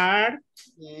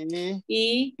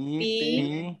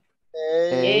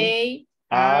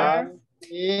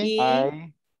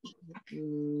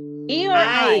 E or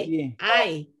I?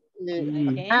 I.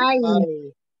 Okay.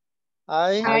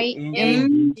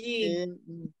 I-N-G.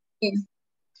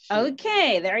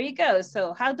 Okay, there you go.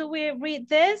 So how do we read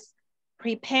this?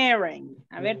 Preparing.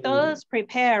 A ver todos,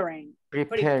 preparing.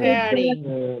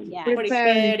 Preparing. Yes.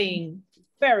 Preparing.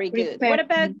 Very good. What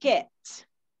about get?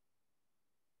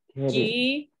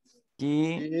 G-E-T-T-I-N-G.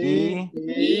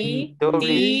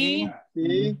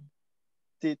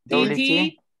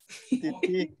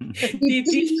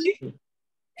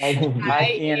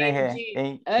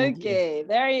 Okay,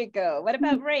 there you go. What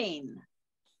about rain?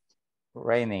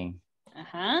 Raining.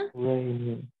 R-A-I-N-G.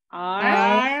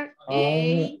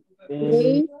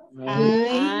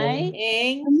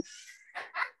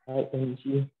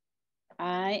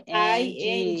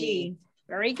 I-N-G.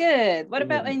 Very good. What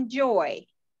about enjoy?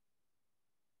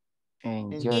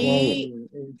 Enjoy.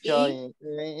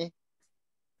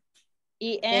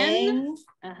 E-N.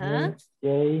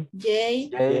 J-O-Y-I-N-G.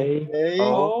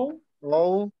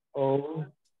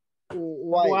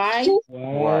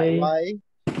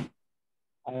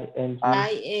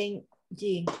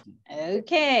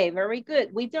 Okay, very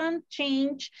good. We don't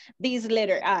change this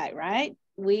letter I, right?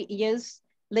 We just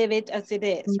leave it as it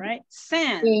is, right?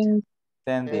 Send.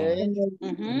 Sending.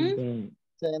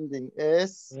 Sending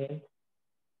S.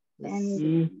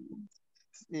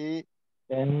 I-N-G.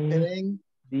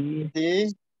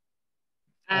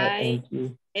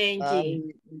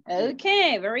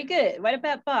 Okay, very good. What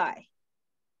about buy?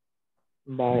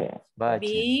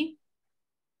 B.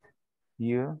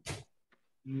 U.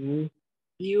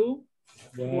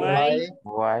 Y.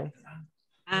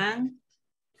 N-G.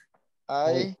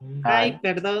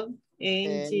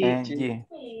 N-G.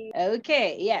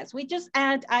 Okay, yes, we just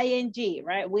add ing,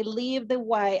 right? We leave the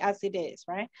y as it is,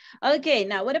 right? Okay,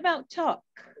 now what about talk?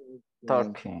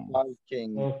 Talking. Okay.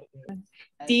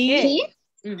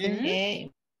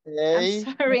 I'm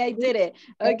sorry, I did it.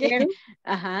 Okay.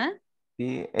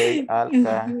 T-A-L-K-I.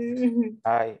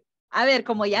 A ver,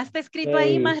 como ya está escrito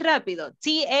ahí más rápido.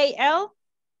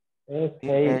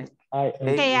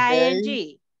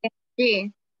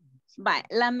 T-A-L-K-I-N-G. Vale,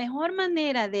 la mejor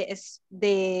manera de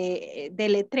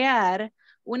deletrear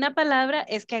una palabra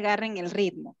es que agarren el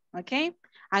ritmo, ¿ok?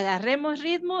 Agarremos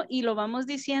ritmo y lo vamos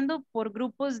diciendo por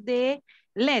grupos de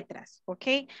letras, ¿ok?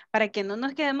 Para que no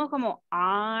nos quedemos como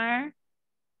R-A-I,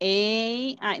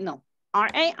 no,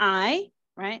 R-A-I,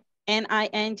 right?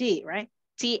 N-I-N-G, right?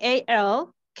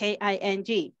 T-A-L-K-I-N-G,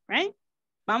 right?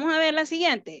 Vamos a ver la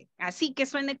siguiente. Así que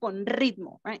suene con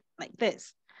ritmo, right? Like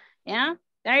this. Yeah?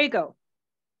 There you go.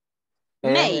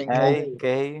 Make.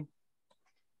 M-A-K.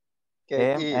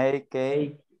 K-E.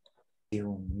 M-A-K.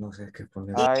 No sé qué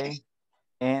poner.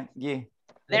 I-N-G.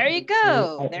 There you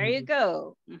go. There you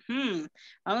go.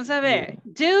 Vamos a ver.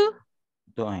 Do.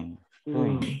 Doing.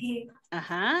 We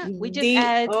just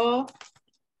add.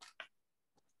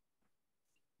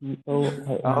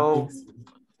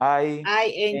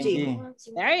 O-I-N-G.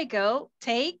 There you go.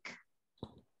 Take.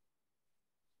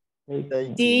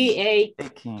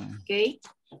 T-A-K.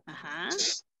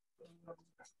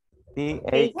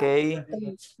 T-A-K-I-N-G.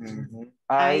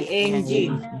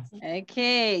 Ok,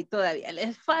 todavía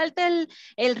les falta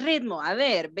el ritmo. A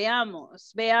ver,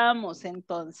 veamos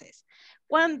entonces.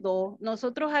 Cuando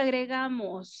nosotros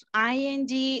agregamos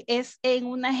ing es en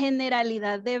una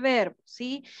generalidad de verbos,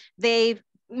 ¿sí? They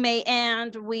may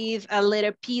end with a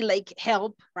letter P like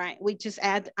help, right? We just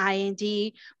add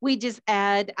ing. We just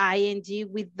add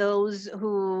ing with those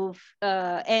who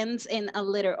ends in a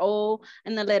letter O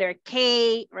and a letter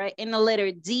K, right? And a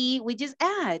letter D, we just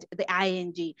add the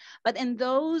ing. But in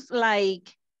those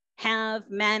like have,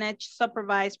 manage,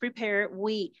 supervise, prepare,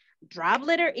 we drop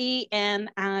letter E and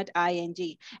add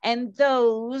ing. And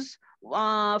those,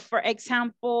 for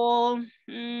example,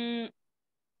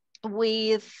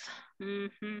 with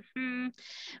the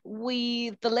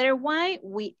letter Y,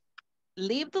 we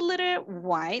leave the letter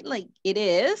Y like it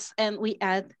is, and we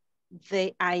add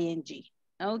the ing,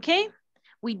 okay?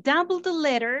 We double the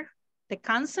letter, the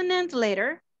consonant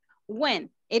letter,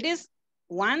 when it is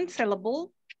one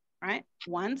syllable, right?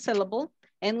 One syllable,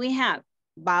 and we have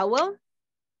vowel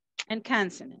and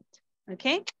consonant,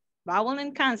 okay? Vowel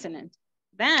and consonant.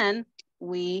 Then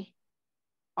we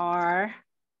are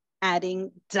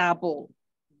adding double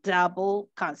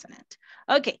consonant.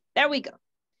 Okay, there we go.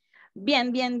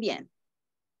 Bien.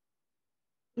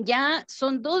 Ya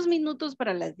son 2 minutos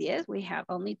para las 10. We have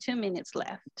only 2 minutes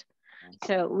left.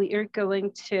 So we are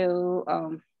going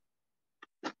to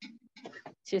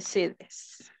see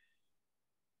this.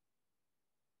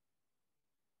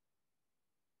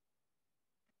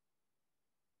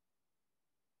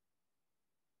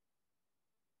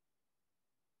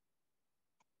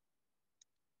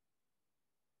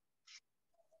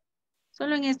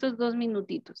 Solo en estos 2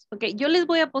 minutitos. Ok, yo les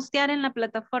voy a postear en la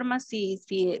plataforma si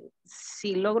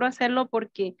logro hacerlo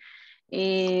porque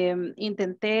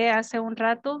intenté hace un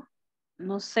rato.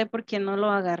 No sé por qué no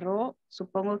lo agarró.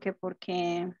 Supongo que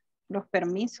porque los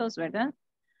permisos, ¿verdad?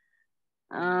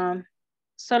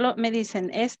 Solo me dicen,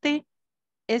 este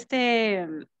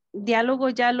diálogo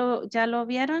ya lo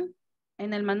vieron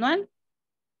en el manual.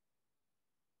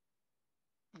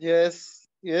 Yes,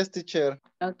 teacher.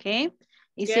 Ok.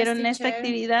 ¿Hicieron esta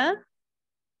actividad?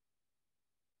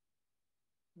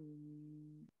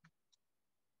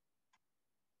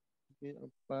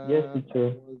 Yes,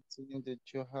 teacher.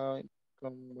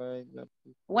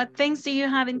 What things do you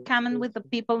have in common with the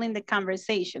people in the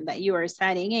conversation that you are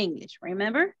studying English?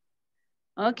 Remember?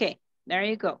 Okay, there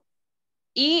you go.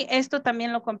 Y esto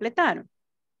también lo completaron,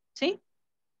 ¿sí?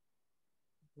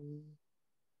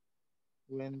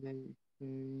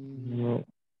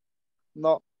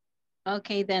 No.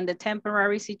 Okay, then the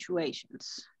temporary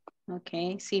situations.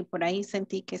 Okay, sí, por ahí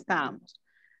sentí que estábamos.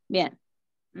 Bien.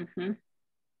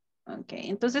 Ok,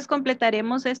 entonces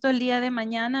completaremos esto el día de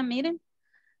mañana, miren.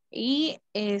 Y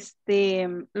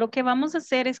lo que vamos a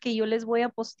hacer es que yo les voy a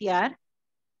postear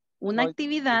una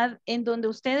actividad en donde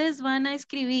ustedes van a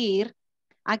escribir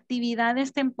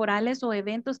actividades temporales o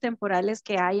eventos temporales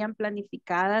que hayan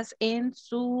planificadas en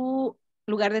su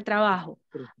lugar de trabajo.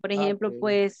 Por ejemplo,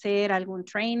 puede ser algún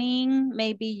training,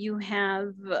 maybe you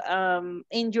have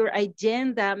in your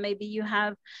agenda, maybe you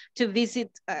have to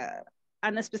visit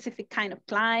on a specific kind of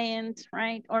client,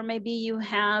 right? Or maybe you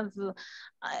have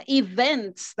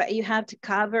events that you have to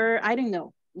cover. I don't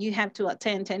know. You have to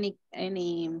attend any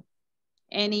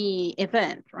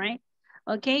event, right?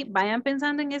 Ok, vayan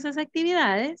pensando en esas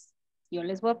actividades. Yo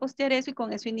les voy a postear eso y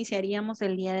con eso iniciaríamos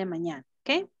el día de mañana,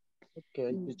 ok?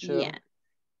 Okay, teacher. Bien.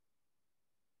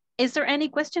 Is there any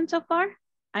question so far?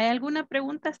 ¿Hay alguna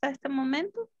pregunta hasta este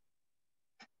momento?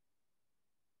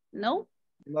 No?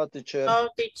 No, teacher. No,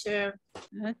 teacher.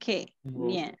 Ok,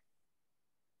 bien.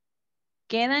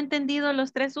 ¿Queda entendido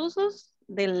los 3 usos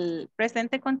del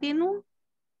presente continuo?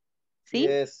 ¿Sí?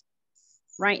 Yes.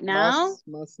 Right now.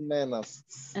 Más menos.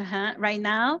 Right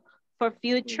now, for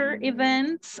future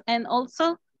events and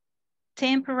also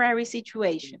temporary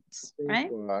situations,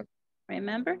 right?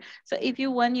 Remember? So if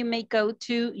you want, you may go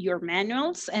to your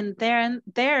manuals and then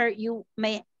there you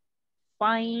may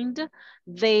find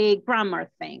the grammar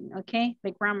thing, okay?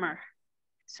 The grammar.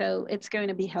 So it's going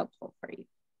to be helpful for you.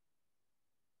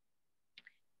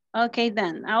 Okay,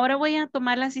 then. Ahora voy a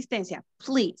tomar la asistencia.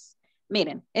 Please.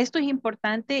 Miren, esto es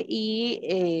importante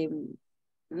y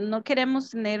no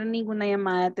queremos tener ninguna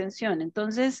llamada de atención.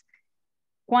 Entonces,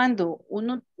 cuando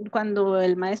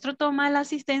el maestro toma la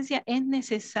asistencia, es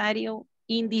necesario,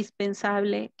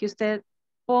 indispensable que usted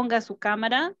ponga su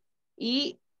cámara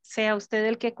y sea usted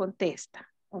el que contesta,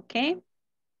 ¿ok?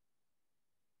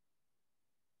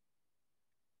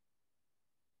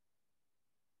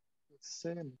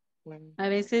 A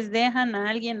veces dejan a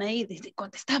alguien ahí, de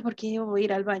contestar porque yo voy a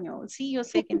ir al baño. Sí, yo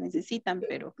sé que necesitan,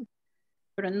 pero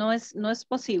no es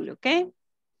posible, ¿ok?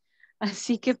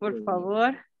 Así que por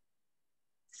favor,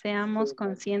 seamos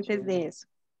conscientes de eso.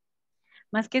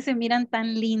 Más que se miran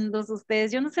tan lindos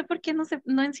ustedes. Yo no sé por qué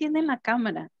no encienden la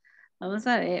cámara. Vamos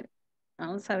a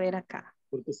ver acá.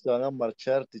 Porque se van a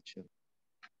marchar, teacher.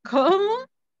 ¿Cómo?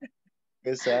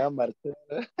 Que se van a marchar.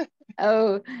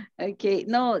 Oh, okay.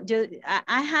 No,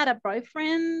 I had a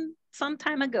boyfriend some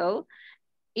time ago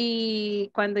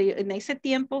y en ese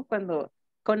tiempo, cuando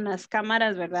con las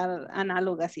cámaras, ¿verdad?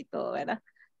 Análogas y todo, ¿verdad?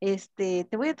 Te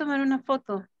voy a tomar una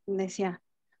foto. Y me decía,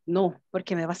 no,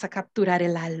 porque me vas a capturar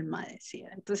el alma, decía.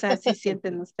 Entonces así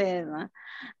sienten ustedes, ¿no?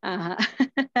 Ajá.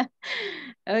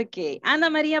 Ok. Ana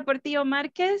María Portillo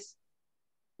Márquez.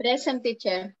 Present,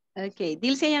 teacher. Ok.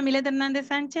 Dilcia Yamilet Hernández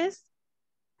Sánchez.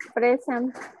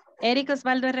 Present. Eric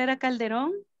Osvaldo Herrera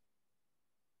Calderón.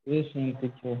 Present,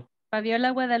 teacher. Fabiola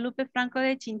Guadalupe Franco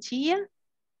de Chinchilla.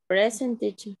 Present,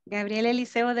 teacher. Gabriel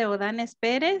Eliseo de Odanes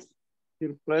Pérez.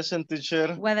 Present,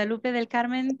 teacher. Guadalupe del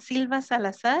Carmen Silva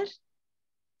Salazar.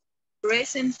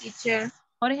 Present, teacher.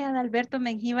 Jorge Adalberto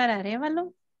Mengíbar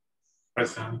Arévalo.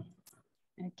 Present.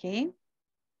 Ok.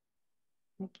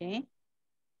 Ok.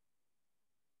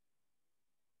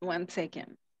 One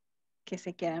second. Que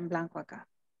se queda en blanco acá.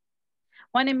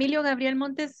 Juan Emilio Gabriel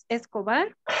Montes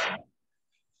Escobar.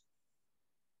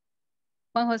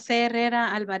 Juan José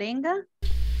Herrera Alvarenga.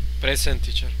 Present,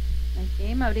 teacher.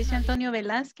 Ok. Mauricio Antonio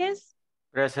Velázquez.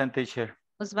 Present, teacher.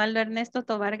 Osvaldo Ernesto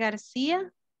Tobar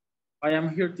García. I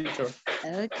am here, teacher.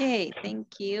 Ok, thank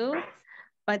you.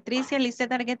 Patricia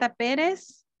Lisette Argueta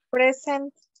Pérez.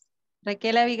 Present.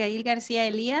 Raquel Abigail García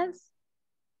Elías.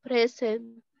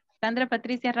 Present. Sandra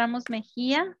Patricia Ramos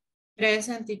Mejía.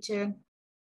 Present, teacher.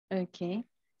 Ok.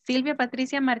 Silvia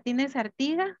Patricia Martínez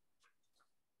Artiga.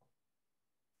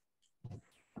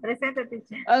 Presente,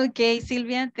 teacher. Ok,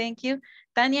 Silvia, thank you.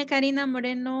 Tania Karina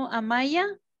Moreno Amaya.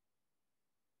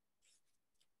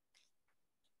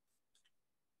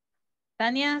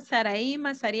 Tania Saraí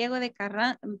Mazariego de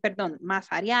Carranza, perdón,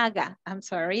 Mazariaga, I'm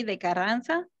sorry, de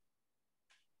Carranza.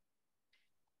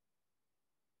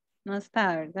 No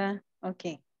está, ¿verdad?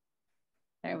 Ok.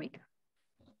 There we go.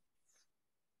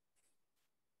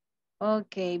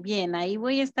 Ok, bien, ahí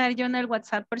voy a estar yo en el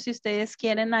WhatsApp por si ustedes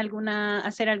quieren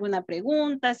hacer alguna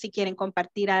pregunta, si quieren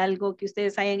compartir algo que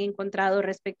ustedes hayan encontrado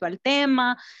respecto al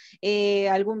tema,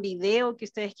 algún video que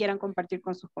ustedes quieran compartir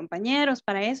con sus compañeros.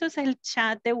 Para eso es el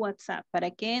chat de WhatsApp, para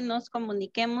que nos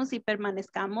comuniquemos y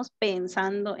permanezcamos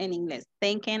pensando en inglés,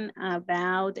 thinking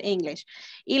about English.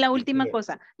 Y la última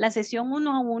cosa, la sesión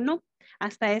 1 a 1,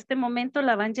 hasta este momento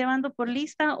la van llevando por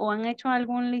lista o han hecho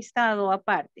algún listado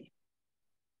aparte.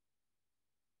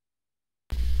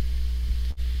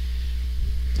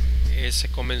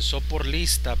 Se comenzó por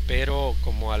lista, pero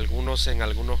como en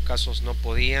algunos casos no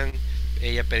podían,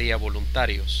 ella pedía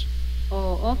voluntarios.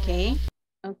 Oh, ok,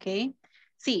 ok.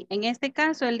 Sí, en este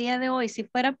caso, el día de hoy, si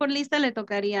fuera por lista, le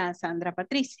tocaría a Sandra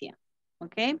Patricia,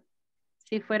 ok.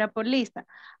 Si fuera por lista.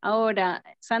 Ahora,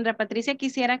 Sandra Patricia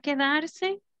quisiera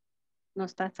quedarse. ¿No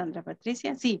está Sandra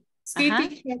Patricia? Sí. Sí, Ajá.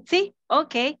 Sí,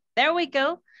 ok, there we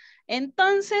go.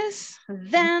 Entonces,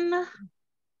 then...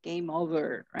 Game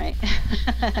over, right?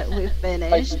 We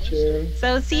finished.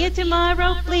 So see you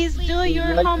tomorrow. Please do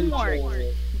your homework.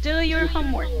 Do your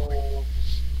homework.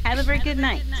 Have a very good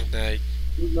night. Good night.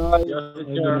 Good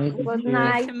night. Good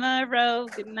night. Tomorrow.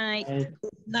 Good night. Good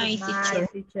night, teacher.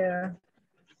 Teacher.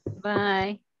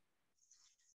 Bye.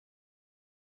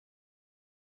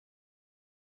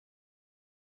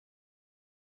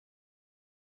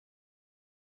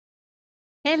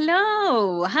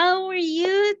 Hello, how are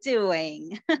you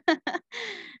doing?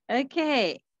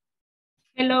 Okay.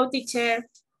 Hello, teacher.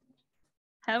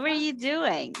 How are you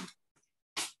doing?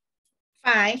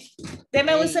 Fine.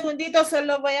 Deme un segundito,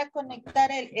 solo voy a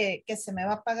conectar que se me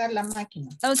va a apagar la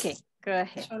máquina. Okay, go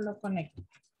ahead. Solo conecto.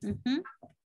 Ujú.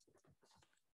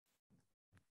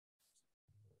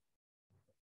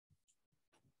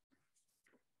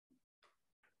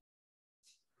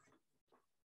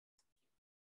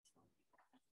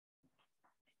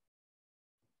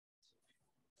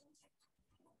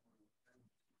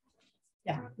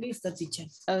 Ya, listo, teacher.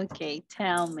 Okay,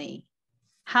 tell me.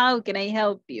 How can I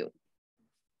help you?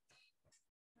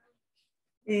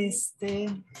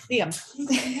 Dígame.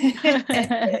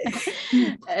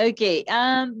 Ok,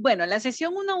 bueno, la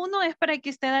sesión 1-1 es para que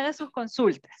usted haga sus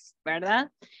consultas,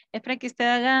 ¿verdad? Es para que usted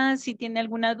haga si tiene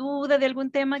alguna duda de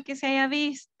algún tema que se haya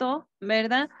visto,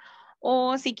 ¿verdad?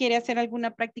 O si quiere hacer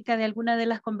alguna práctica de alguna de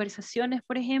las conversaciones,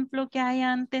 por ejemplo, que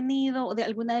hayan tenido o de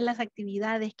alguna de las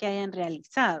actividades que hayan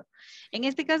realizado. En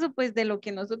este caso, pues de lo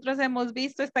que nosotros hemos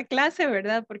visto esta clase,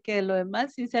 ¿verdad? Porque de lo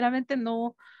demás, sinceramente,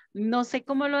 no sé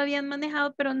cómo lo habían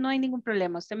manejado, pero no hay ningún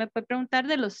problema. Usted me puede preguntar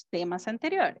de los temas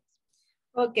anteriores.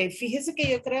 Ok, fíjese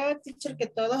que yo creo, teacher, que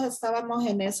todos estábamos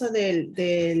en eso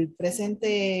del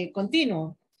presente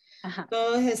continuo. Ajá.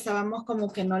 Todos estábamos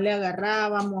como que no le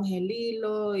agarrábamos el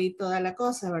hilo y toda la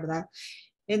cosa, ¿verdad?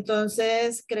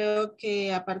 Entonces, creo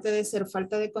que aparte de ser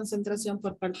falta de concentración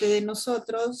por parte de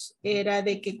nosotros, era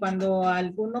de que cuando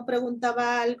alguno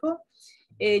preguntaba algo,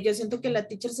 yo siento que la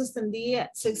teacher se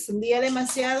extendía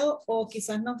demasiado o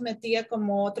quizás nos metía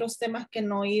como otros temas que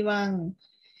no iban,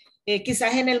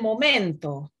 quizás en el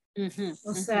momento.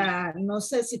 O sea, no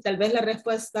sé si tal vez la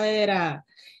respuesta era,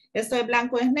 esto es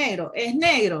blanco, es negro. Es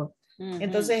negro.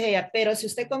 Entonces ella, pero si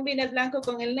usted combina el blanco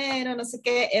con el negro, no sé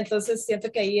qué, entonces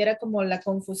siento que ahí era como la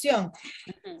confusión.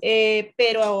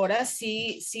 Pero ahora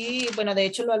sí, bueno, de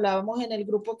hecho lo hablábamos en el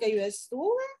grupo que yo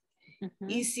estuve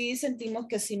y sí sentimos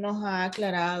que sí nos ha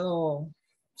aclarado,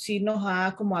 sí nos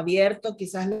ha como abierto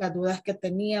quizás las dudas que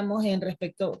teníamos en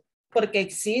respecto, porque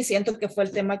sí siento que fue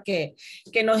el tema que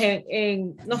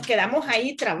nos quedamos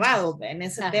ahí trabados en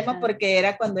ese tema, porque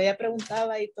era cuando ella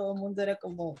preguntaba y todo el mundo era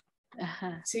como,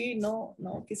 sí, no,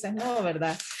 quizás no,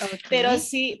 ¿verdad? Okay.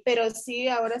 Pero sí,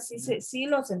 ahora sí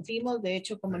lo sentimos, de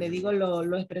hecho, como le digo,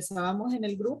 lo expresábamos en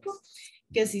el grupo,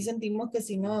 que sí sentimos que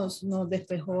sí nos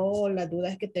despejó las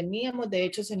dudas que teníamos, de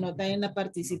hecho se nota en la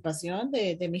participación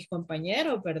de mis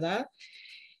compañeros, ¿verdad?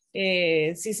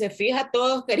 Si se fija,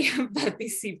 todos querían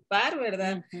participar,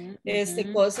 ¿verdad?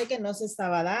 Cosa que no se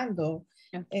estaba dando.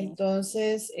 Okay.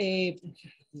 Entonces,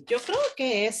 yo creo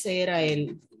que ese era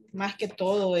más que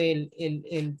todo el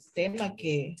tema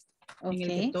en el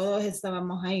que todos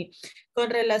estábamos ahí. Con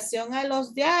relación a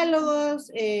los diálogos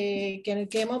que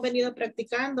hemos venido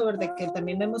practicando, ¿verdad? Que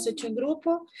también lo hemos hecho en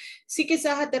grupo, sí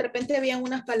quizás de repente habían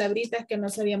unas palabritas que no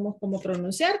sabíamos cómo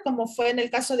pronunciar, como fue en el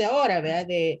caso de ahora, ¿verdad?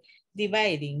 De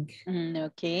dividing.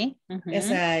 Ok. O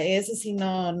sea, ese sí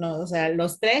no, o sea,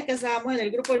 los tres que estábamos en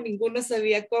el grupo, ninguno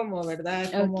sabía cómo,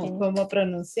 ¿verdad? Cómo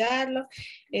pronunciarlo.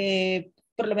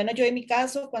 Por lo menos yo en mi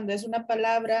caso, cuando es una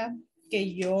palabra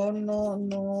que yo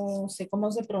no sé cómo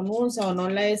se pronuncia o no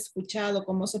la he escuchado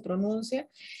cómo se pronuncia,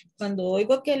 cuando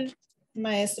oigo que el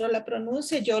maestro la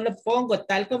pronuncia, yo lo pongo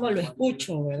tal como lo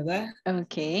escucho, ¿verdad?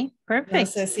 Ok, perfecto. No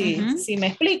sé si me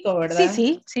explico, ¿verdad?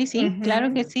 Sí,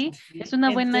 claro que sí. Es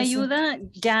una buena ayuda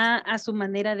ya a su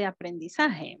manera de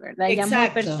aprendizaje, ¿verdad? Exacto. Ya muy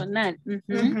personal.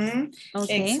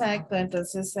 Okay. Exacto,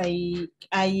 entonces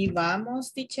ahí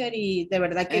vamos, teacher, y de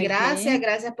verdad que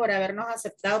gracias por habernos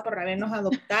aceptado, por habernos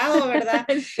adoptado, ¿verdad?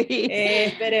 Sí.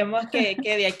 Esperemos que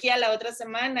de aquí a la otra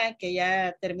semana, que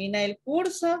ya termina el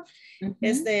curso,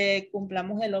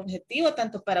 cumplamos el objetivo,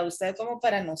 tanto para usted como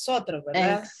para nosotros,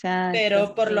 ¿verdad? Exacto.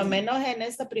 Pero por lo menos en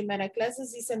esta primera clase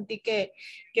sí sentí que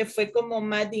fue como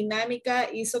más dinámica,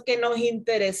 hizo que nos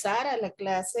interesara la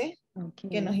clase.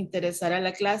 Que nos interesara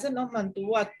la clase, nos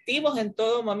mantuvo activos en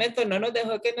todo momento, no nos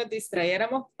dejó que nos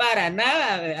distrayéramos para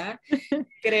nada, ¿verdad?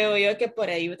 Creo yo que por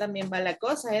ahí también va la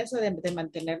cosa, eso de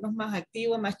mantenernos más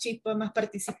activos, más chispa, más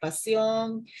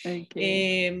participación.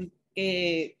 Sí,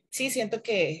 siento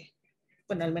que,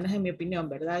 bueno, al menos en mi opinión,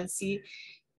 ¿verdad? Sí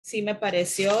me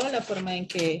pareció la forma en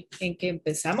que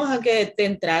empezamos, aunque de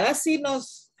entrada sí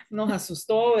nos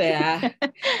asustó, ¿verdad?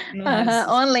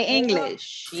 Only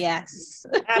English, yes.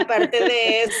 Aparte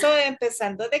de eso,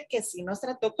 empezando de que sí nos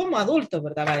trató como adultos,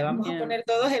 ¿verdad? Vale, vamos a poner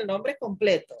todos el nombre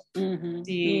completo.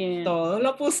 Y todos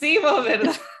lo pusimos,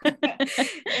 ¿verdad?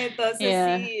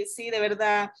 Entonces sí, de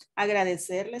verdad,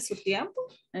 agradecerle su tiempo.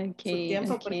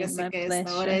 Porque sé que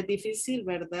esta hora es difícil,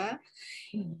 ¿verdad?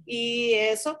 Y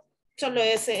eso, solo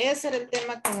ese era el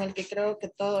tema con el que creo que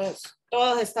todos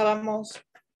estábamos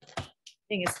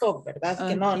en stop, ¿verdad?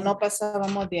 Que no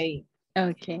pasábamos de ahí.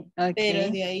 Okay, okay.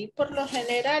 Pero de ahí, por lo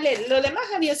general, lo demás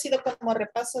había sido como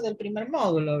repaso del primer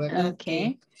módulo, ¿verdad?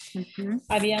 Okay.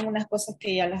 Habían unas cosas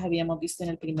que ya las habíamos visto en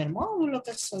el primer módulo,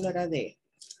 que solo era de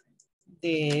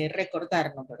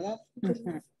recordarnos, ¿verdad?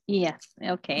 Yes,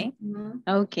 okay.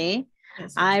 Okay.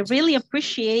 I really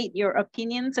appreciate your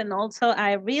opinions, and also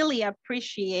I really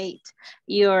appreciate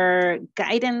your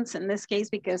guidance in this case,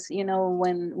 because, you know,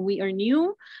 when we are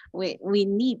new, we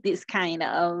need this kind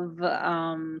of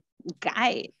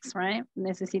guides, right?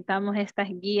 Necesitamos estas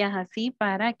guías así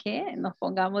para que nos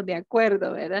pongamos de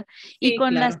acuerdo, ¿verdad? Y Sí, con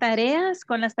claro. las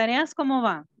tareas, ¿cómo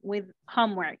va? With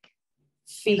homework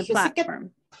in the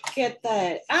platform. ¿Qué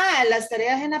tal? Las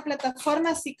tareas en la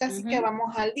plataforma sí casi que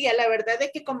vamos al día. La verdad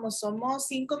es que como somos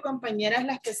 5 compañeras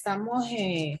las que estamos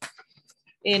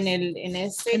en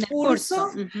este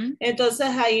curso, entonces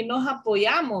ahí nos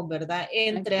apoyamos, ¿verdad?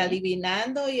 Entre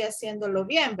adivinando y haciéndolo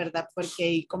bien, ¿verdad?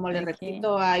 Porque como les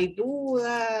repito, hay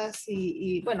dudas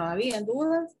y bueno, habían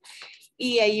dudas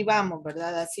y ahí vamos,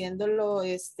 ¿verdad? Haciéndolo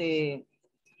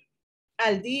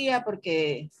al día,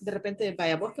 porque de repente,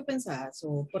 vaya, ¿vos qué pensás?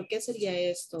 ¿O por qué sería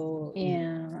esto?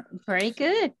 Yeah, very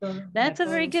good. That's a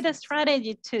very good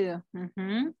strategy too.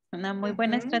 Una muy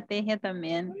buena estrategia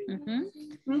también.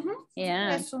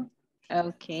 Yeah. Eso.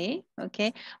 Okay,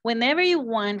 okay. Whenever you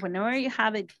want, whenever you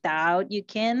have a doubt, you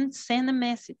can send a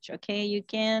message, okay? You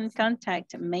can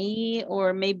contact me,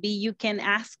 or maybe you can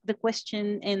ask the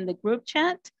question in the group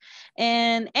chat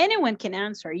and anyone can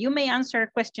answer. You may answer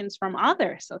questions from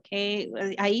others, okay?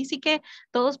 Ahí sí que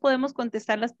todos podemos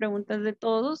contestar las preguntas de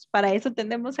todos. Para eso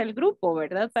tenemos el grupo,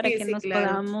 ¿verdad? Para que nos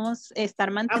podamos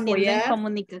estar manteniendo en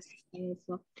comunicación.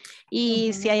 Eso.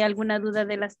 Y si hay alguna duda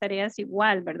de las tareas,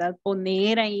 igual, ¿verdad?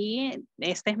 Poner ahí,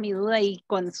 esta es mi duda, y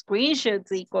con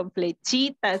screenshots y con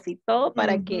flechitas y todo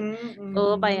para que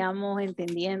todos vayamos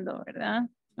entendiendo, ¿verdad?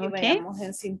 Y vayamos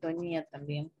en sintonía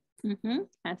también.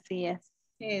 Así es.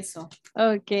 Eso.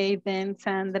 Okay, then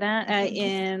Sandra,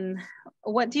 and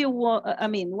what do you want,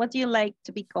 what do you like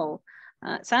to be called?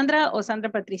 Sandra o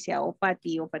Sandra Patricia, o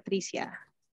Patti o Patricia?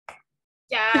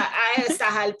 Ya a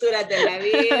estas alturas de la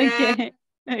vida,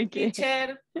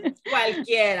 teacher,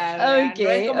 cualquiera, ¿verdad? No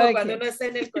es como cuando uno está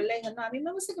en el colegio. No, a mí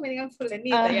me gusta que me digan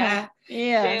fulanita, ya.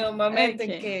 Llega un momento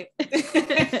en que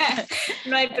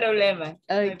no hay problema.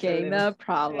 Okay, no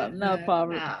problem, no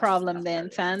problem then,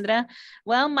 Sandra.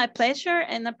 Well, my pleasure,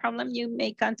 and no problem. You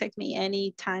may contact me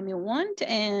anytime you want,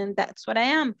 and that's what I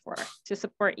am for, to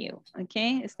support you,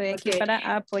 okay? Estoy aquí para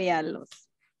apoyarlos.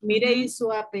 Mire, y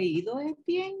su apellido es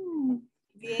bien,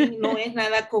 no es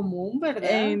nada común,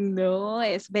 ¿verdad? No,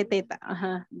 es Beteta,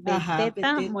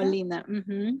 Beteta Molina.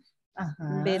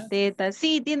 Beteta,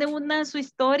 sí, tiene su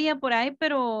historia por ahí,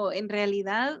 pero en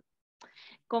realidad,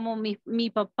 como mi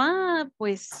papá,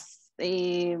 pues,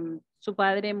 su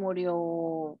padre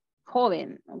murió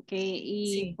joven, ¿ok?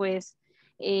 Y pues,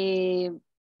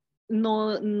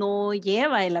 no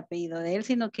lleva el apellido de él,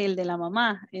 sino que el de la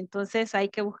mamá. Entonces hay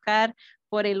que buscar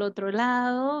por el otro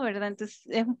lado, ¿verdad? Entonces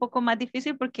es un poco más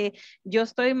difícil porque yo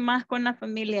estoy más con la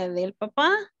familia del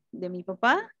papá, de mi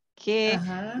papá, que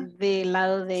del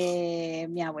lado de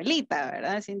mi abuelita,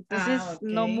 ¿verdad? Entonces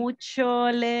no mucho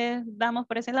le damos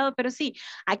por ese lado, pero sí,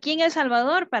 aquí en El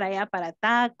Salvador, para allá, para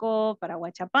Taco, para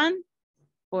Huachapán,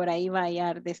 por ahí va a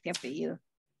hallar de este apellido.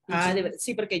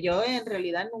 Sí, porque yo en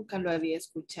realidad nunca lo había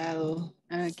escuchado.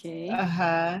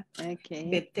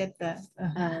 Beteta.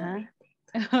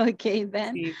 Okay,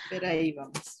 then. Sí, pero ahí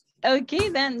vamos. Okay,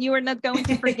 then you are not going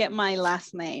to forget my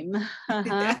last name.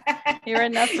 You are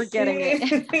not forgetting it.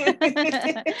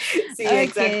 Sí,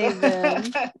 okay,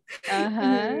 exacto.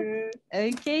 Then.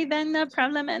 Okay, then no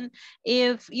problem. And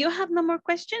if you have no more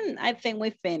question, I think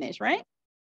we finished, right?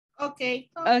 Okay.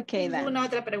 Okay, then. Una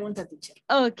otra pregunta, teacher.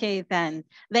 Okay, then.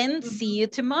 Then see you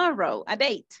tomorrow at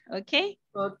 8, okay?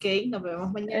 Okay, nos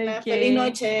vemos mañana. Feliz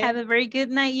noche. Have a very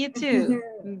good night, you too.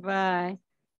 Bye.